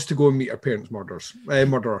she wants to go and meet her parents'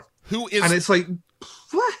 murderer. Who is? And it's like,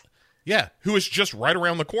 what? Yeah, who is just right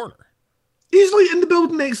around the corner. He's like in the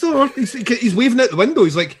building next door. He's waving out the window.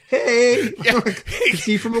 He's like, hey. Yeah. I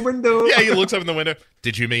see from a window. Yeah, he looks up in the window.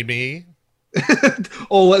 Did you mean me?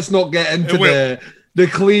 Oh, let's not get into the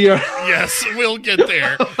clear. Yes, we'll get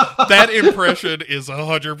there. That impression is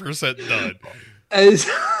 100% done.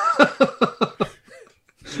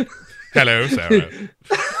 Hello, Sarah.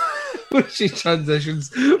 When she transitions.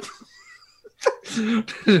 Do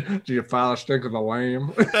your father stick of the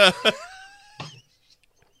lamb?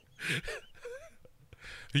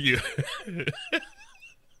 You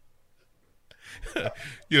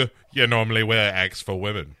normally wear Axe for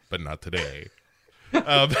women, but not today.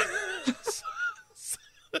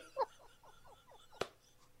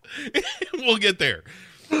 We'll get there.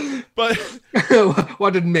 But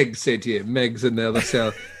what did Meg say to you? Meg's in the other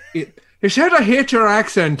cell. He said I hate your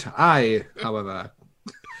accent. I, however,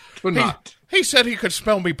 do not. He said he could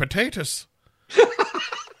spell me potatoes.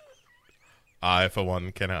 I, for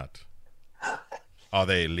one, cannot. Are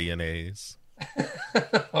they Lyonnaise?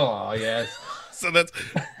 Oh, yes. So that's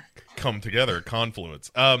come together at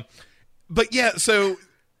confluence. But yeah, so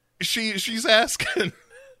she's asking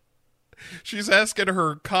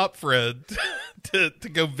her cop friend to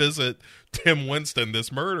go visit Tim Winston,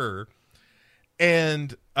 this murderer.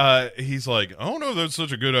 And he's like, "Oh no, that's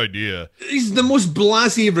such a good idea." He's the most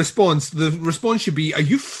blasé response. The response should be, "Are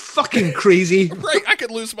you fucking crazy?" Right, I could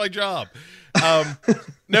lose my job.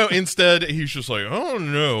 No, instead he's just like, "Oh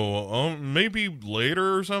no, maybe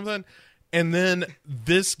later or something." And then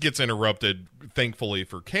this gets interrupted, thankfully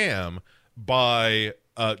for Cam, by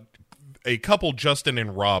a couple, Justin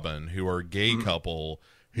and Robin, who are a gay couple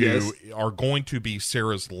who are going to be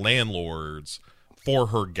Sarah's landlords for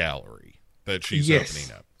her gallery that she's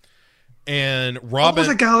opening up. And Robin,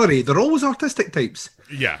 always a gallery. They're always artistic types.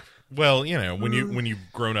 Yeah. Well, you know, when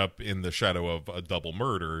you've grown up in the shadow of a double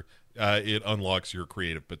murder, it unlocks your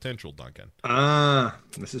creative potential, Duncan.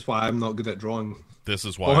 This is why I'm not good at drawing. This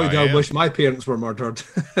is why I wish my parents were murdered.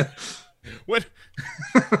 Wouldn't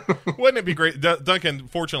it be great, Duncan?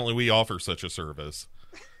 Fortunately, we offer such a service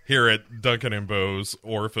here at Duncan and Bo's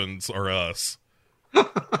Orphans Are Us.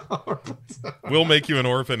 We'll make you an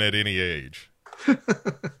orphan at any age.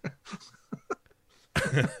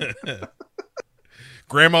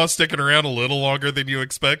 Grandma's sticking around a little longer than you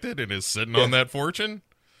expected and is sitting on that fortune.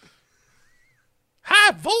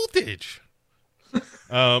 High voltage.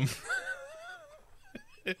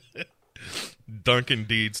 Duncan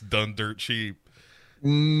Deeds done dirt cheap.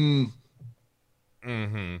 So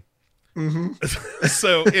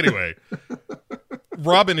anyway,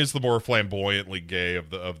 Robin is the more flamboyantly gay of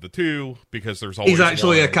the two, because there's always he's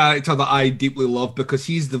actually one. A character that I deeply love because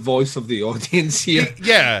he's the voice of the audience here.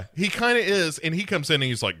 He kind of is, and he comes in and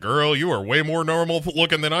he's like, "Girl, you are way more normal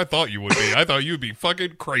looking than I thought you would be. I thought you'd be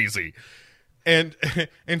fucking crazy." And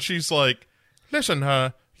she's like, "Listen,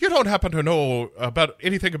 you don't happen to know about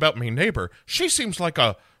anything about my neighbor. She seems like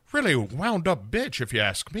a really wound up bitch, if you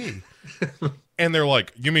ask me." And they're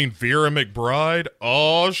like, "You mean Vera McBride?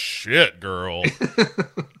 Oh, shit, girl."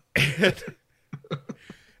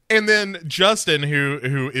 and then Justin,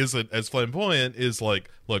 who isn't as flamboyant, is like,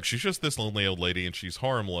 "Look, she's just this lonely old lady and she's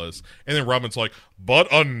harmless." And then Robin's like,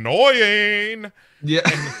 "But annoying." Yeah.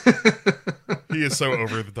 He is so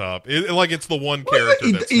over the top. It's the one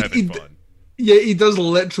character that's having fun. Yeah, he does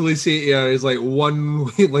literally say to her, he's like, why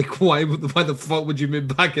the fuck would you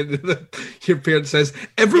move back into your parents' house?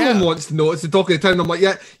 Everyone wants to know. It's the talk of the town. I'm like,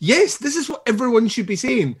 yes, this is what everyone should be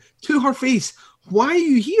saying to her face. Why are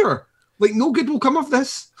you here? Like, no good will come of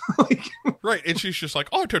this. Right, and she's just like,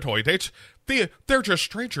 "Oh, they're just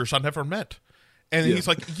strangers I never met." And he's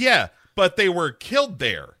like, "Yeah, but they were killed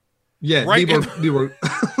there." Yeah, right? they were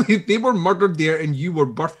they were murdered there, and you were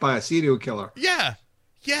birthed by a serial killer. Yeah.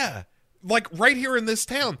 Like, right here in this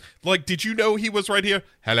town. Like, did you know he was right here?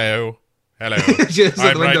 Hello. I'm right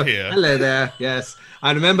here. Hello there. Yes.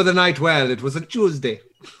 I remember the night well. It was a Tuesday.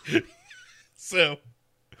 So,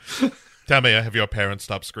 tell me, have your parents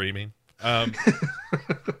stopped screaming?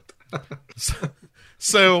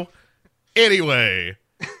 So anyway,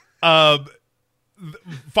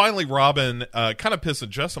 finally Robin, kind of pissing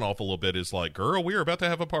Justin off a little bit, is like, "Girl, we're about to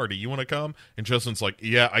have a party. You want to come?" And Justin's like,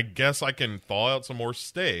 "Yeah, I guess I can thaw out some more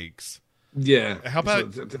steaks." Yeah. How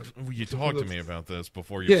about you talk to me about this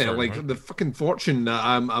before you start? Like, the fucking fortune that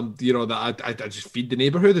I just feed the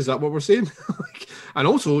neighborhood. Is that what we're saying? And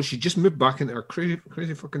also, she just moved back into her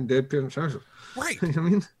crazy fucking dead parents' house. Right. You know what I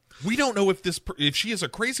mean? We don't know if she is a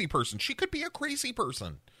crazy person. She could be a crazy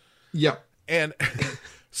person. Yeah. And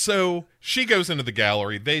so she goes into the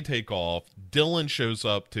gallery. They take off. Dylan shows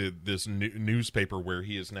up to this newspaper where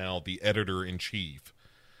he is now the editor-in-chief.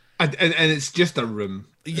 And it's just a room.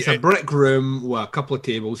 It's a brick room with a couple of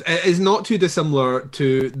tables. It is not too dissimilar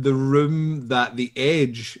to the room that The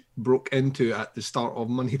Edge broke into at the start of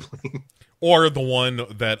Money Plane. Or the one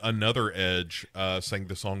that another Edge sang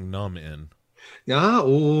the song Numb in. Yeah,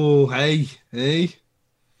 hey.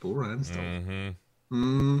 Boran stuff.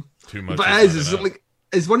 Too much. But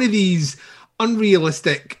it's one of these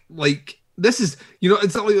unrealistic, like, this is,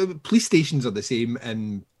 it's not like police stations are the same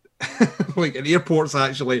and like, and airports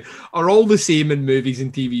actually are all the same in movies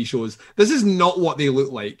and TV shows. This is not what they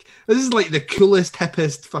look like. This is like the coolest,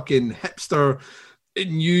 hippest, fucking hipster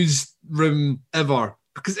newsroom ever.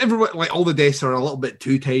 Because everyone, like, all the desks are a little bit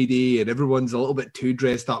too tidy and everyone's a little bit too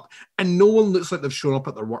dressed up. And no one looks like they've shown up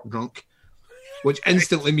at their work drunk, which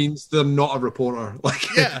instantly means they're not a reporter.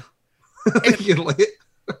 Like, yeah. And,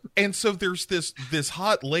 and so there's this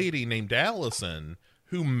hot lady named Allison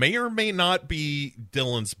who may or may not be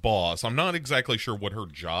Dylan's boss. I'm not exactly sure what her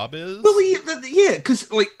job is. Well, yeah,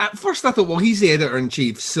 because like at first I thought, well, he's the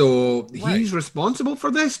editor-in-chief, so he's responsible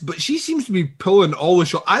for this. But she seems to be pulling all the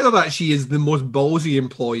shots. Either that she is the most ballsy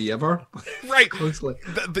employee ever, right? Closely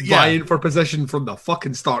vying for position from the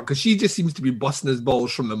fucking start, because she just seems to be busting his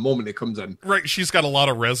balls from the moment he comes in. Right, she's got a lot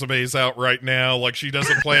of resumes out right now. Like she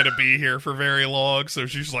doesn't plan to be here for very long, so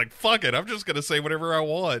she's like, "Fuck it, I'm just gonna say whatever I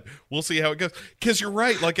want. We'll see how it goes." Because you're right.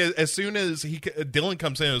 Like as soon as Dylan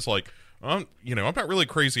comes in, it's like, I'm not really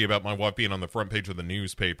crazy about my wife being on the front page of the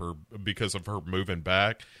newspaper because of her moving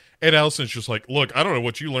back. And Allison's just like, look, I don't know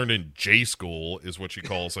what you learned in J school, is what she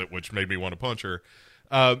calls it, which made me want to punch her.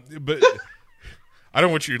 But I don't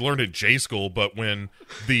know what you learned in J school, but when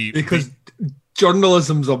because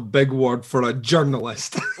journalism's a big word for a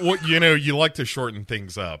journalist. Well, you like to shorten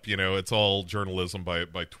things up. It's all journalism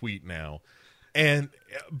by tweet now.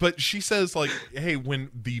 But she says, like, hey, when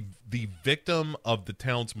the victim of the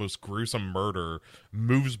town's most gruesome murder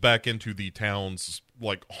moves back into the town's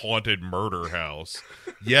like haunted murder house,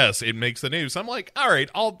 yes, it makes the news. I'm like, all right,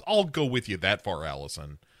 I'll go with you that far,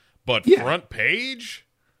 Allison. But front page?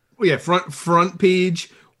 Well, yeah, front page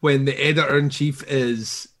when the editor-in-chief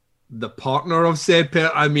is the partner of said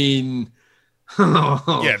pair. I mean,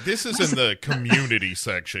 yeah, this is in the community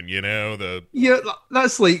section,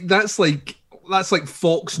 That's like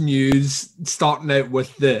Fox News starting out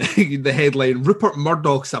with the headline, Rupert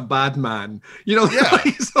Murdoch's a bad man. Yeah.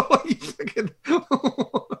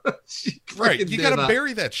 Right, you gotta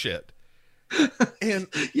bury that shit. And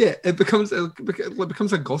yeah, it becomes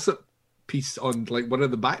a gossip piece on like one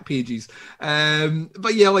of the back pages.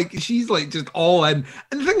 But yeah, like she's like just all in.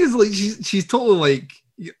 And the thing is, like she's totally like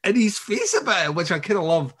in his face about it, which I kind of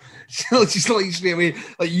love. She's like straight away,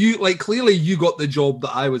 like clearly you got the job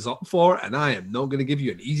that I was up for, and I am not going to give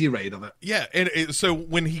you an easy ride of it. Yeah, and so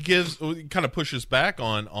when he kind of pushes back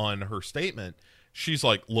on her statement, she's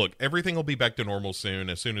like, "Look, everything will be back to normal soon.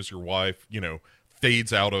 As soon as your wife,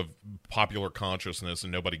 fades out of popular consciousness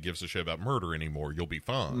and nobody gives a shit about murder anymore, you'll be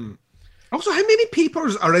fine." Also, how many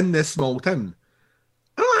papers are in this small town?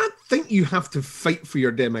 I don't think you have to fight for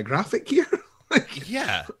your demographic here.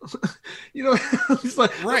 Yeah. It's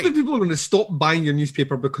like, right. How many people are going to stop buying your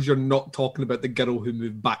newspaper because you're not talking about the girl who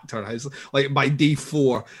moved back to her house? Like, by day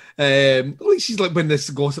 4. She's like, when this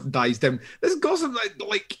gossip dies down. This gossip,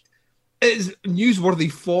 like, is newsworthy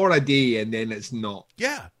for a day, and then it's not.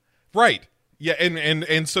 Yeah. Right. Yeah,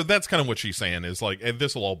 and so that's kind of what she's saying, is like, and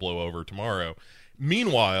this will all blow over tomorrow.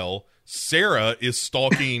 Meanwhile, Sarah is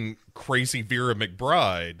stalking crazy Vera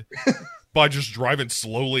McBride by just driving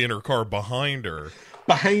slowly in her car behind her.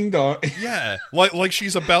 Yeah, like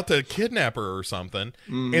she's about to kidnap her or something,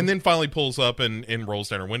 and then finally pulls up and rolls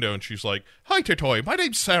down her window, and she's like, "Hi, Toy, my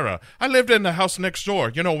name's Sarah. I lived in the house next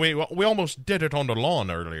door. We almost did it on the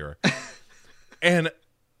lawn earlier." And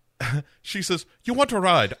she says, "You want to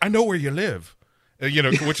ride? I know where you live."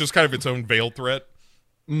 Which is kind of its own veiled threat.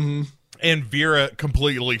 Mm-hmm. And Vera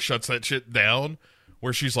completely shuts that shit down,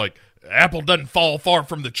 where she's like, "Apple doesn't fall far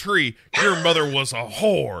from the tree. Your mother was a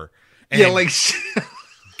whore." And yeah, like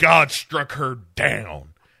God struck her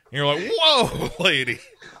down. And you're like, "Whoa, lady!"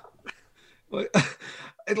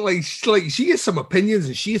 She has some opinions,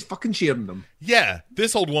 and she is fucking sharing them. Yeah,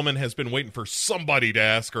 this old woman has been waiting for somebody to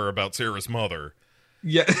ask her about Sarah's mother.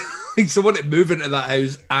 Yeah, someone to move into that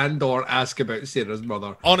house or ask about Sarah's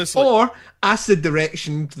mother. Honestly. Or ask the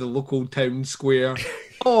direction to the local town square,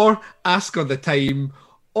 or ask her the time,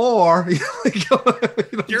 or...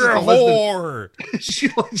 You're a whore! She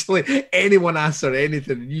literally, anyone asks her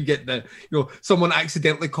anything, and you get someone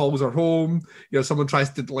accidentally calls her home, someone tries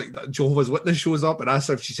to, Jehovah's Witness shows up and asks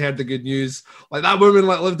her if she's heard the good news. Like, that woman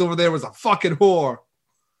that lived over there was a fucking whore.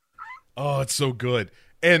 Oh, it's so good.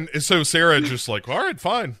 And so Sarah just like, all right,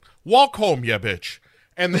 fine. Walk home, ya bitch.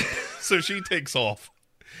 And then, so she takes off.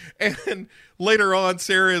 And then later on,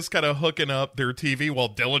 Sarah is kind of hooking up their TV while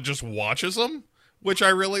Dylan just watches them, which I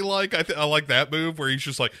really like. I like that move where he's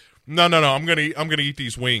just like, no, I'm gonna eat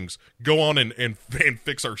these wings. Go on and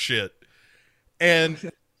fix our shit.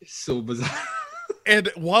 And it's so bizarre.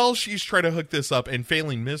 And while she's trying to hook this up and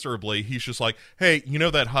failing miserably, he's just like, hey,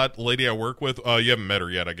 that hot lady I work with? You haven't met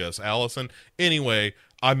her yet, I guess, Allison. Anyway,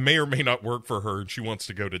 I may or may not work for her, and she wants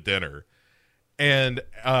to go to dinner. And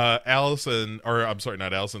Sarah's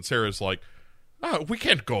like, oh, we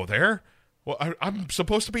can't go there. Well, I'm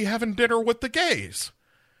supposed to be having dinner with the gays.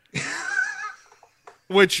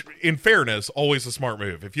 Which, in fairness, always a smart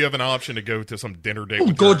move. If you have an option to go to some dinner date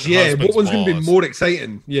with your husband's what one's going to be more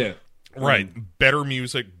exciting? Yeah. Right. Better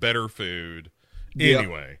music, better food.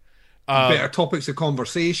 Anyway. Better topics of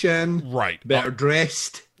conversation. Right. Better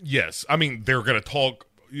dressed. Yes. I mean, they're going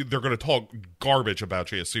to talk garbage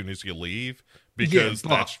about you as soon as you leave because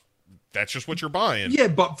that's just what you're buying. Yeah,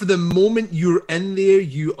 but for the moment you're in there,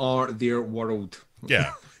 you are their world.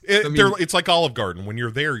 Yeah. It's like Olive Garden. When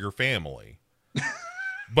you're there, you're family.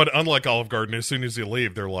 But unlike Olive Garden, as soon as you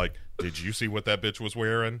leave, they're like, did you see what that bitch was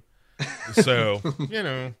wearing? So, you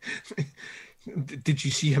know. Did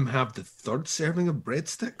you see him have the third serving of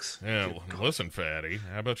breadsticks? Yeah, listen, fatty.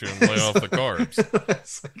 How about you lay off the carbs?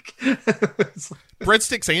 it's like,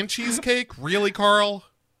 breadsticks and cheesecake? Really, Carl?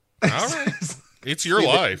 All right. It's your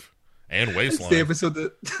life. And waistline. It's the episode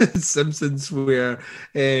of Simpsons where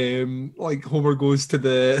like Homer goes to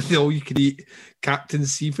the all-you-can-eat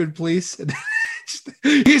Captain's Seafood place. And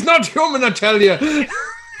he's not human, I tell you.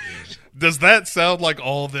 Does that sound like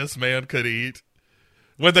all this man could eat?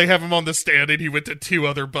 When they have him on the stand and he went to 2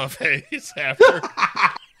 other buffets after.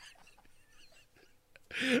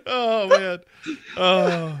 Oh, man.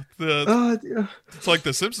 It's like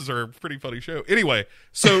The Simpsons are a pretty funny show. Anyway,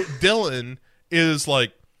 so Dylan is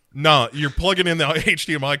like, nah, you're plugging in the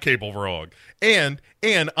HDMI cable wrong. And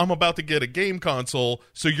I'm about to get a game console,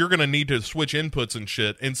 so you're going to need to switch inputs and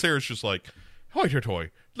shit. And Sarah's just like,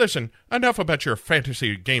 hoy, listen, enough about your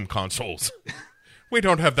fantasy game consoles. We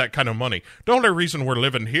don't have that kind of money. The only reason we're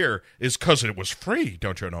living here is because it was free,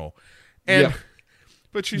 don't you know? And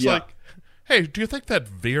But she's like, hey, do you think that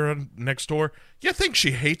Vera next door, you think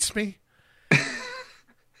she hates me?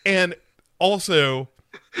 And also...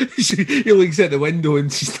 He looks out the window and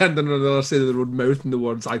she's standing on the other side of the road mouthing the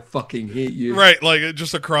words, I fucking hate you. Right, like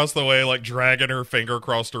just across the way, like dragging her finger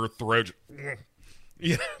across her throat.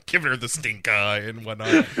 Yeah, giving her the stink eye and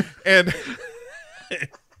whatnot. And...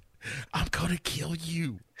 I'm gonna kill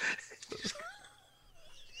you.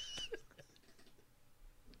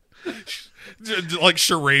 Like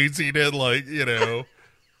charadesing it, like, you know.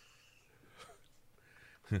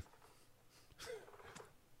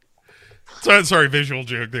 Sorry, visual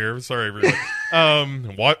joke there. Sorry, everyone.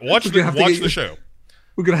 Watch the show.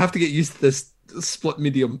 We're gonna have to get used to this split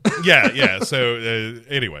medium. Yeah. So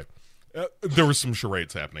anyway, there was some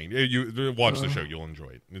charades happening. You watch the show; you'll enjoy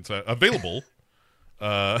it. It's available.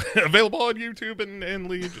 Available on YouTube and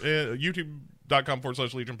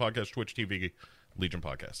youtube.com/Legion Podcast, Twitch TV, Legion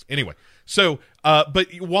Podcast. Anyway, so, but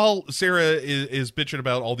while Sarah is bitching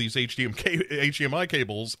about all these HDMI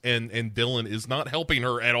cables and Dylan is not helping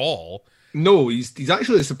her at all. No, he's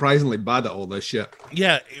actually surprisingly bad at all this shit.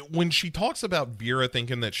 Yeah, when she talks about Vera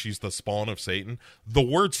thinking that she's the spawn of Satan, the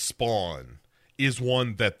word spawn is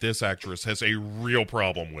one that this actress has a real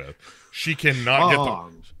problem with. She cannot get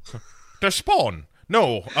the spawn.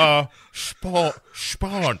 No, spawn,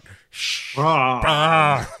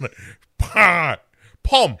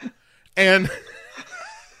 pom, and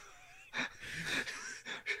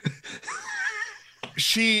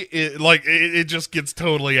she like it just gets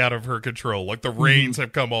totally out of her control. Like the reins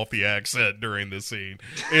have come off the accent during this scene.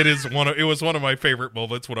 It was one of my favorite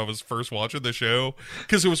moments when I was first watching the show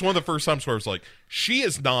because it was one of the first times where I was like, she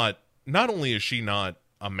is not only is she not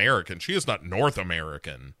American, she is not North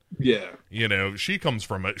American. Yeah, you know, she comes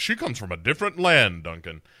from a different land,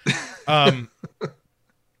 Duncan.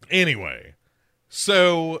 Anyway,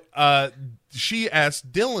 so she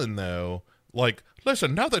asked Dylan though, like,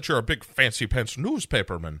 listen, now that you're a big fancy pants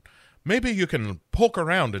newspaperman, maybe you can poke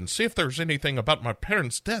around and see if there's anything about my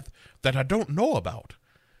parents' death that I don't know about.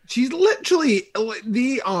 She's literally,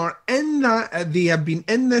 they have been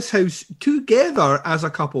in this house together as a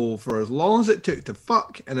couple for as long as it took to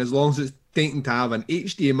fuck and as long as it's taken to have an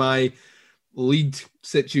HDMI lead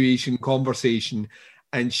situation conversation.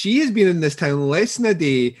 And she has been in this town less than a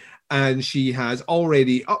day and she has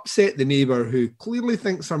already upset the neighbour who clearly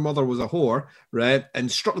thinks her mother was a whore, right, and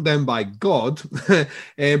struck down by God,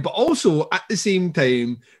 but also at the same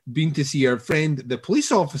time been to see her friend, the police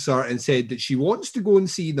officer, and said that she wants to go and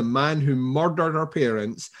see the man who murdered her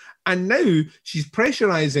parents, and now she's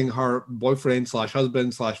pressurising her boyfriend /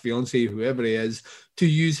 husband / fiancé, whoever he is, to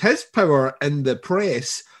use his power in the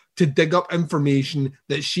press to dig up information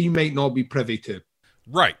that she might not be privy to.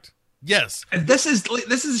 Right. Yes. And this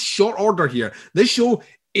is short order here. This show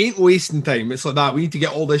ain't wasting time. It's like that. We need to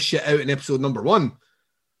get all this shit out in episode number 1.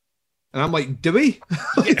 And I'm like, do we?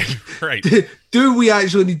 Yeah, right. Do we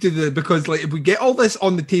actually need to do it? Because like, if we get all this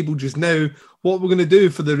on the table just now, what we're going to do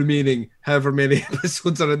for the remaining however many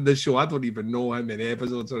episodes are in this show? I don't even know how many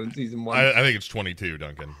episodes are in season 1. I think it's 22,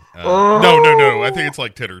 Duncan. No. I think it's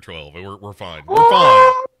like 10 or 12. We're fine.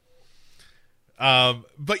 We're fine.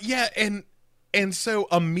 But yeah, and so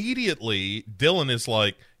immediately Dylan is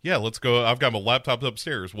like, yeah, let's go. I've got my laptop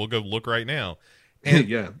upstairs. We'll go look right now. And,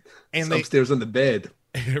 yeah, and upstairs on the bed.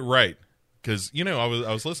 Right. Because, I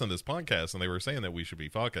was listening to this podcast and they were saying that we should be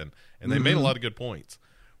fucking, and they made a lot of good points.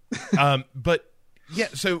 But yeah,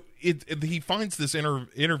 so he finds this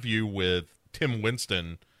interview with Tim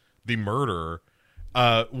Winston, the murderer,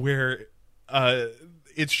 where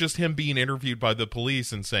it's just him being interviewed by the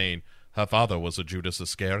police and saying her father was a Judas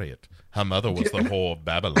Iscariot, her mother was the whore of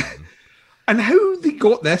Babylon. And how they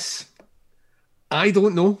got this, I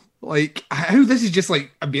don't know. Like, how this is just,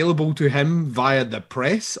 like, available to him via the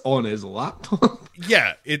press on his laptop.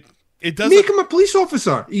 Yeah, it doesn't... Make him a police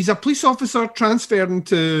officer. He's a police officer transferring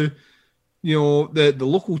to, the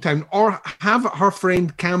local town. Or have her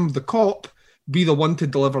friend Cam the cop be the one to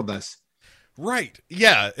deliver this. Right.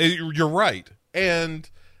 Yeah, you're right. And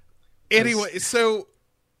anyway, so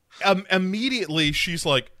immediately she's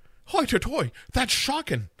like, hoy-toy, that's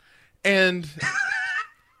shocking. And...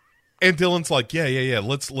 And Dylan's like, yeah.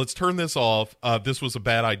 Let's turn this off. This was a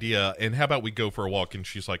bad idea. And how about we go for a walk? And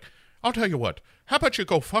she's like, I'll tell you what. How about you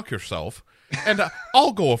go fuck yourself? And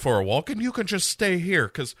I'll go for a walk and you can just stay here.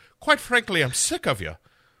 Because quite frankly, I'm sick of you.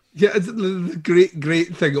 Yeah, it's the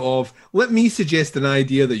great thing of, let me suggest an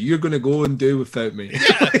idea that you're going to go and do without me.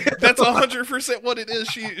 Yeah, that's 100% what it is.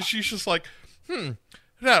 She's just like,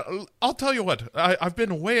 yeah, I'll tell you what. I've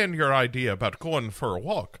been weighing your idea about going for a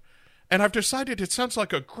walk. And I've decided it sounds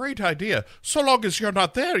like a great idea, so long as you're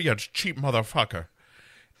not there, you cheap motherfucker.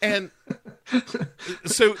 And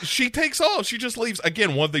so she takes off. She just leaves.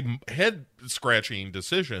 Again, one of the head-scratching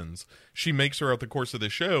decisions she makes throughout the course of the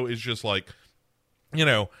show is just like,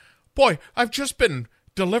 boy, I've just been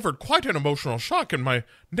delivered quite an emotional shock, and my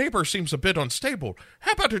neighbor seems a bit unstable.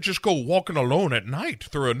 How about I just go walking alone at night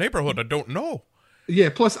through a neighborhood I don't know? Yeah,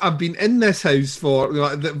 plus I've been in this house for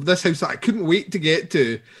this house that I couldn't wait to get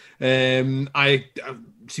to. I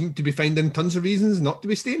seem to be finding tons of reasons not to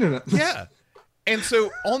be staying in it. Yeah. And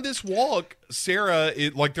so on this walk, Sarah,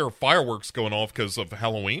 there are fireworks going off because of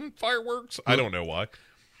Halloween fireworks. I don't know why.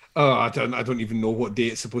 Oh, I don't even know what day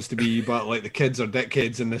it's supposed to be, but like the kids are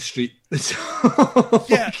dickheads in the street.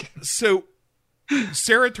 Yeah. So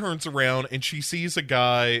Sarah turns around and she sees a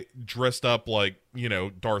guy dressed up like,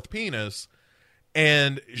 Darth Penis.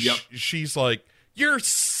 And she's like, you're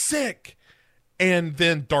sick. And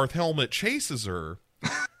then Darth Helmet chases her.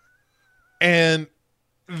 And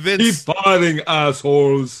then... Keep fighting,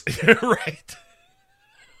 assholes. Right.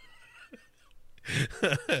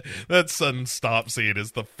 That sudden stop scene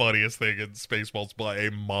is the funniest thing in Spaceballs by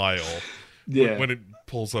a mile. Yeah. When it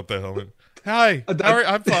pulls up the helmet. Hi.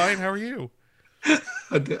 I'm fine. How are you?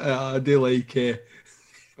 I do like...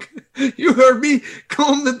 you heard me.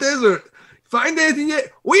 Comb the desert. Find anything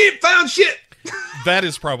yet? We ain't found shit. That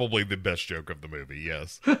is probably the best joke of the movie,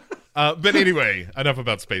 yes. But anyway, enough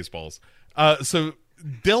about Spaceballs. So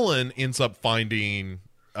Dylan ends up finding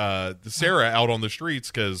Sarah out on the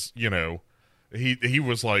streets because, he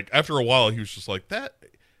was like, after a while, he was just like, that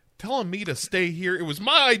telling me to stay here. It was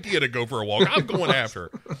my idea to go for a walk. I'm going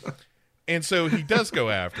after her. And so he does go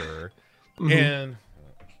after her. Mm-hmm. And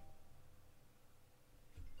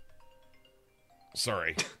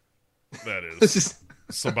sorry. That is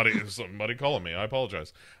somebody calling me. I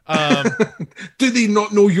apologize. Do they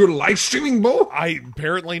not know you're live streaming, Bo?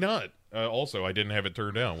 Apparently not. Also, I didn't have it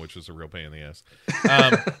turned down, which is a real pain in the ass.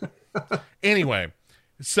 Anyway,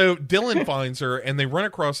 so Dylan finds her, and they run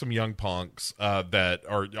across some young punks that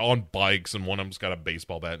are on bikes, and one of them's got a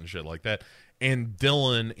baseball bat and shit like that. And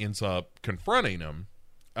Dylan ends up confronting him.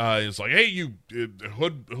 He's like, "Hey, you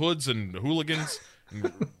hoods and hooligans,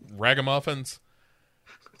 and ragamuffins."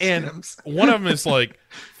 And one of them is like,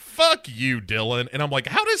 fuck you, Dylan. And I'm like,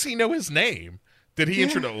 how does he know his name? Did he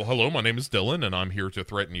introduce, hello, my name is Dylan, and I'm here to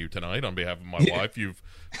threaten you tonight on behalf of my wife. You've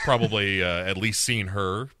probably at least seen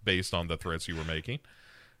her based on the threats you were making.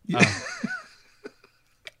 Yeah.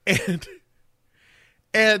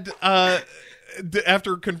 And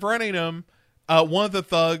after confronting him, one of the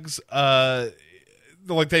thugs...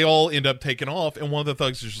 they all end up taking off, and one of the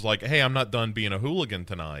thugs is just like, hey, I'm not done being a hooligan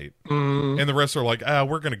tonight. Mm. And the rest are like,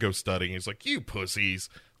 we're going to go studying. He's like, you pussies,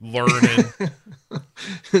 learning.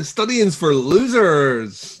 Studying's for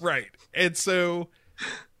losers. Right. And so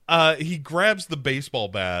he grabs the baseball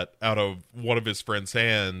bat out of one of his friend's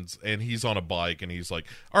hands, and he's on a bike, and he's like,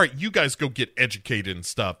 all right, you guys go get educated and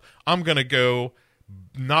stuff. I'm going to go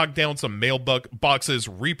knock down some mailboxes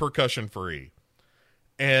repercussion-free.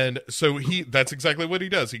 And so that's exactly what he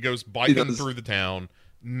does. He goes biking through the town,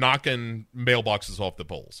 knocking mailboxes off the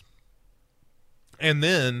poles. And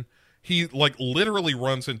then he literally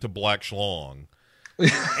runs into Black Schlong.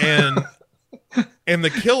 And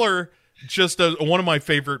the killer just does one of my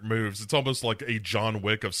favorite moves. It's almost like a John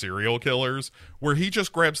Wick of serial killers, where he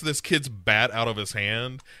just grabs this kid's bat out of his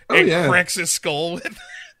hand and cracks his skull with it.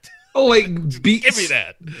 Oh, like beats, give me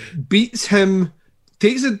that. Beats him,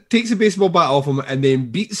 takes a baseball bat off him, and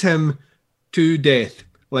then beats him to death.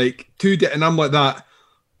 And I'm like that.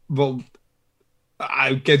 Well,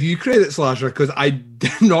 I give you credit, Slasher, because I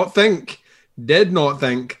did not think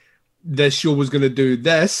this show was going to do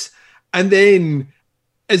this. And then,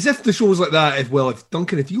 as if the show was like that, if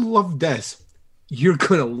Duncan, if you love this, you're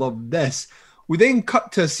going to love this. We then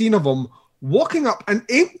cut to a scene of him walking up an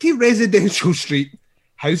empty residential street,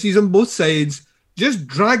 houses on both sides, just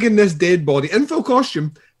dragging this dead body, in full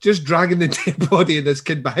costume, just dragging the dead body of this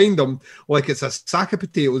kid behind him like it's a sack of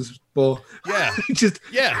potatoes. But it's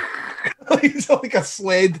like a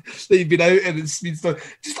sled that you've been out and it's been just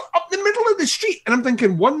up the middle of the street. And I'm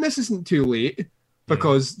thinking, one, this isn't too late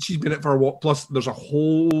because she's been out for a walk. Plus, there's a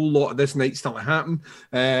whole lot of this night still to happen,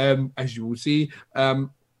 as you will see. But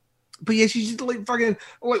yeah, she's just like fucking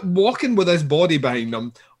like walking with this body behind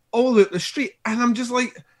them all out the street, and I'm just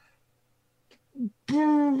like, what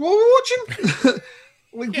are we watching?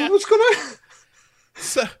 What's going on?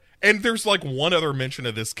 So, and there's like one other mention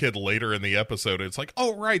of this kid later in the episode. It's like,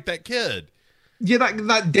 oh right, that kid. Yeah,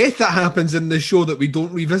 that death that happens in the show that we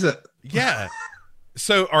don't revisit. Yeah.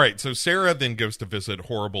 So all right, so Sarah then goes to visit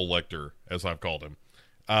Horrible Lecter, as I've called him.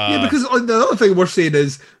 Because the other thing we're saying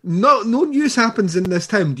is no news happens in this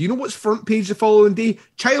town. Do you know what's front page the following day?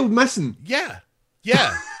 Child missing. Yeah.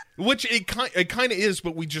 Which it kind of is,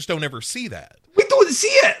 but we just don't ever see that. We don't see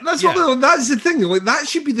it. That's the thing. Like that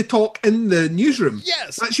should be the talk in the newsroom.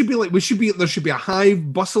 Yes, that should be like there should be a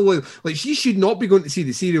hive bustle. Like she should not be going to see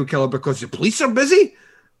the serial killer because the police are busy.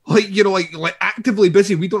 Like actively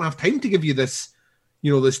busy. We don't have time to give you this.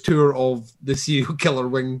 This tour of the serial killer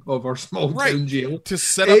wing of our small town jail. To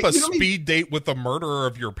set up a speed date with the murderer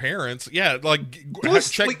of your parents. Yeah,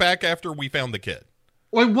 check back after we found the kid.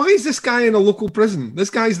 Like, why is this guy in a local prison? This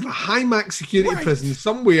guy's in a high max security prison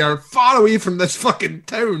somewhere far away from this fucking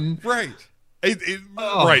town. Right.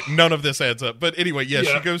 Right. None of this adds up. But anyway,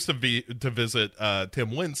 she goes to visit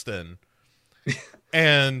Tim Winston.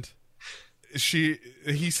 And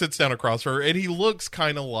he sits down across her, and he looks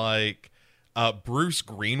kind of like Bruce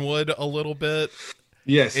Greenwood a little bit.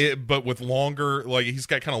 Yes. But with longer, like he's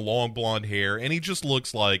got kind of long blonde hair, and he just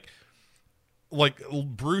looks like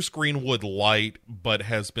Bruce Greenwood light, but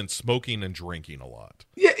has been smoking and drinking a lot.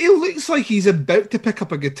 Yeah, it looks like he's about to pick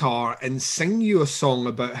up a guitar and sing you a song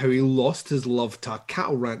about how he lost his love to a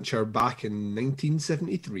cattle rancher back in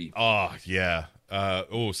 1973. Oh, yeah.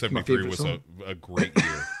 73 was a great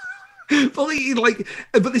year.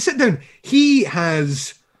 But they sit down. He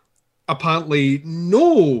has apparently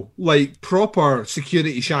no proper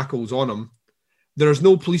security shackles on him. There's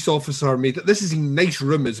no police officer made. This is a nice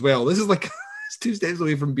room as well. This is like it's 2 steps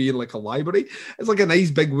away from being like a library. It's like a nice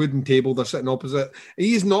big wooden table they're sitting opposite.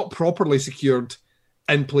 He is not properly secured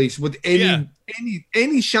in place with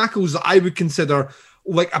any shackles that I would consider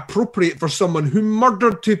like appropriate for someone who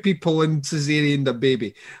murdered 2 people and cesareaned a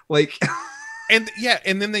baby. Like. And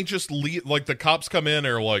then they just leave. Like the cops come in and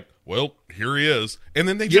are like, "Well, here he is," and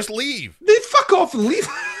then they just leave. They fuck off and leave.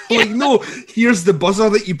 No, here's the buzzer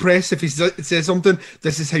that you press if he says something.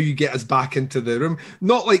 This is how you get us back into the room.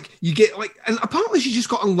 Not like you get and apparently she's just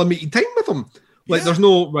got unlimited time with him. There's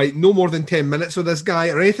no more than 10 minutes with this guy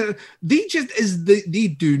or anything. They just they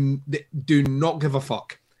do not give a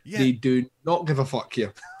fuck. Yeah. They do not give a fuck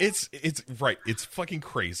here. It's right. It's fucking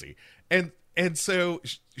crazy. And so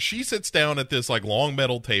she sits down at this like long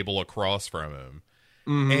metal table across from him,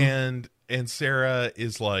 and Sarah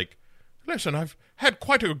is like, "Listen, I've had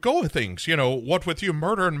quite a go of things, what with you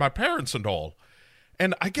murdering my parents and all,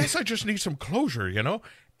 and I guess I just need some closure,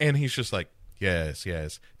 And he's just like, "Yes,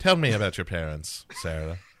 tell me about your parents,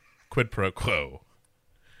 Sarah. Quid pro quo."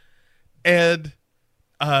 And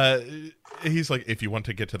he's like, "If you want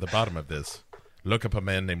to get to the bottom of this, look up a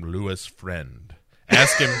man named Louis Friend.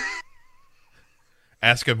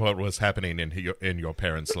 Ask him what was happening in your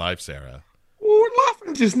parents' life, Sarah." We're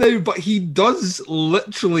laughing just now, but he does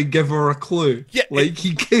literally give her a clue. Yeah,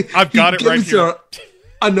 I've got it right here. Her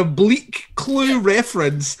an oblique clue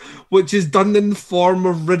reference, which is done in the form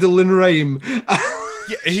of riddle and rhyme.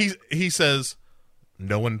 He says,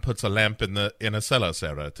 "No one puts a lamp in a cellar,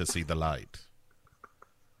 Sarah, to see the light."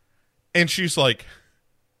 And she's like,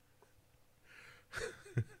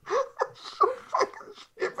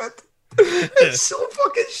 "It's so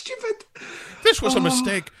fucking stupid. This was a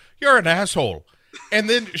mistake. You're an asshole." And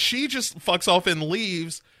then she just fucks off and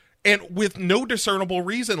leaves. And with no discernible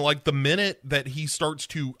reason, like the minute that he starts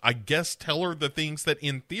to, I guess, tell her the things that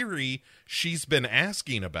in theory she's been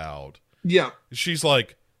asking about. Yeah. She's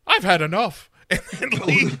like, I've had enough. And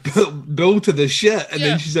then Bill to the shit, and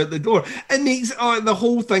then she's out the door. And the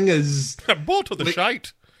whole thing is Bill to the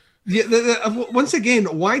shite. Yeah. Once again,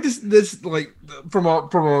 why does this, like, from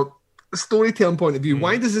a storytelling point of view,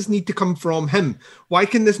 why does this need to come from him? Why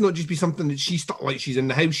can this not just be something that she's she's in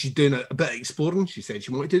the house, she's doing a bit of exploring? She said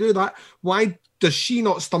she wanted to do that. Why does she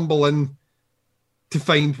not stumble in to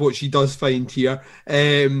find what she does find here?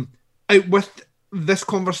 Out with this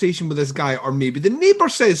conversation with this guy, or maybe the neighbor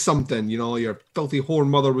says something, your filthy whore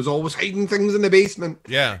mother was always hiding things in the basement.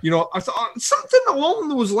 Yeah. Something along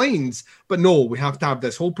those lines. But no, we have to have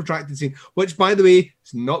this whole protracted scene, which, by the way,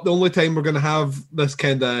 it's not the only time we're going to have this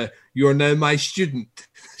kind of, you're now my student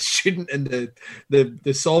in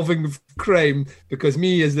the solving of crime, because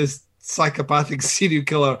me as this psychopathic serial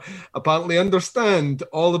killer apparently understand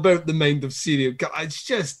all about the mind of serial killer. It's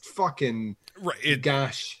just fucking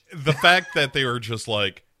gosh. The fact that they were just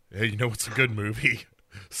like, hey, it's a good movie,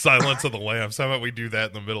 Silence of the Lambs. How about we do that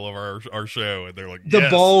in the middle of our show? And they're like,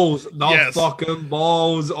 fucking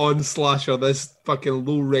balls on Slasher, this fucking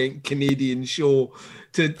low rent Canadian show,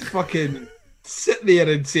 to fucking sit there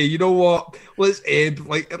and say, you know what, let's end.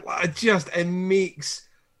 Like, it makes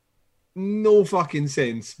no fucking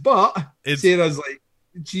sense. But Sarah's like,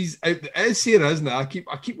 she's out. It's Sarah, isn't it? I keep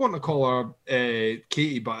wanting to call her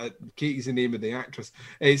Katie, but Katie's the name of the actress.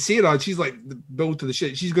 Sarah, she's like Bill to the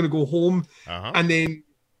shit. She's going to go home, and then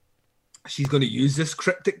she's going to use this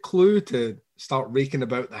cryptic clue to start raking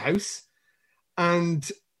about the house.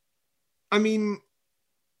 And I mean,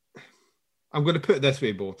 I'm going to put it this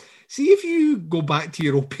way, Bo. See, if you go back to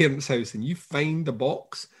your old parents' house and you find a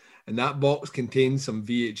box, and that box contains some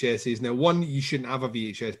VHSs. Now, one, you shouldn't have a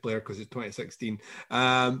VHS player because it's 2016.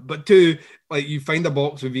 But two, like, you find a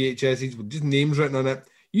box with VHSs with just names written on it.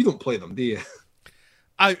 You don't play them, do you?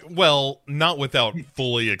 Not without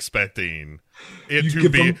fully expecting it to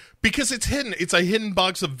be, because it's hidden. It's a hidden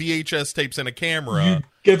box of VHS tapes and a camera. You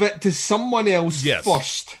give it to someone else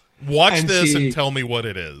first. Watch this and tell me what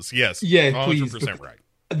it is. Yes. Yeah, 100% please. right.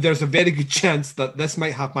 There's a very good chance that this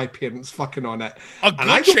might have my parents fucking on it. A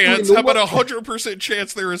good chance? How about 100%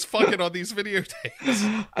 chance there is fucking on these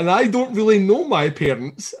videotapes? And I don't really know my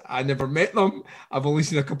parents. I never met them. I've only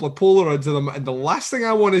seen a couple of Polaroids of them. And the last thing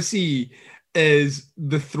I want to see is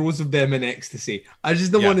the throes of them in ecstasy. I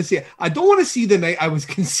just don't want to see it. I don't want to see the night I was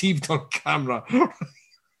conceived on camera.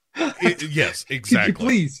 Yes,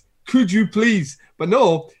 exactly. Could you please? But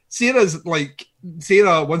no, Sarah,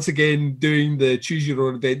 once again, doing the choose your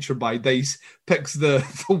own adventure by Dice, picks the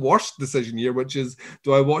worst decision here, which is,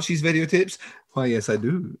 do I watch these videotapes? Why, yes, I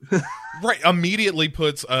do. Right, immediately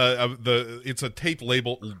puts it's a tape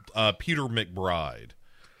labeled Peter McBride.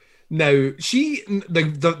 Now,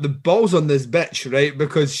 the ball's on this bitch, right?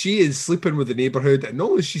 Because she is sleeping with the neighborhood, and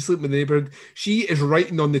not only is she sleeping with the neighborhood, she is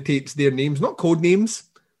writing on the tapes their names, not code names.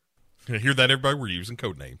 You hear that, everybody? We're using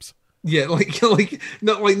code names. Yeah,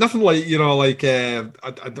 nothing like,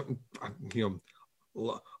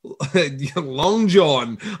 Long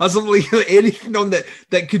John or something, like anything on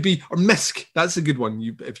that could be, or Misk. That's a good one.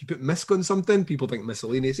 If you put Misk on something, people think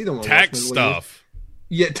miscellaneous. You don't want tax stuff.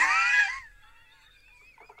 Yeah.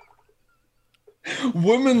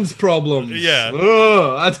 Women's problems. Yeah.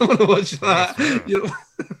 Oh, I don't want to watch that.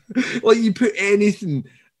 Like, you put anything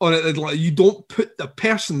on it, like, you don't put the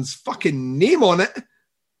person's fucking name on it.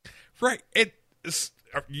 Right.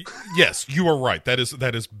 Yes, you are right. That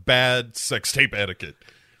is bad sex tape etiquette.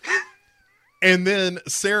 And then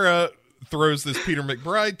Sarah throws this Peter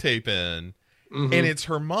McBride tape in, and it's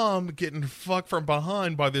her mom getting fucked from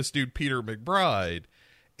behind by this dude Peter McBride.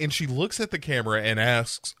 And she looks at the camera and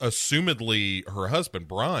asks, assumedly, her husband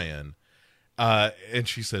Brian, and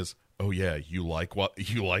she says, "Oh yeah, you like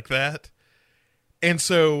that?" And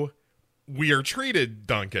so we are treated,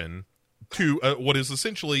 Duncan, to what is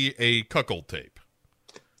essentially a cuckold tape.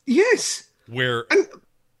 Yes. Where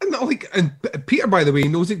and Peter, by the way,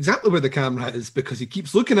 knows exactly where the camera is because he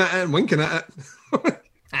keeps looking at it and winking at it.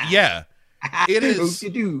 Yeah. It is. You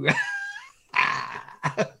do.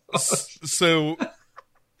 So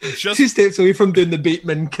just 2 steps away from doing the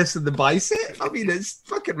Bateman kiss of the bicep. I mean, it's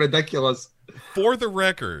fucking ridiculous. For the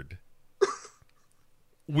record,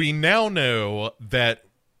 we now know that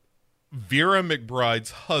Vera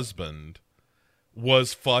McBride's husband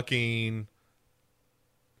was fucking,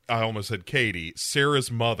 I almost said Katie,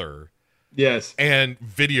 Sarah's mother. Yes. And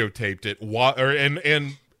videotaped it.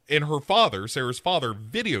 And her father, Sarah's father,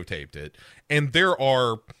 videotaped it. And there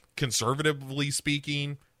are, conservatively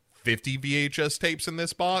speaking, 50 VHS tapes in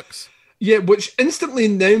this box. Yeah, which instantly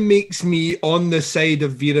now makes me on the side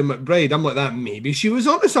of Vera McBride. I'm like, that maybe she was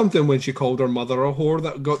onto something when she called her mother a whore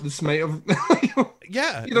that got the smite of...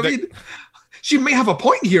 Yeah. You know what I mean? She may have a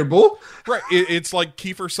point here, Bo. Right. It's like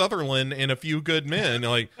Kiefer Sutherland in A Few Good Men.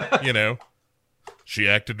 Like, you know, she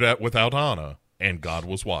acted that without Anna, and God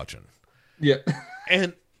was watching. Yeah.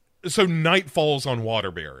 And so night falls on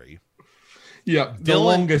Waterbury. Yeah, the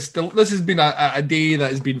longest. This has been a day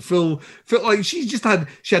that has been full. Like she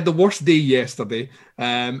had the worst day yesterday,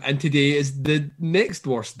 and today is the next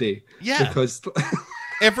worst day. Yeah, because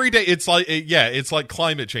every day it's like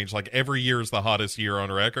climate change. Like every year is the hottest year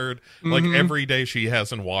on record. Like every day she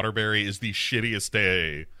has in Waterbury is the shittiest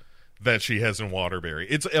day that she has in Waterbury.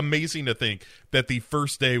 It's amazing to think that the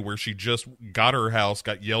first day where she just got her house,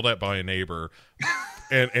 got yelled at by a neighbor.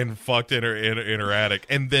 And fucked in her attic,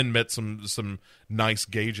 and then met some nice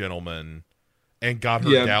gay gentlemen, and got her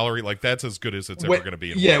gallery. Like that's as good as it's ever going to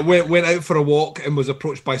be. Went out for a walk and was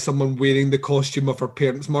approached by someone wearing the costume of her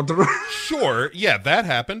parents' murderer. Sure, yeah, that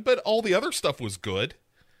happened, but all the other stuff was good.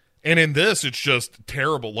 And in this, it's just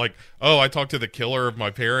terrible. Like, oh, I talked to the killer of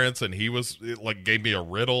my parents, and he gave me a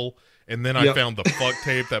riddle. And then I found the fuck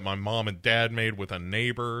tape that my mom and dad made with a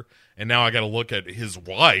neighbor. And now I got to look at his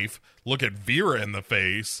wife, look at Vera in the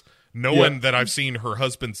face, knowing that I've seen her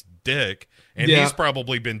husband's dick. And he's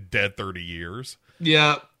probably been dead 30 years.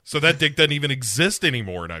 Yeah. So that dick doesn't even exist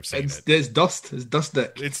anymore, and I've seen it. It's dust. It's dust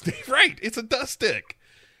dick. It's right. It's a dust dick.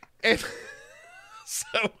 And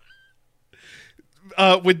so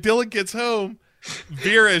when Dylan gets home,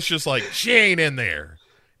 Vera is just like, she ain't in there.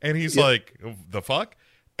 And he's like, the fuck?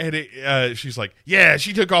 And she's like, yeah,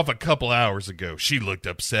 she took off a couple hours ago. She looked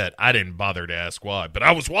upset. I didn't bother to ask why, but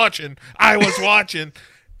I was watching.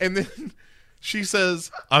 And then she says,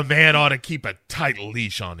 a man ought to keep a tight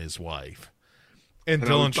leash on his wife. And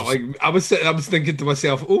Dylan I was thinking to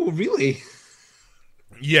myself, oh, really?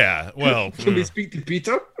 Yeah, well. Can we speak to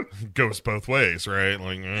Peter? Goes both ways, right?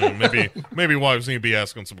 Like, maybe wives need to be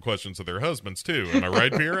asking some questions of their husbands, too. Am I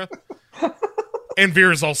right, Vera? And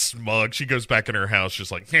Vera's all smug. She goes back in her house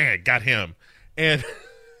just like, yeah, got him. And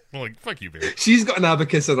I'm like, fuck you, Vera. She's got an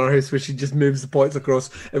abacus in her house where she just moves the points across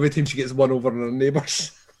every time she gets one over on her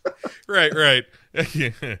neighbours. Right.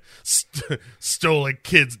 Stole a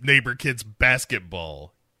neighbor kid's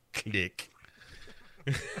basketball. Click.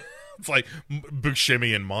 It's like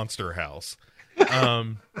Buscemi in Monster House.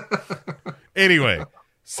 Anyway,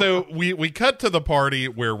 so we cut to the party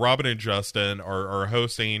where Robin and Justin are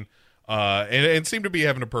hosting and seem to be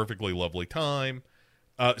having a perfectly lovely time.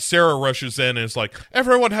 Sarah rushes in and is like,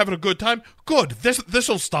 everyone having a good time? Good,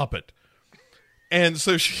 this'll stop it. And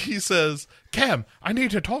so she says, Cam, I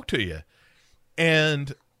need to talk to you.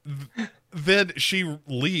 And then she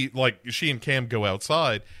and Cam go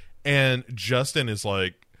outside, and Justin is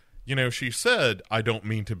like, you know, she said, I don't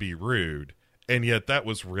mean to be rude. And yet that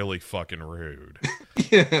was really fucking rude.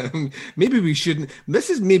 Yeah, maybe we shouldn't. This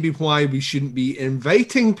is maybe why we shouldn't be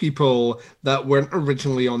inviting people that weren't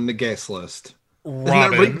originally on the guest list.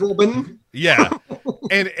 Robin. Isn't that right, Robin? Yeah.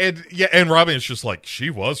 and Robin is just like, she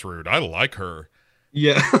was rude. I like her.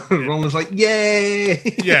 Yeah. Robin's like,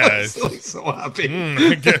 yay. Yeah. so happy.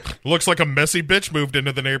 Looks like a messy bitch moved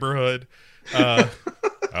into the neighborhood. I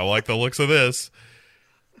like the looks of this.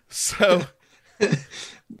 So...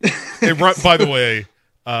 by the way,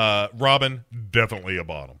 Robin, definitely a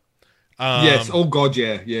bottom. Yes. Oh God,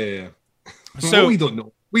 yeah. So well, we don't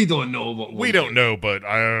know. We don't know, but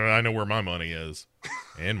I know where my money is,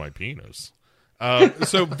 and my penis.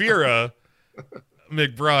 So Vera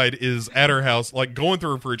McBride is at her house, like going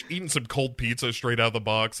through her fridge, eating some cold pizza straight out of the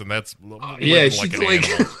box, and that's she's like.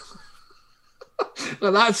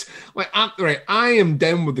 Now that's like, I am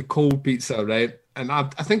down with the cold pizza, right? And I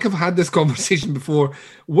think I've had this conversation before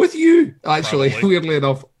with you, actually, weirdly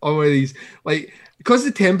enough, on one of these. Like, because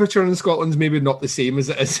the temperature in Scotland's maybe not the same as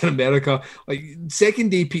it is in America, like, second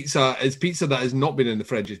day pizza is pizza that has not been in the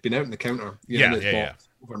fridge. It's been out on the counter.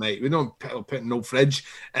 Overnight. We don't put it in no fridge,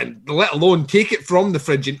 and let alone take it from the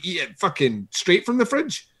fridge and eat it fucking straight from the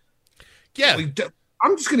fridge. Yeah. Like,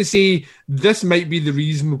 I'm just going to say this might be the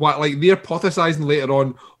reason why, like, they're hypothesizing later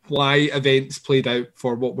on why events played out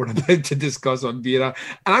for what we're about to discuss on Vera.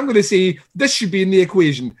 And I'm going to say this should be in the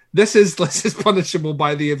equation. This is punishable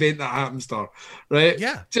by the event that happens to her, right?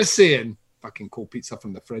 Yeah. Just saying. Fucking cold pizza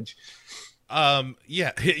from the fridge. Right.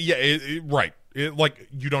 Like,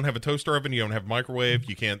 you don't have a toaster oven, you don't have a microwave,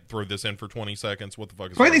 you can't throw this in for 20 seconds. What the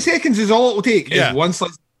fuck is 20 seconds is all it will take. Yeah. Is one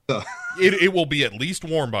slice of pizza. It will be at least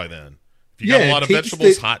warm by then. If you got a lot of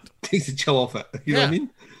vegetables, hot. Takes the chill off it. You know what I mean?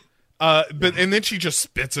 And then she just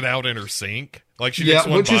spits it out in her sink. Like she takes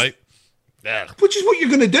one bite. Which is what you're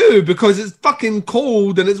going to do because it's fucking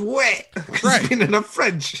cold and it's wet. Right. It's been in a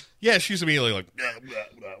fridge. Yeah, she's immediately like,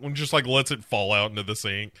 and just like lets it fall out into the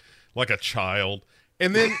sink like a child.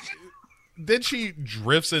 And then she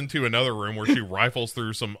drifts into another room where she rifles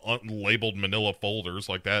through some unlabeled manila folders,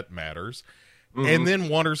 like that matters. Mm-hmm. And then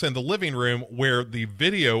wanders in the living room where the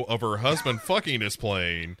video of her husband fucking is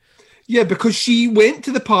playing. Yeah, because she went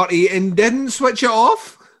to the party and didn't switch it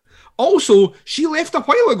off. Also, she left a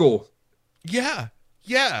while ago. Yeah.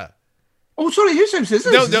 Oh, sorry, whose house is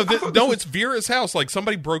this? No, it's Vera's house. Like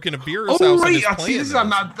somebody broke into Vera's house. Oh, right. And is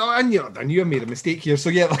playing I knew I made a mistake here. So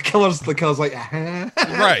yeah, the killer's like,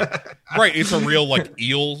 right. It's a real like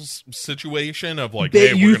eels situation of like.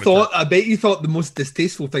 I bet you thought the most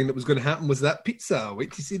distasteful thing that was going to happen was that pizza.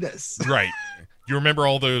 Wait to see this. Right. You remember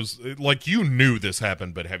all those? Like you knew this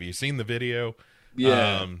happened, but have you seen the video?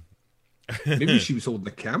 Yeah. Maybe she was holding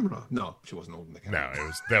the camera. No, she wasn't holding the camera. No, it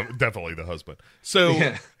was definitely the husband.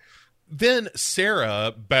 So then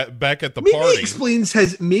Sarah back at the party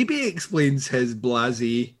maybe explains his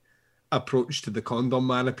blasé approach to the condom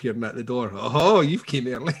man appearing at the door. Oh, you've came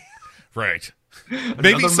early, right?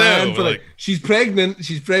 Maybe so. She's pregnant,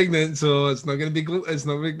 so it's not going to be good,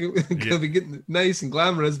 nice and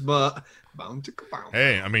glamorous, but bound to come out.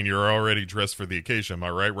 Hey, I mean, you're already dressed for the occasion, am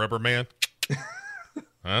I right, Rubber Man?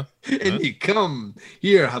 Huh? And you come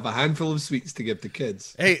here, have a handful of sweets to give to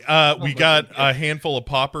kids. Hey, we got a handful of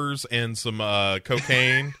poppers and some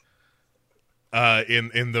cocaine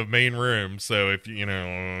in the main room. So if you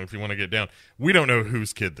want to get down, we don't know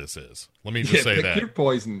whose kid this is. Let me just say that your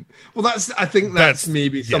poison. Well, I think that's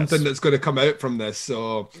maybe something that's going to come out from this.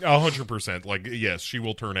 So 100%. Like, yes, she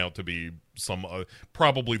will turn out to be some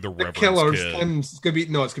probably the Reverend's killer's kid. It's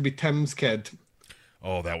going to be Tim's kid.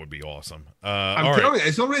 Oh, that would be awesome. I'm telling you,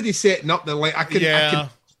 it's already setting up that I can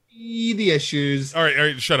see the issues. All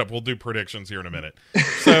right, shut up. We'll do predictions here in a minute.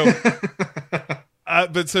 So,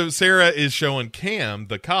 so Sarah is showing Cam,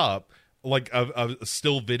 the cop, like a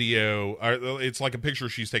still video. It's like a picture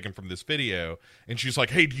she's taken from this video, and she's like,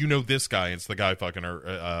 "Hey, do you know this guy?" It's the guy fucking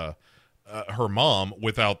her mom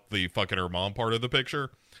without the fucking her mom part of the picture.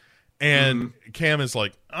 And Cam is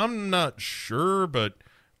like, "I'm not sure, but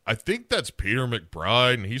I think that's Peter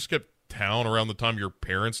McBride, and he skipped town around the time your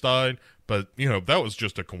parents died. But that was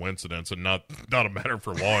just a coincidence and not a matter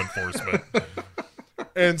for law enforcement."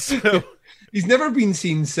 And so he's never been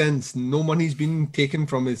seen since. No money's been taken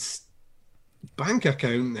from his bank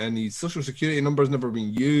account, and his social security number's never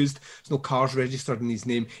been used. There's no cars registered in his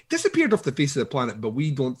name. Disappeared off the face of the planet, but we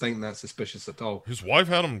don't think that's suspicious at all. His wife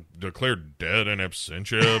had him declared dead in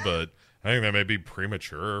absentia, but I think that may be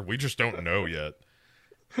premature. We just don't know yet.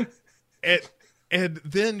 And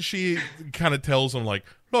then she kind of tells him, like,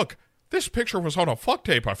 "Look, this picture was on a fuck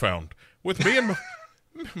tape I found with me and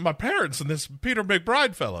my parents and this Peter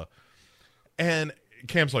McBride fella." And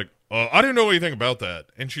Cam's like, "I didn't know anything about that."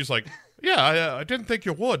 And she's like, "Yeah, I didn't think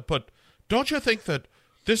you would, but don't you think that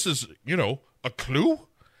this is, a clue?"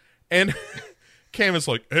 And Cam is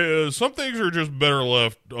like, "Some things are just better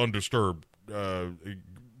left undisturbed,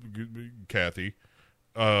 Kathy."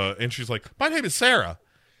 And she's like, "My name is Sarah."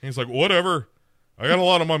 And he's like, "Whatever. I got a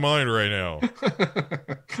lot on my mind right now."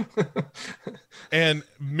 And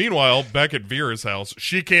meanwhile, back at Vera's house,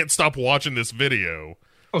 she can't stop watching this video.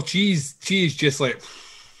 Oh, she's just like...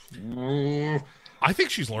 I think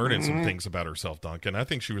she's learning some things about herself, Duncan. I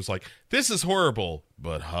think she was like, "This is horrible,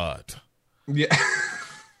 but hot." Yeah.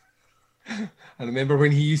 I remember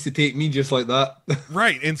when he used to take me just like that.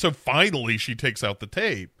 Right. And so finally she takes out the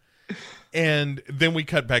tape. And then we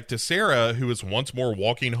cut back to Sarah, who is once more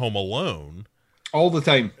walking home alone. All the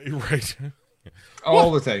time. Right.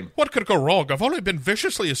 All the time. What could go wrong? I've only been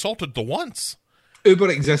viciously assaulted the once. Uber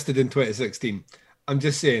existed in 2016. I'm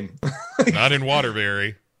just saying. Not in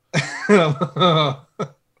Waterbury.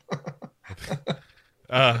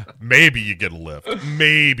 Maybe you get a lift.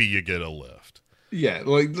 Yeah,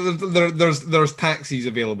 like there's taxis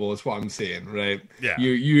available. Is what I'm saying, right? Yeah.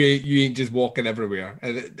 You ain't just walking everywhere.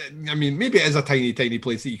 And I mean, maybe it is a tiny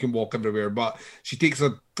place that you can walk everywhere, but she takes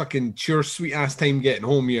a fucking sweet ass time getting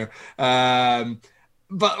home here. But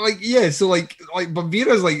but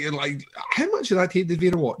Vera's like how much of that tape did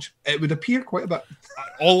Vera watch? It would appear quite a bit.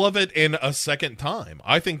 All of it in a second time.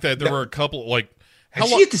 I think that there were a couple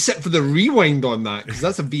she had to sit for the rewind on that because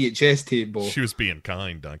that's a VHS tape, Bo. She was being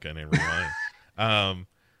kind, Duncan, and rewind.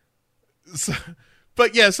 So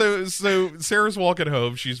Sarah's walking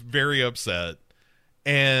home. She's very upset,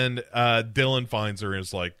 and Dylan finds her and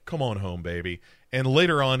is like, "Come on home, baby." And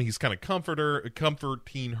later on, he's kind of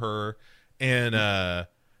comforting her, and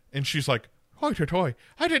And she's like, "Hoy toy,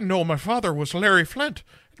 I didn't know my father was Larry Flint.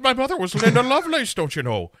 My mother was Linda Lovelace, don't you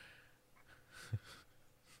know?"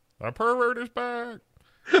 The pervert is back.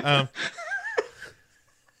 I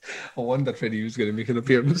wondered if he was going to make an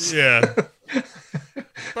appearance. Yeah.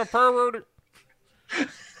 The pervert.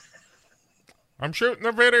 I'm shooting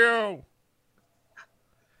the video.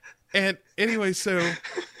 And anyway, so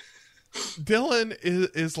Dylan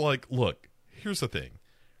is like, look, here's the thing.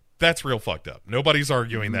 That's real fucked up. Nobody's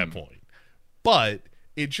arguing that point. But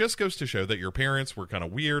it just goes to show that your parents were kind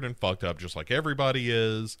of weird and fucked up, just like everybody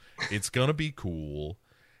is. It's going to be cool.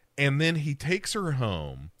 And then he takes her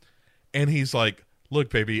home, and he's like, look,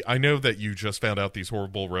 baby, I know that you just found out these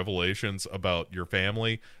horrible revelations about your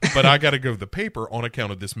family, but I got to go to the paper on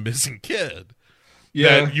account of this missing kid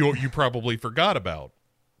that you probably forgot about.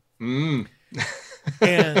 And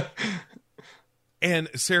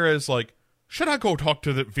Sarah is like, should I go talk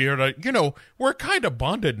to the Vera? You know, we're kind of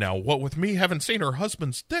bonded now, what with me having seen her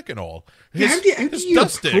husband's dick and all. How do you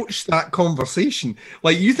approach that conversation?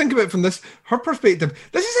 Like, you think about it from her perspective.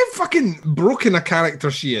 This is how fucking broken a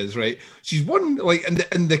character she is, right? She's one, like,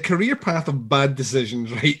 in the career path of bad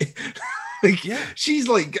decisions, right? She's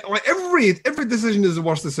like every decision is the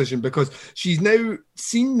worst decision because she's now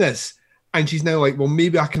seen this and she's now like, well,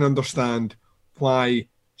 maybe I can understand why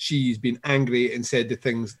she's been angry and said the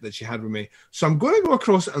things that she had with me. So I'm going to go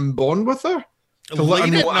across and bond with her to let her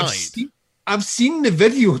know I've seen the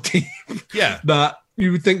videotape that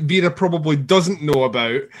you would think Vera probably doesn't know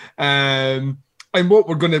about. And what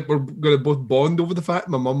we're gonna both bond over the fact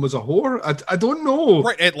my mum was a whore. I don't know.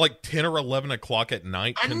 Right at like 10 or 11 o'clock at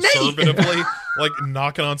night, conservatively, like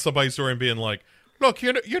knocking on somebody's door and being like, "Look,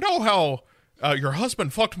 you know how your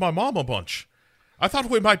husband fucked my mom a bunch. I thought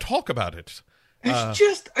we might talk about it." It's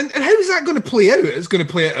just, and how is that going to play out? It's going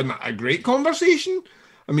to play out in a great conversation.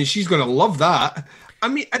 I mean, she's going to love that. I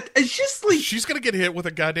mean, it's just like she's going to get hit with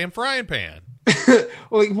a goddamn frying pan.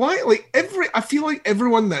 Like, why? Like, I feel like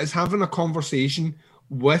everyone that is having a conversation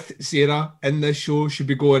with Sarah in this show should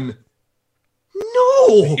be going,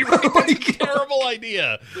 no, terrible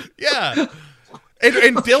idea. Yeah.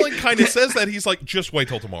 And Dylan kind of says that. He's like, just wait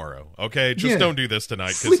till tomorrow, okay? Just don't do this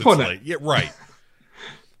tonight because it's late. Yeah, right.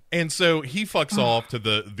 And so he fucks off to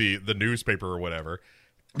the newspaper or whatever.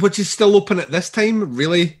 Which is still open at this time,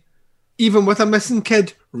 really? Even with a missing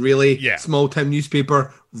kid? Really? Yeah. Small town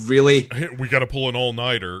newspaper? Really? We got to pull an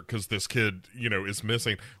all-nighter because this kid, is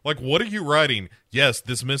missing. Like, what are you writing? Yes,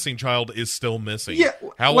 this missing child is still missing. Yeah,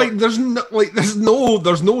 there's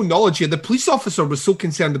no knowledge here. The police officer was so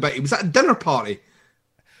concerned about it. He was at a dinner party.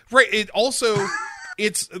 Right.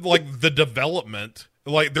 It's like the development.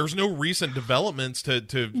 Like, there's no recent developments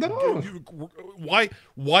to no.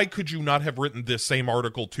 Why could you not have written this same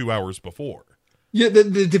article 2 hours before? Yeah,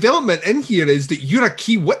 the development in here is that you're a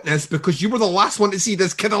key witness because you were the last one to see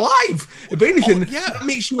this kid alive. If anything, that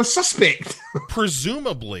makes you a suspect.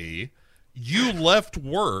 Presumably, you left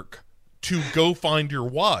work to go find your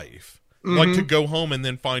wife. Like, to go home and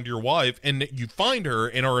then find your wife, and you find her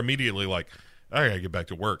and are immediately like, I gotta get back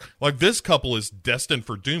to work. Like, this couple is destined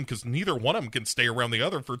for doom because neither one of them can stay around the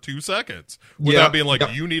other for 2 seconds without being like,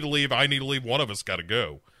 you need to leave, I need to leave, one of us gotta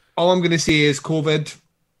go. All I'm going to say is COVID.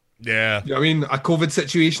 Yeah. I mean, a COVID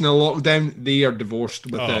situation, a lockdown, they are divorced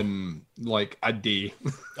within like a day.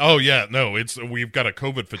 Oh, yeah. No, we've got a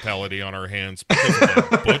COVID fatality on our hands because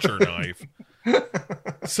of a butcher knife.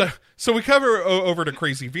 So we cover over to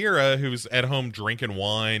Crazy Vera, who's at home drinking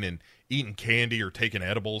wine and eating candy or taking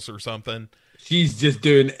edibles or something. She's just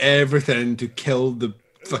doing everything to kill the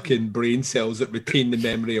fucking brain cells that retain the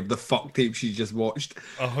memory of the fuck tape she just watched.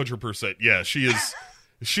 100%. Yeah, she is.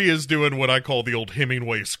 She is doing what I call the old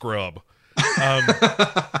Hemingway scrub. And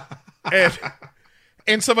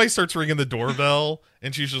somebody starts ringing the doorbell,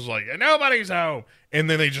 and she's just like, nobody's home.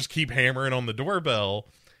 And then they just keep hammering on the doorbell.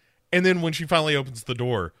 And then when she finally opens the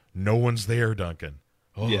door, no one's there, Duncan.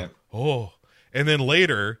 Oh, yeah. Oh. And then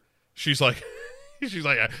later, she's like,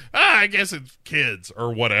 I guess it's kids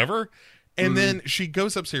or whatever. And then she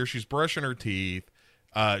goes upstairs. She's brushing her teeth.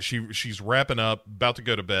 She's wrapping up, about to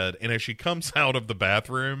go to bed. And as she comes out of the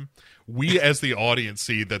bathroom, we as the audience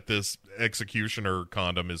see that this executioner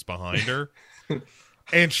condom is behind her.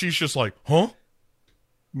 And she's just like, huh?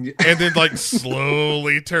 And then like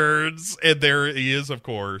slowly turns, and there he is, of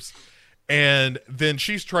course. And then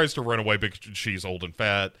she tries to run away because she's old and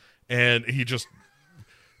fat. And he just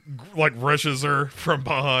like rushes her from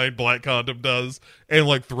behind, Black Condom does, and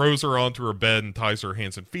like throws her onto her bed and ties her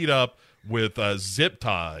hands and feet up with zip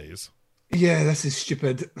ties. Yeah, this is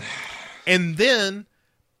stupid. And then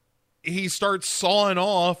he starts sawing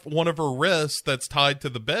off one of her wrists that's tied to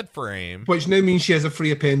the bed frame. Which now means she has a free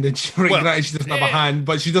appendage. Right, granted, she doesn't have a hand,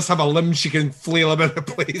 but she does have a limb she can flail about the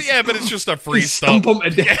place. Yeah, but it's just a free stump. Him to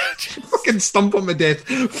death. Fucking stump him to death.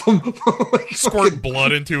 Squirt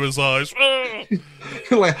blood into his eyes.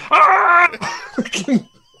 Like,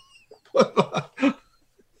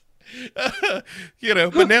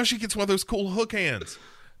 but now she gets one of those cool hook hands.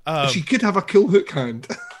 She could have a cool hook hand.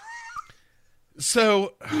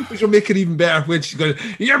 So, which will make it even better when she's going,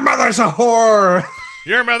 your mother's a whore.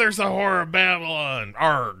 Your mother's a whore of Babylon.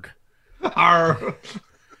 Arg. Arg.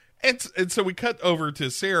 And so we cut over to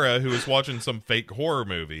Sarah, who is watching some fake horror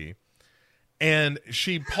movie. And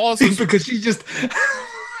she pauses. Because she's just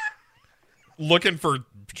looking for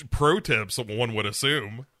pro tips, one would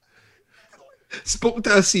assume. Spoke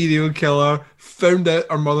to a serial killer, found out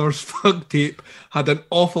her mother's fuck tape, had an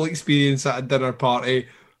awful experience at a dinner party,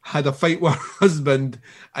 had a fight with her husband,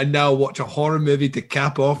 and now watch a horror movie to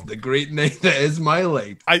cap off the great night that is my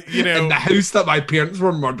life. In the house that my parents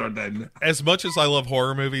were murdered in. As much as I love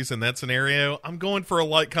horror movies in that scenario, I'm going for a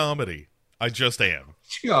light comedy. I just am.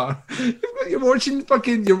 Yeah. You're watching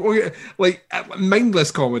like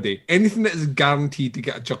mindless comedy. Anything that is guaranteed to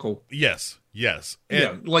get a chuckle. Yes.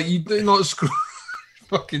 And like you do not screw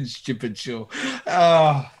fucking stupid show.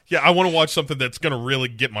 Yeah, I want to watch something that's going to really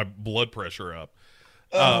get my blood pressure up.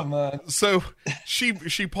 Oh man! So she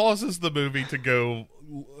pauses the movie to go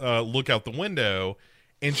look out the window,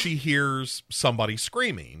 and she hears somebody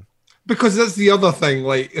screaming. Because that's the other thing.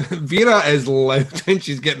 Like Vera is loud and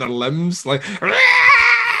she's getting her limbs like.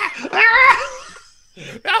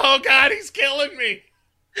 Oh God, he's killing me!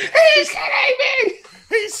 He's killing me!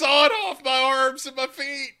 He sawed off my arms and my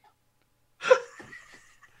feet.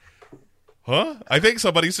 Huh? I think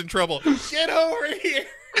somebody's in trouble. Get over here!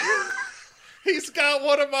 He's got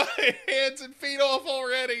one of my hands and feet off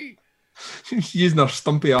already. She's using her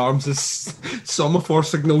stumpy arms as semaphore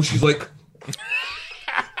signal. She's like,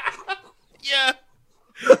 yeah.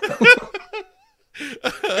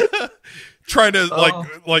 Trying to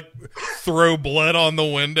like throw blood on the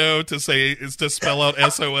window to spell out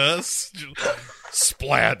SOS.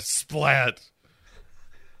 Splat.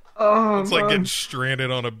 Oh, it's like getting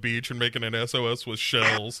stranded on a beach and making an SOS with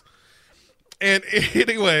shells. And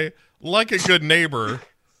anyway, like a good neighbor,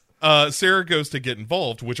 Sarah goes to get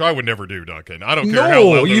involved, which I would never do, Duncan. I don't care how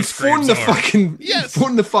loud those screams are. You'd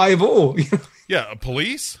phone the 5-0. Yeah,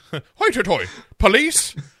 police? Hoity-toity.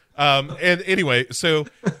 Police? And anyway, so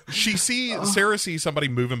Sarah sees somebody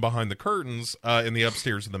moving behind the curtains in the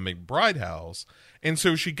upstairs of the McBride house. And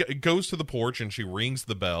so she goes to the porch and she rings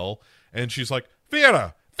the bell and she's like,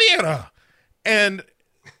 Vera! And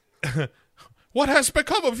what has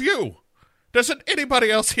become of you? Doesn't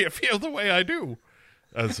anybody else here feel the way I do?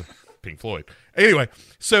 As Pink Floyd. Anyway,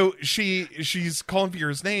 so she's calling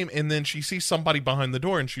Vera's name and then she sees somebody behind the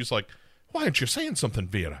door and she's like, why aren't you saying something,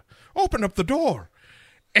 Vera? Open up the door.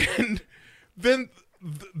 And then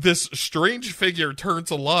this strange figure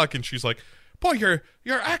turns a lock and she's like, boy, you're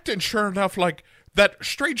acting sure enough like that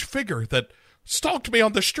strange figure that stalked me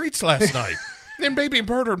on the streets last night and maybe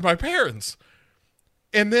murdered my parents.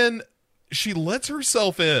 And then she lets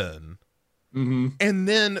herself in. Mm-hmm. And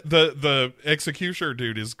then the executioner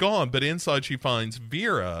dude is gone, but inside she finds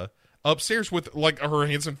Vera upstairs with like her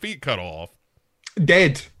hands and feet cut off.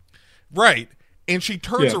 Dead. Right. And she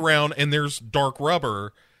turns around and there's dark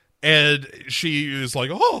rubber and she is like,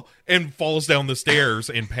 oh, and falls down the stairs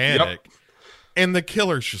in panic. Yep. And the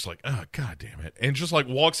killer's just like, oh, God damn it. And just like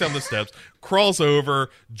walks down the steps, crawls over,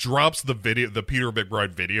 drops the Peter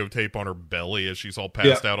McBride videotape on her belly as she's all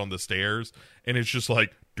passed out on the stairs. And it's just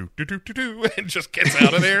like, do, and just gets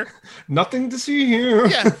out of there. Nothing to see here.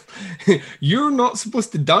 Yeah. You're not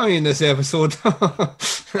supposed to die in this episode.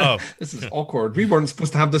 This is awkward. We weren't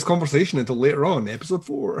supposed to have this conversation until later on, episode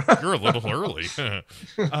 4. You're a little early.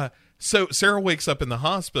 So Sarah wakes up in the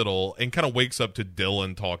hospital and kind of wakes up to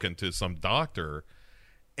Dylan talking to some doctor.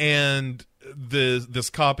 And this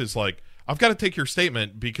cop is like, I've got to take your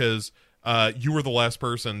statement because you were the last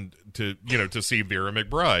person to see Vera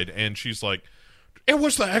McBride. And she's like, it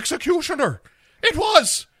was the executioner. It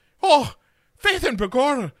was. Oh, Faith and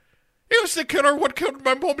Begorra. It was the killer what killed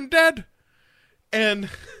my mom and dad. And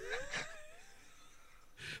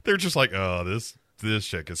they're just like, oh, this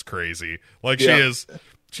chick is crazy. Like she has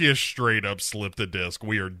straight up slipped a disc.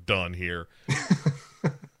 We are done here.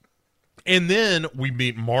 And then we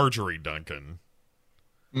meet Marjorie Duncan,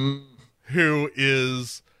 who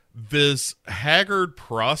is this haggard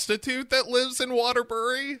prostitute that lives in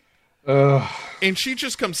Waterbury. And she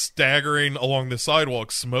just comes staggering along the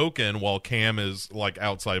sidewalk smoking while Cam is like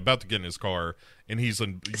outside about to get in his car and he's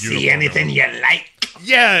in See anything you like?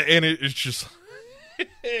 Yeah, and it's just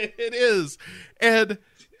it is, and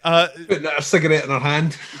putting a cigarette in her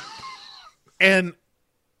hand, and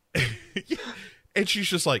and she's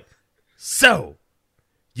just like, so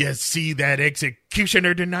you see that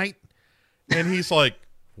executioner tonight? And he's like,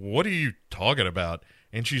 what are you talking about?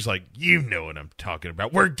 And she's like, you know what I'm talking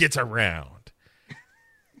about. Word gets around.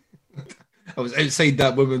 I was outside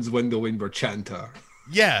that woman's window when we're chatting to her.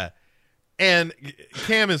 Yeah. And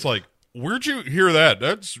Cam is like, where'd you hear that?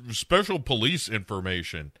 That's special police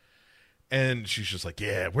information. And she's just like,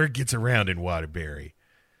 yeah, word gets around in Waterbury.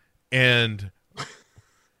 And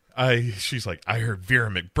she's like, I heard Vera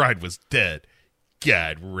McBride was dead.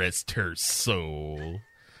 God rest her soul.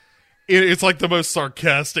 It's like the most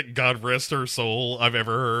sarcastic God rest her soul I've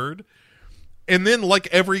ever heard. And then, like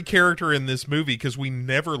every character in this movie, because we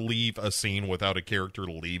never leave a scene without a character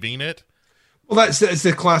leaving it. Well, it's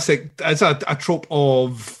the classic. It's a trope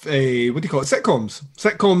of what do you call it? Sitcoms.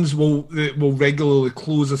 Sitcoms will regularly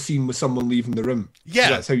close a scene with someone leaving the room. Yeah,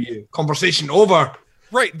 so that's how you conversation over.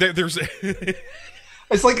 Right. There's.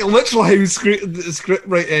 It's like literally how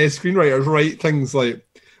screenwriters write things like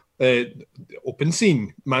open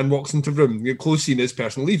scene, man walks into room, close scene, this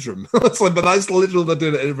person leaves room. It's like, but that's literally they're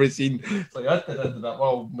doing it in every scene. It's like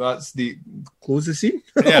well, that's the close the scene.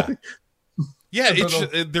 Yeah. Yeah,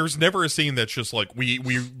 there's never a scene that's just like we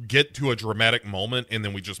get to a dramatic moment and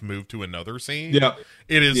then we just move to another scene. Yeah,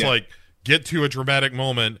 it is like get to a dramatic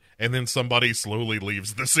moment and then somebody slowly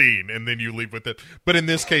leaves the scene and then you leave with it. But in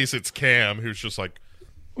this case, it's Cam who's just like,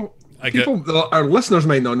 our listeners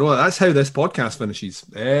might not know that's how this podcast finishes.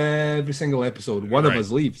 Every single episode, one of us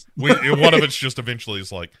leaves. One of us just eventually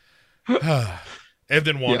is like, and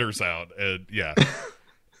then wanders out. And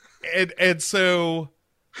and so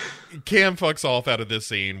Cam fucks off out of this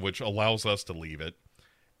scene, which allows us to leave it.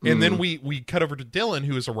 And then we cut over to Dylan,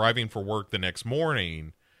 who is arriving for work the next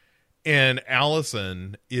morning. And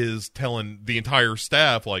Allison is telling the entire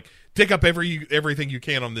staff, like, take up everything you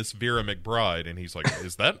can on this Vera McBride. And he's like,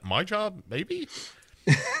 is that my job? Maybe?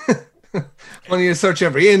 When you search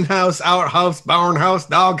every in-house, outhouse, barn house,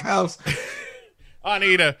 dog house. I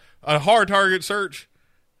need a hard target search.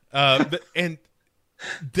 And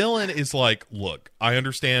Dylan is like, look, I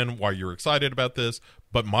understand why you're excited about this,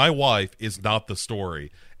 but my wife is not the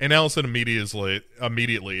story. And Allison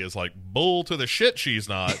immediately is like, bull to the shit, she's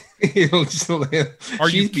not. Are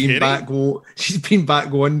you kidding? She's been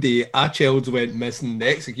back one day, a child went missing, the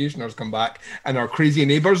executioner's come back, and our crazy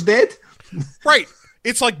neighbour's dead. Right.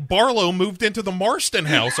 It's like Barlow moved into the Marston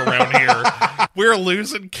house around here. We're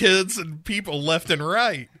losing kids and people left and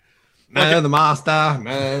right. The master.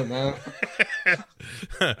 No.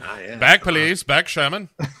 Back police, back shaman.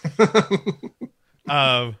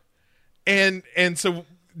 And so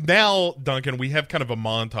now, Duncan, we have kind of a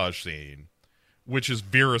montage scene, which is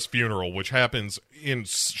Vera's funeral, which happens in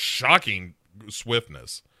shocking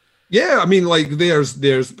swiftness. Yeah, I mean, like there's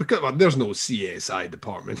no CSI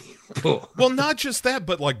department. Well, not just that,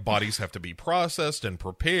 but like bodies have to be processed and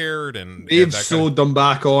prepared, and they've sewed them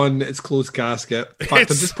back on. It's closed casket. In fact,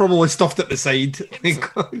 they've just probably stuffed at the side. You know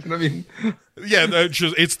what I mean? Yeah,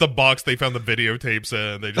 it's the box they found the videotapes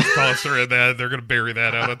in. They just tossed her in that. They're going to bury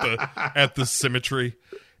that out at the cemetery.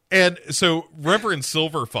 And so Reverend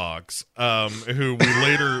Silver Fox, who we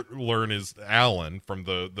later learn is Alan from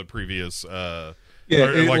the previous. He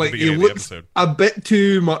looks a bit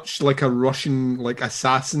too much like a Russian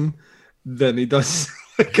assassin than he does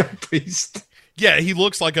like a priest. Yeah, he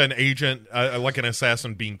looks like an agent, like an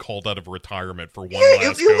assassin being called out of retirement for one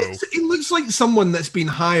last go. He looks like someone that's been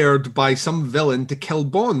hired by some villain to kill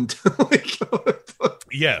Bond.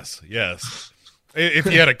 Yes. If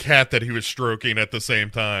he had a cat that he was stroking at the same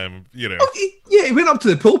time, you know. He went up to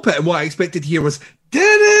the pulpit and what I expected to hear was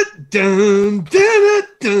dun dun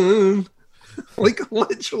dun. Like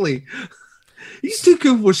literally, he's too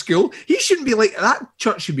cool for school. He shouldn't be like that.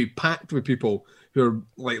 Church should be packed with people who are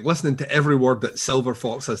like listening to every word that Silver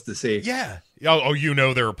Fox has to say. Yeah. Oh,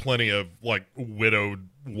 there are plenty of like widowed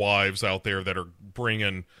wives out there that are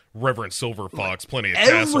bringing Reverend Silver Fox plenty of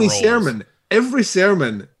casseroles. Every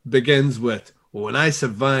sermon begins with, "When I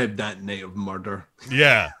survived that night of murder."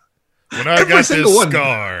 Yeah. When I got this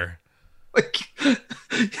scar. Like.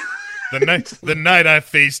 The night I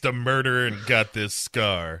faced a murder and got this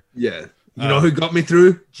scar. Yeah. You know who got me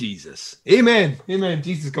through? Jesus. Amen.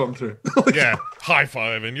 Jesus got him through. Yeah. High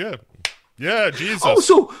fiving. Yeah. Yeah, Jesus.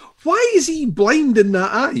 Also, why is he blind in that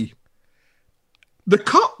eye? The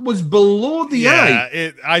cut was below the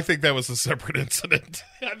eye. I think that was a separate incident.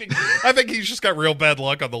 I think he's just got real bad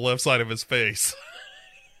luck on the left side of his face.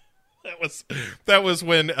 That was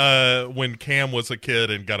when Cam was a kid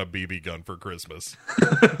and got a BB gun for Christmas.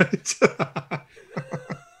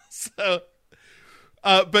 So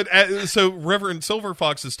Reverend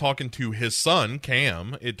Silverfox is talking to his son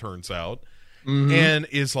Cam, it turns out, and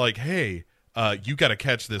is like, "Hey, you got to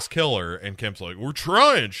catch this killer." And Cam's like, "We're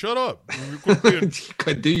trying. Shut up. You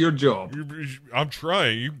could do your job. I'm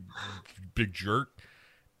trying. You big jerk."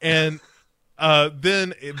 And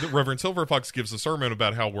then the Reverend Silverfox gives a sermon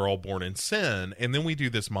about how we're all born in sin, and then we do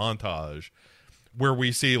this montage where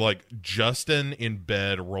we see like Justin in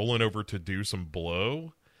bed rolling over to do some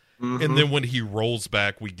blow. And then when he rolls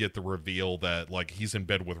back, we get the reveal that like he's in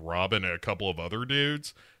bed with Robin and a couple of other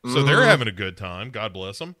dudes. So they're having a good time. God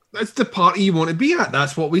bless them. That's the party you want to be at.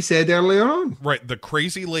 That's what we said earlier on. Right. The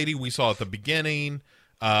crazy lady we saw at the beginning,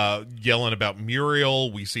 yelling about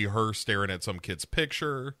Muriel. We see her staring at some kid's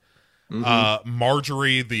picture.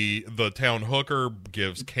 Marjorie, the town hooker,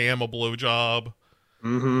 gives Cam a blowjob.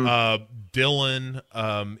 Dylan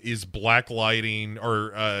is blacklighting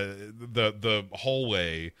or the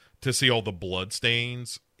hallway to see all the blood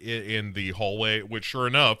stains in the hallway, which sure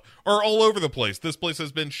enough are all over the place. This place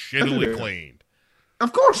has been shittily cleaned.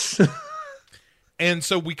 Of course. And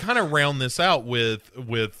so we kind of round this out with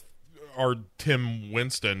our Tim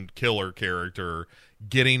Winston killer character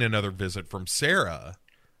getting another visit from Sarah.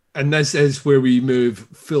 And this is where we move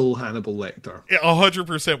full Hannibal Lecter.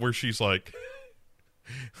 100% where she's like,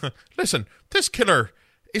 "Listen, this killer,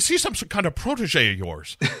 is he some kind of protege of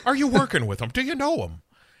yours? Are you working with him? Do you know him?"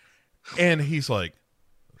 And he's like,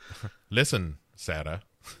 "Listen, Sarah,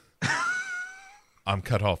 I'm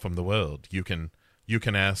cut off from the world. You can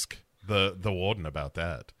ask the warden about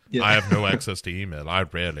that. Yeah. I have no access to email. I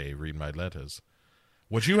rarely read my letters.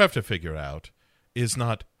 What you have to figure out is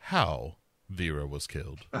not how Vera was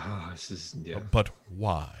killed, but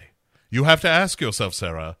why. You have to ask yourself,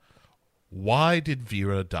 Sarah, why did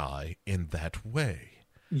Vera die in that way?"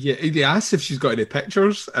 Yeah, he asks if she's got any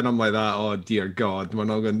pictures, and I'm like, that, oh dear God, we're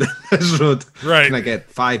not going down this road. Right. Can I get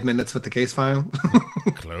 5 minutes with the case file?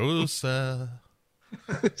 Closer.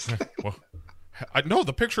 Well, no,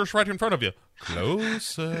 the picture's right in front of you.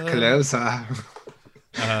 Closer. Closer.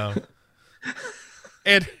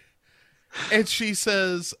 And she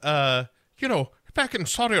says, back in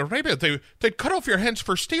Saudi Arabia, they'd cut off your hands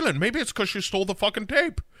for stealing. Maybe it's because you stole the fucking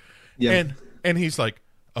tape. Yeah. And he's like,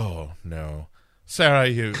 "Oh, no. Sarah,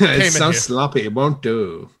 you came in here. It's so sloppy. It won't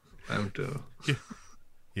do. Won't do."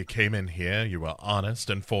 You came in here, you were honest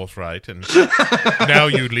and forthright, and now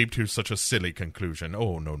you leap to such a silly conclusion.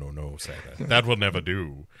 Oh, no, Sarah. That will never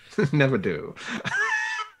do. Never do.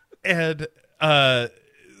 And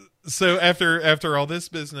so after all this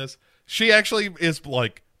business, she actually is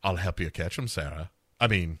like, "I'll help you catch him, Sarah. I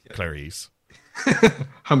mean, Clarice.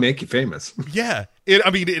 I'll make you famous." Yeah. It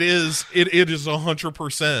is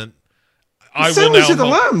 100%. I will now. The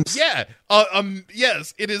Lambs. Yeah.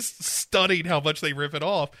 Yes, it is stunning how much they rip it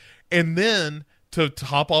off. And then to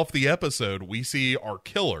top off the episode, we see our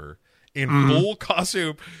killer in full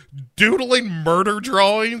costume doodling murder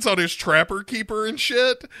drawings on his trapper keeper and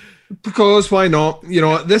shit. Because why not?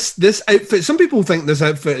 This outfit, some people think this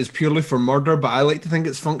outfit is purely for murder, but I like to think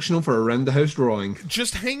it's functional for around the house drawing.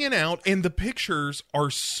 Just hanging out, and the pictures are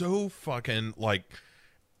so fucking like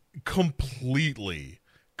completely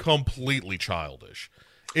childish.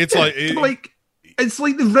 It's it's like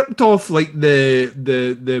they've ripped off like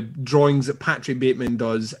the drawings that Patrick Bateman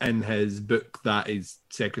does in his book that his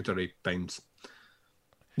secretary finds.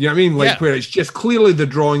 You know what I mean? Like where it's just clearly the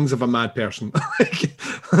drawings of a mad person.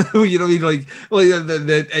 You know what I mean? Like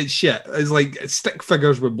it's shit. It's like stick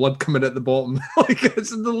figures with blood coming at the bottom.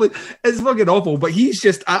 It's fucking awful. But he's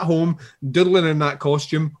just at home doodling in that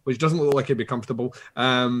costume, which doesn't look like it'd be comfortable.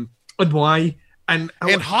 And why? And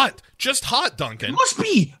hot, just hot, Duncan. Must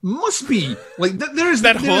be. Like there's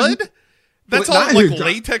that hood. That's all like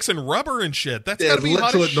latex and rubber and shit. That's gotta be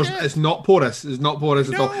hot as shit. It's not porous. It's not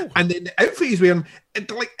porous at all. And the outfit he's wearing,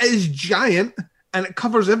 it is giant and it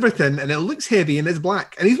covers everything and it looks heavy and it's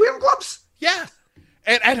black and he's wearing gloves. Yeah,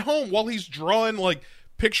 and at home while he's drawing like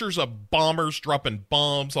pictures of bombers dropping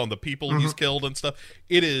bombs on the people he's killed and stuff.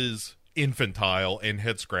 It is infantile and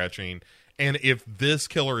head scratching. And if this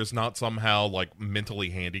killer is not somehow like mentally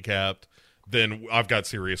handicapped, then I've got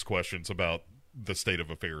serious questions about the state of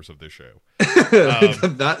affairs of this show.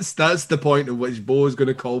 That's the point at which Bo is going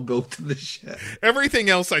to call Bill to the shit. Everything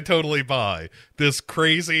else I totally buy. This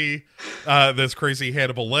crazy Hannibal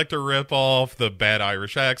Lecter ripoff, the bad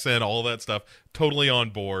Irish accent, all that stuff, totally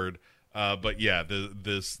on board. But yeah,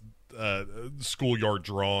 this schoolyard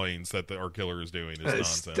drawings that our killer is doing is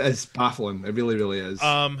nonsense. It's baffling. It really, really is.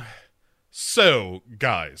 So,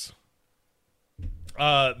 guys,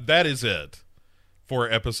 That is it for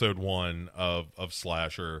episode 1 of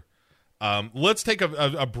Slasher. Let's take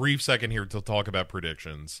a brief second here to talk about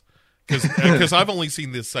predictions. Because I've only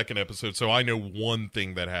seen this second episode, so I know one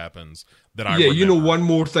thing that happens that I remember. You know one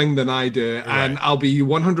more thing than I do, Right. and I'll be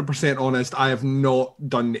 100% honest, I have not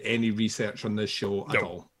done any research on this show at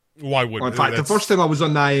all. Why would? In fact, the first time I was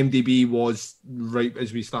on the IMDb was right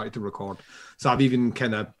as we started to record, so I've even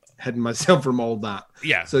kind of hidden myself from all that.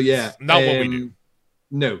 Yeah. So yeah, not what we do.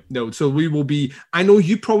 No. So we will be. I know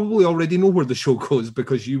you probably already know where the show goes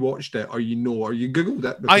because you watched it, or you googled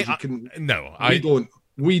it. Because you can.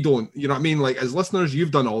 We don't. You know what I mean? Like, as listeners,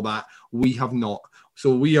 you've done all that. We have not.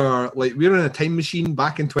 So we're in a time machine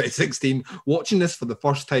back in 2016, watching this for the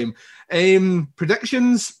first time.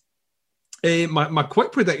 Predictions. My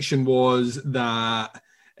quick prediction was that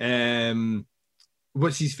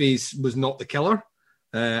what's his face was not the killer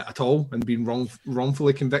at all and been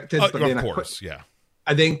wrongfully convicted. But then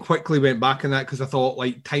I then quickly went back on that because I thought,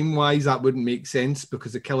 like, time wise, that wouldn't make sense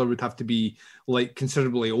because the killer would have to be like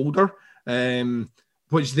considerably older.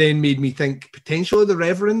 Which then made me think potentially the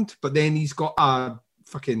Reverend, but then he's got a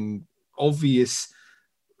fucking obvious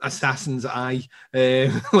assassin's eye.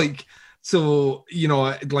 So, you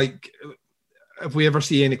know, like, if we ever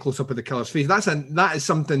see any close up of the killer's face, that is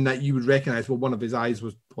something that you would recognize. Well, one of his eyes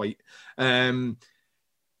was white. I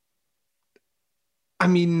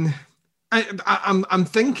mean, I'm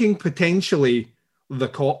thinking potentially the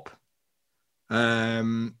cop,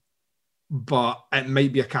 but it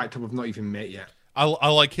might be a character we've not even met yet. I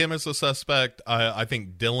like him as a suspect. I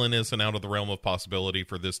think Dylan isn't out of the realm of possibility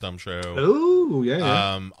for this dumb show. Oh,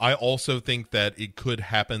 yeah. I also think that it could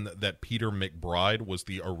happen that Peter McBride was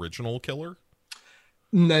the original killer.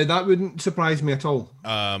 No, that wouldn't surprise me at all.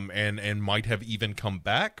 And might have even come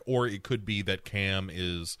back, or it could be that Cam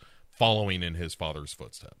is following in his father's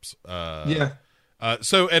footsteps.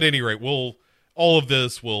 So at any rate, all of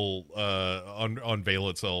this will unveil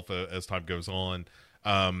itself as time goes on.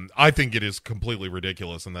 I think it is completely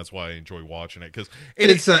ridiculous, and that's why I enjoy watching it because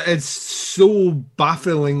it's so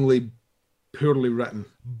bafflingly poorly written.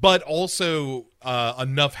 But also,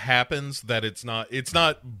 enough happens that it's not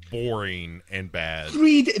boring and bad.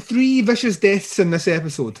 Three vicious deaths in this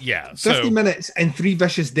episode. Yeah, 50 minutes and 3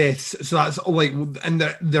 vicious deaths. So that's like, and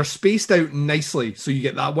they're spaced out nicely. So you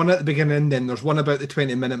get that one at the beginning, then there's one about the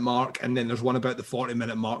 20-minute mark, and then there's one about the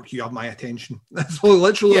 40-minute mark. You have my attention. That's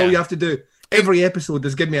literally all you have to do. Every episode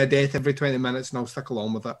is give me a death every 20 minutes and I'll stick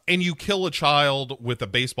along with it. And you kill a child with a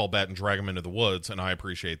baseball bat and drag him into the woods, and I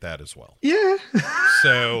appreciate that as well. Yeah.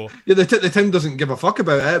 So yeah, the town doesn't give a fuck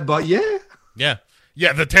about it, but yeah. Yeah,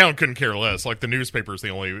 the town couldn't care less. Like, the newspaper's the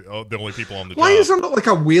only people on the Why job. is there not like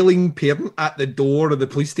a wailing parent at the door of the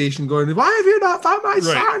police station going, why have you not found my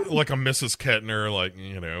son? Like a Mrs. Kettner, like,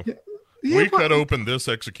 you know, we cut open this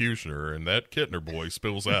executioner and that Kettner boy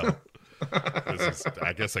spills out. This is,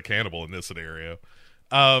 I guess, a cannibal in this scenario.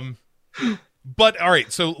 But all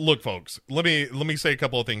right, so look, folks, let me say a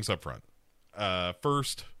couple of things up front.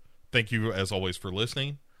 First, thank you as always for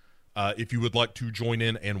listening. If you would like to join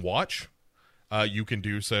in and watch, you can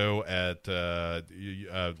do so at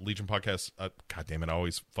Legion Podcast. God damn it, I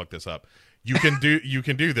always fuck this up. You can do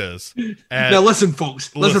this. Now listen,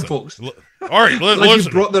 folks. All right, listen. You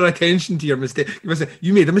brought their attention to your mistake.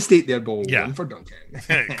 You made a mistake there, Bo. Yeah. One for Duncan.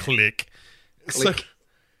 Click.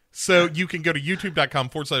 So you can go to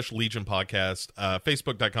youtube.com/Legion Podcast,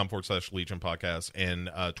 facebook.com/Legion Podcast, and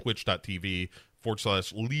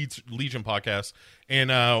twitch.tv/Legion Podcast.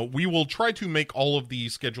 And we will try to make all of the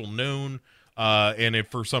schedule known. And if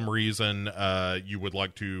for some reason you would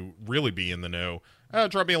like to really be in the know,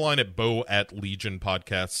 drop me a line at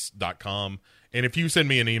bo@legionpodcasts.com. And if you send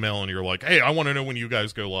me an email and you're like, hey, I want to know when you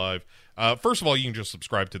guys go live, first of all, you can just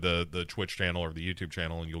subscribe to the Twitch channel or the YouTube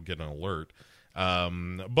channel and you'll get an alert.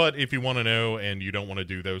 But if you want to know and you don't want to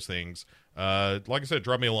do those things, like I said,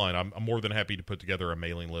 drop me a line. I'm more than happy to put together a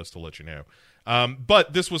mailing list to let you know.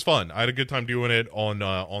 But this was fun. I had a good time doing it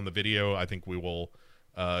on the video. I think we will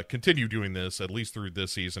continue doing this at least through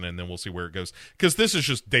this season, and then we'll see where it goes. Because this is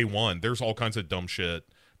just day one. There's all kinds of dumb shit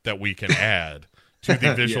that we can add to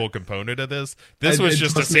the visual component of this. This was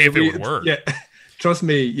just to see if it would work. Yeah, trust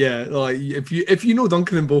me. Yeah, like if you know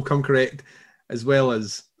Duncan and Bo come correct, as well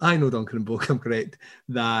as I know Duncan and Bo come correct,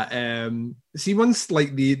 that see, once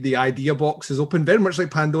like the idea box is open, very much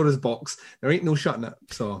like Pandora's box, there ain't no shutting it.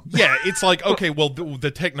 So yeah, it's like, okay, well,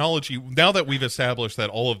 the technology, now that we've established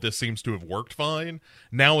that all of this seems to have worked fine,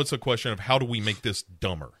 now it's a question of how do we make this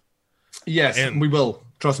dumber? Yes, and we will.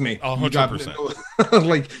 Trust me. 100%.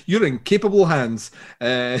 Like, you're in capable hands.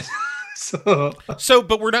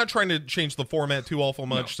 But we're not trying to change the format too awful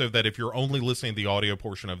much, so that if you're only listening to the audio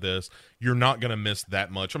portion of this, you're not going to miss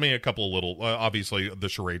that much. I mean, a couple of little, obviously the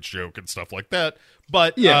charades joke and stuff like that,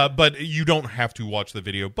 but you don't have to watch the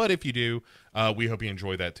video. But if you do, we hope you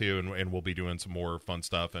enjoy that too, and we'll be doing some more fun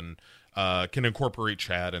stuff, and can incorporate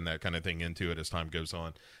chat and that kind of thing into it as time goes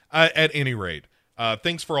on. At any rate,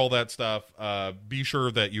 thanks for all that stuff. Be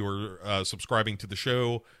sure that you are subscribing to the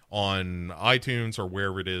show on iTunes or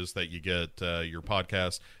wherever it is that you get your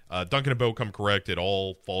podcast. Duncan and Bo Come Correct, it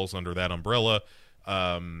all falls under that umbrella.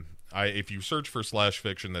 If you search for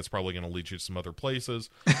 /fiction, that's probably going to lead you to some other places.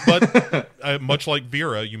 But much like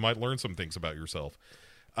Vera, you might learn some things about yourself.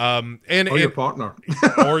 Or your partner,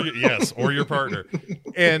 or your partner.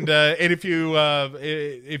 And if you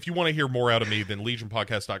want to hear more out of me, then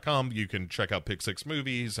legionpodcast.com. You can check out Pick Six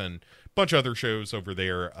Movies and a bunch of other shows over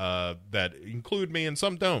there that include me, and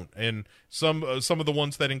some don't. And some of the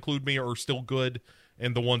ones that include me are still good,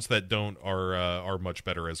 and the ones that don't are much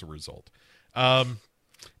better as a result.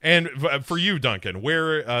 And for you, Duncan,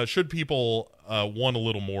 where should people want a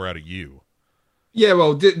little more out of you? Yeah,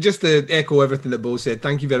 well, just to echo everything that Bo said,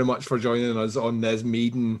 thank you very much for joining us on this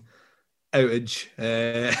maiden outage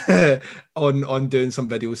on doing some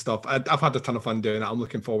video stuff. I've had a ton of fun doing it. I'm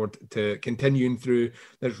looking forward to continuing through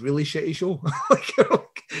this really shitty show.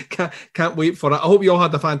 Can't wait for it. I hope you all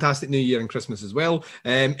had a fantastic New Year and Christmas as well.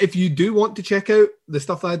 If you do want to check out the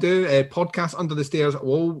stuff that I do, Podcast Under the Stairs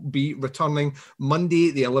will be returning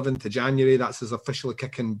Monday, the 11th of January. That's us officially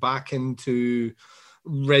kicking back into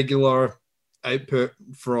regular output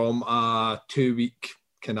from a 2-week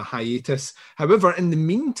kind of hiatus. However, in the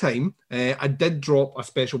meantime, I did drop a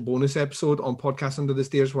special bonus episode on Podcast Under the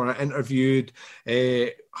Stairs where I interviewed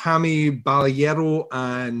Jaime Balaguero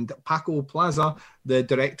and Paco Plaza, the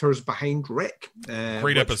directors behind Rec.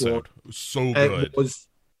 Great episode. So good.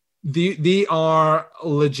 They are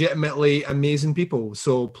legitimately amazing people.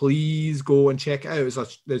 So please go and check it out.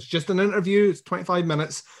 It's just an interview. It's 25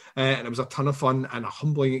 minutes. And it was a ton of fun and a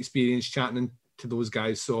humbling experience chatting to those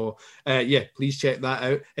guys. So, please check that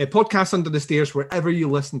out. Podcast Under the Stairs, wherever you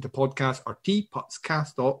listen to podcasts, or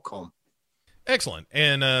tputscast.com. Excellent.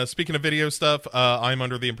 And speaking of video stuff, I'm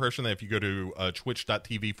under the impression that if you go to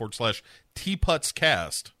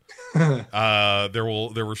twitch.tv/tputscast, there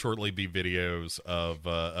will shortly be videos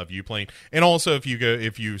of you playing. And also, if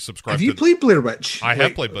you subscribe, have you played Blair Witch? I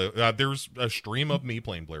have played. There's a stream of me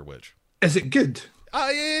playing Blair Witch. Is it good?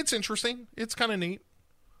 It's interesting. It's kind of neat.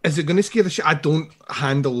 Is it going to scare the shit? I don't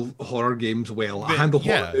handle horror games well. I handle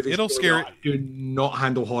horror movies. It'll scare. I do not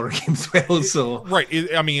handle horror games well. So right.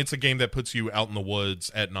 It's a game that puts you out in the woods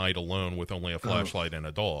at night alone with only a flashlight and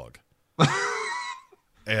a dog. But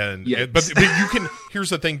you can.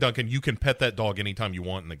 Here's the thing, Duncan. You can pet that dog anytime you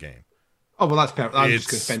want in the game. Oh well, that's perfect. I'm just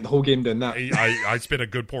going to spend the whole game doing that. I spent a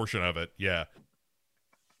good portion of it. Yeah.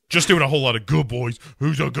 Just doing a whole lot of good boys.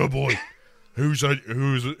 Who's a good boy? Who's a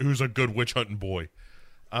good witch hunting boy?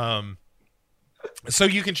 So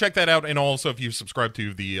you can check that out, and also if you subscribe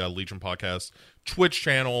to the Legion Podcast Twitch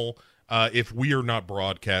channel, if we are not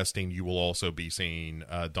broadcasting, you will also be seeing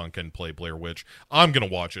Duncan play Blair Witch. I'm gonna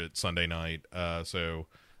watch it Sunday night, so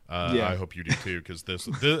I hope you do too, because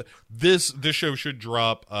this show should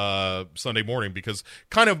drop Sunday morning because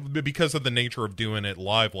of the nature of doing it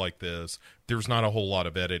live like this. There's not a whole lot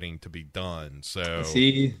of editing to be done. So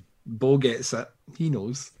see, Bo gets it. He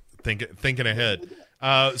knows. Thinking ahead.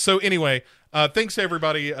 So anyway, thanks to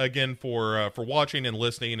everybody again for watching and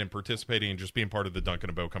listening and participating and just being part of the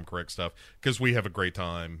Duncan and Bo Come Correct stuff, because we have a great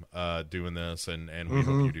time doing this, and we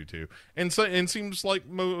hope you do too. And seems like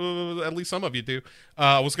at least some of you do.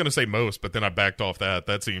 I was going to say most, but then I backed off that.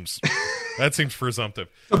 That seems presumptive.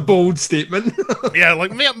 A bold statement. Yeah,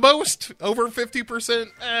 like most over 50%.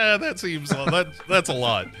 That's a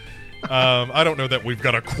lot. I don't know that we've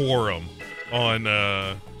got a quorum on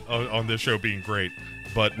this show being great,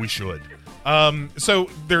 but we should. So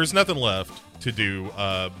there's nothing left to do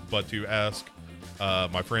but to ask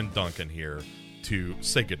my friend Duncan here to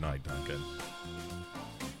say goodnight, Duncan.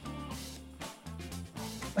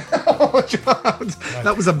 Oh, God.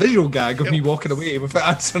 That was a visual gag of me walking away without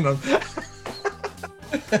answering them.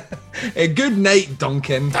 Good night,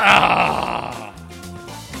 Duncan.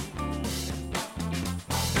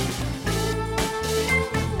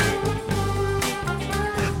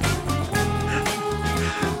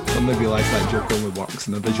 Somebody realised that joke only works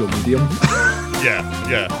in a visual medium.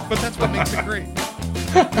 Yeah, but that's what makes it great.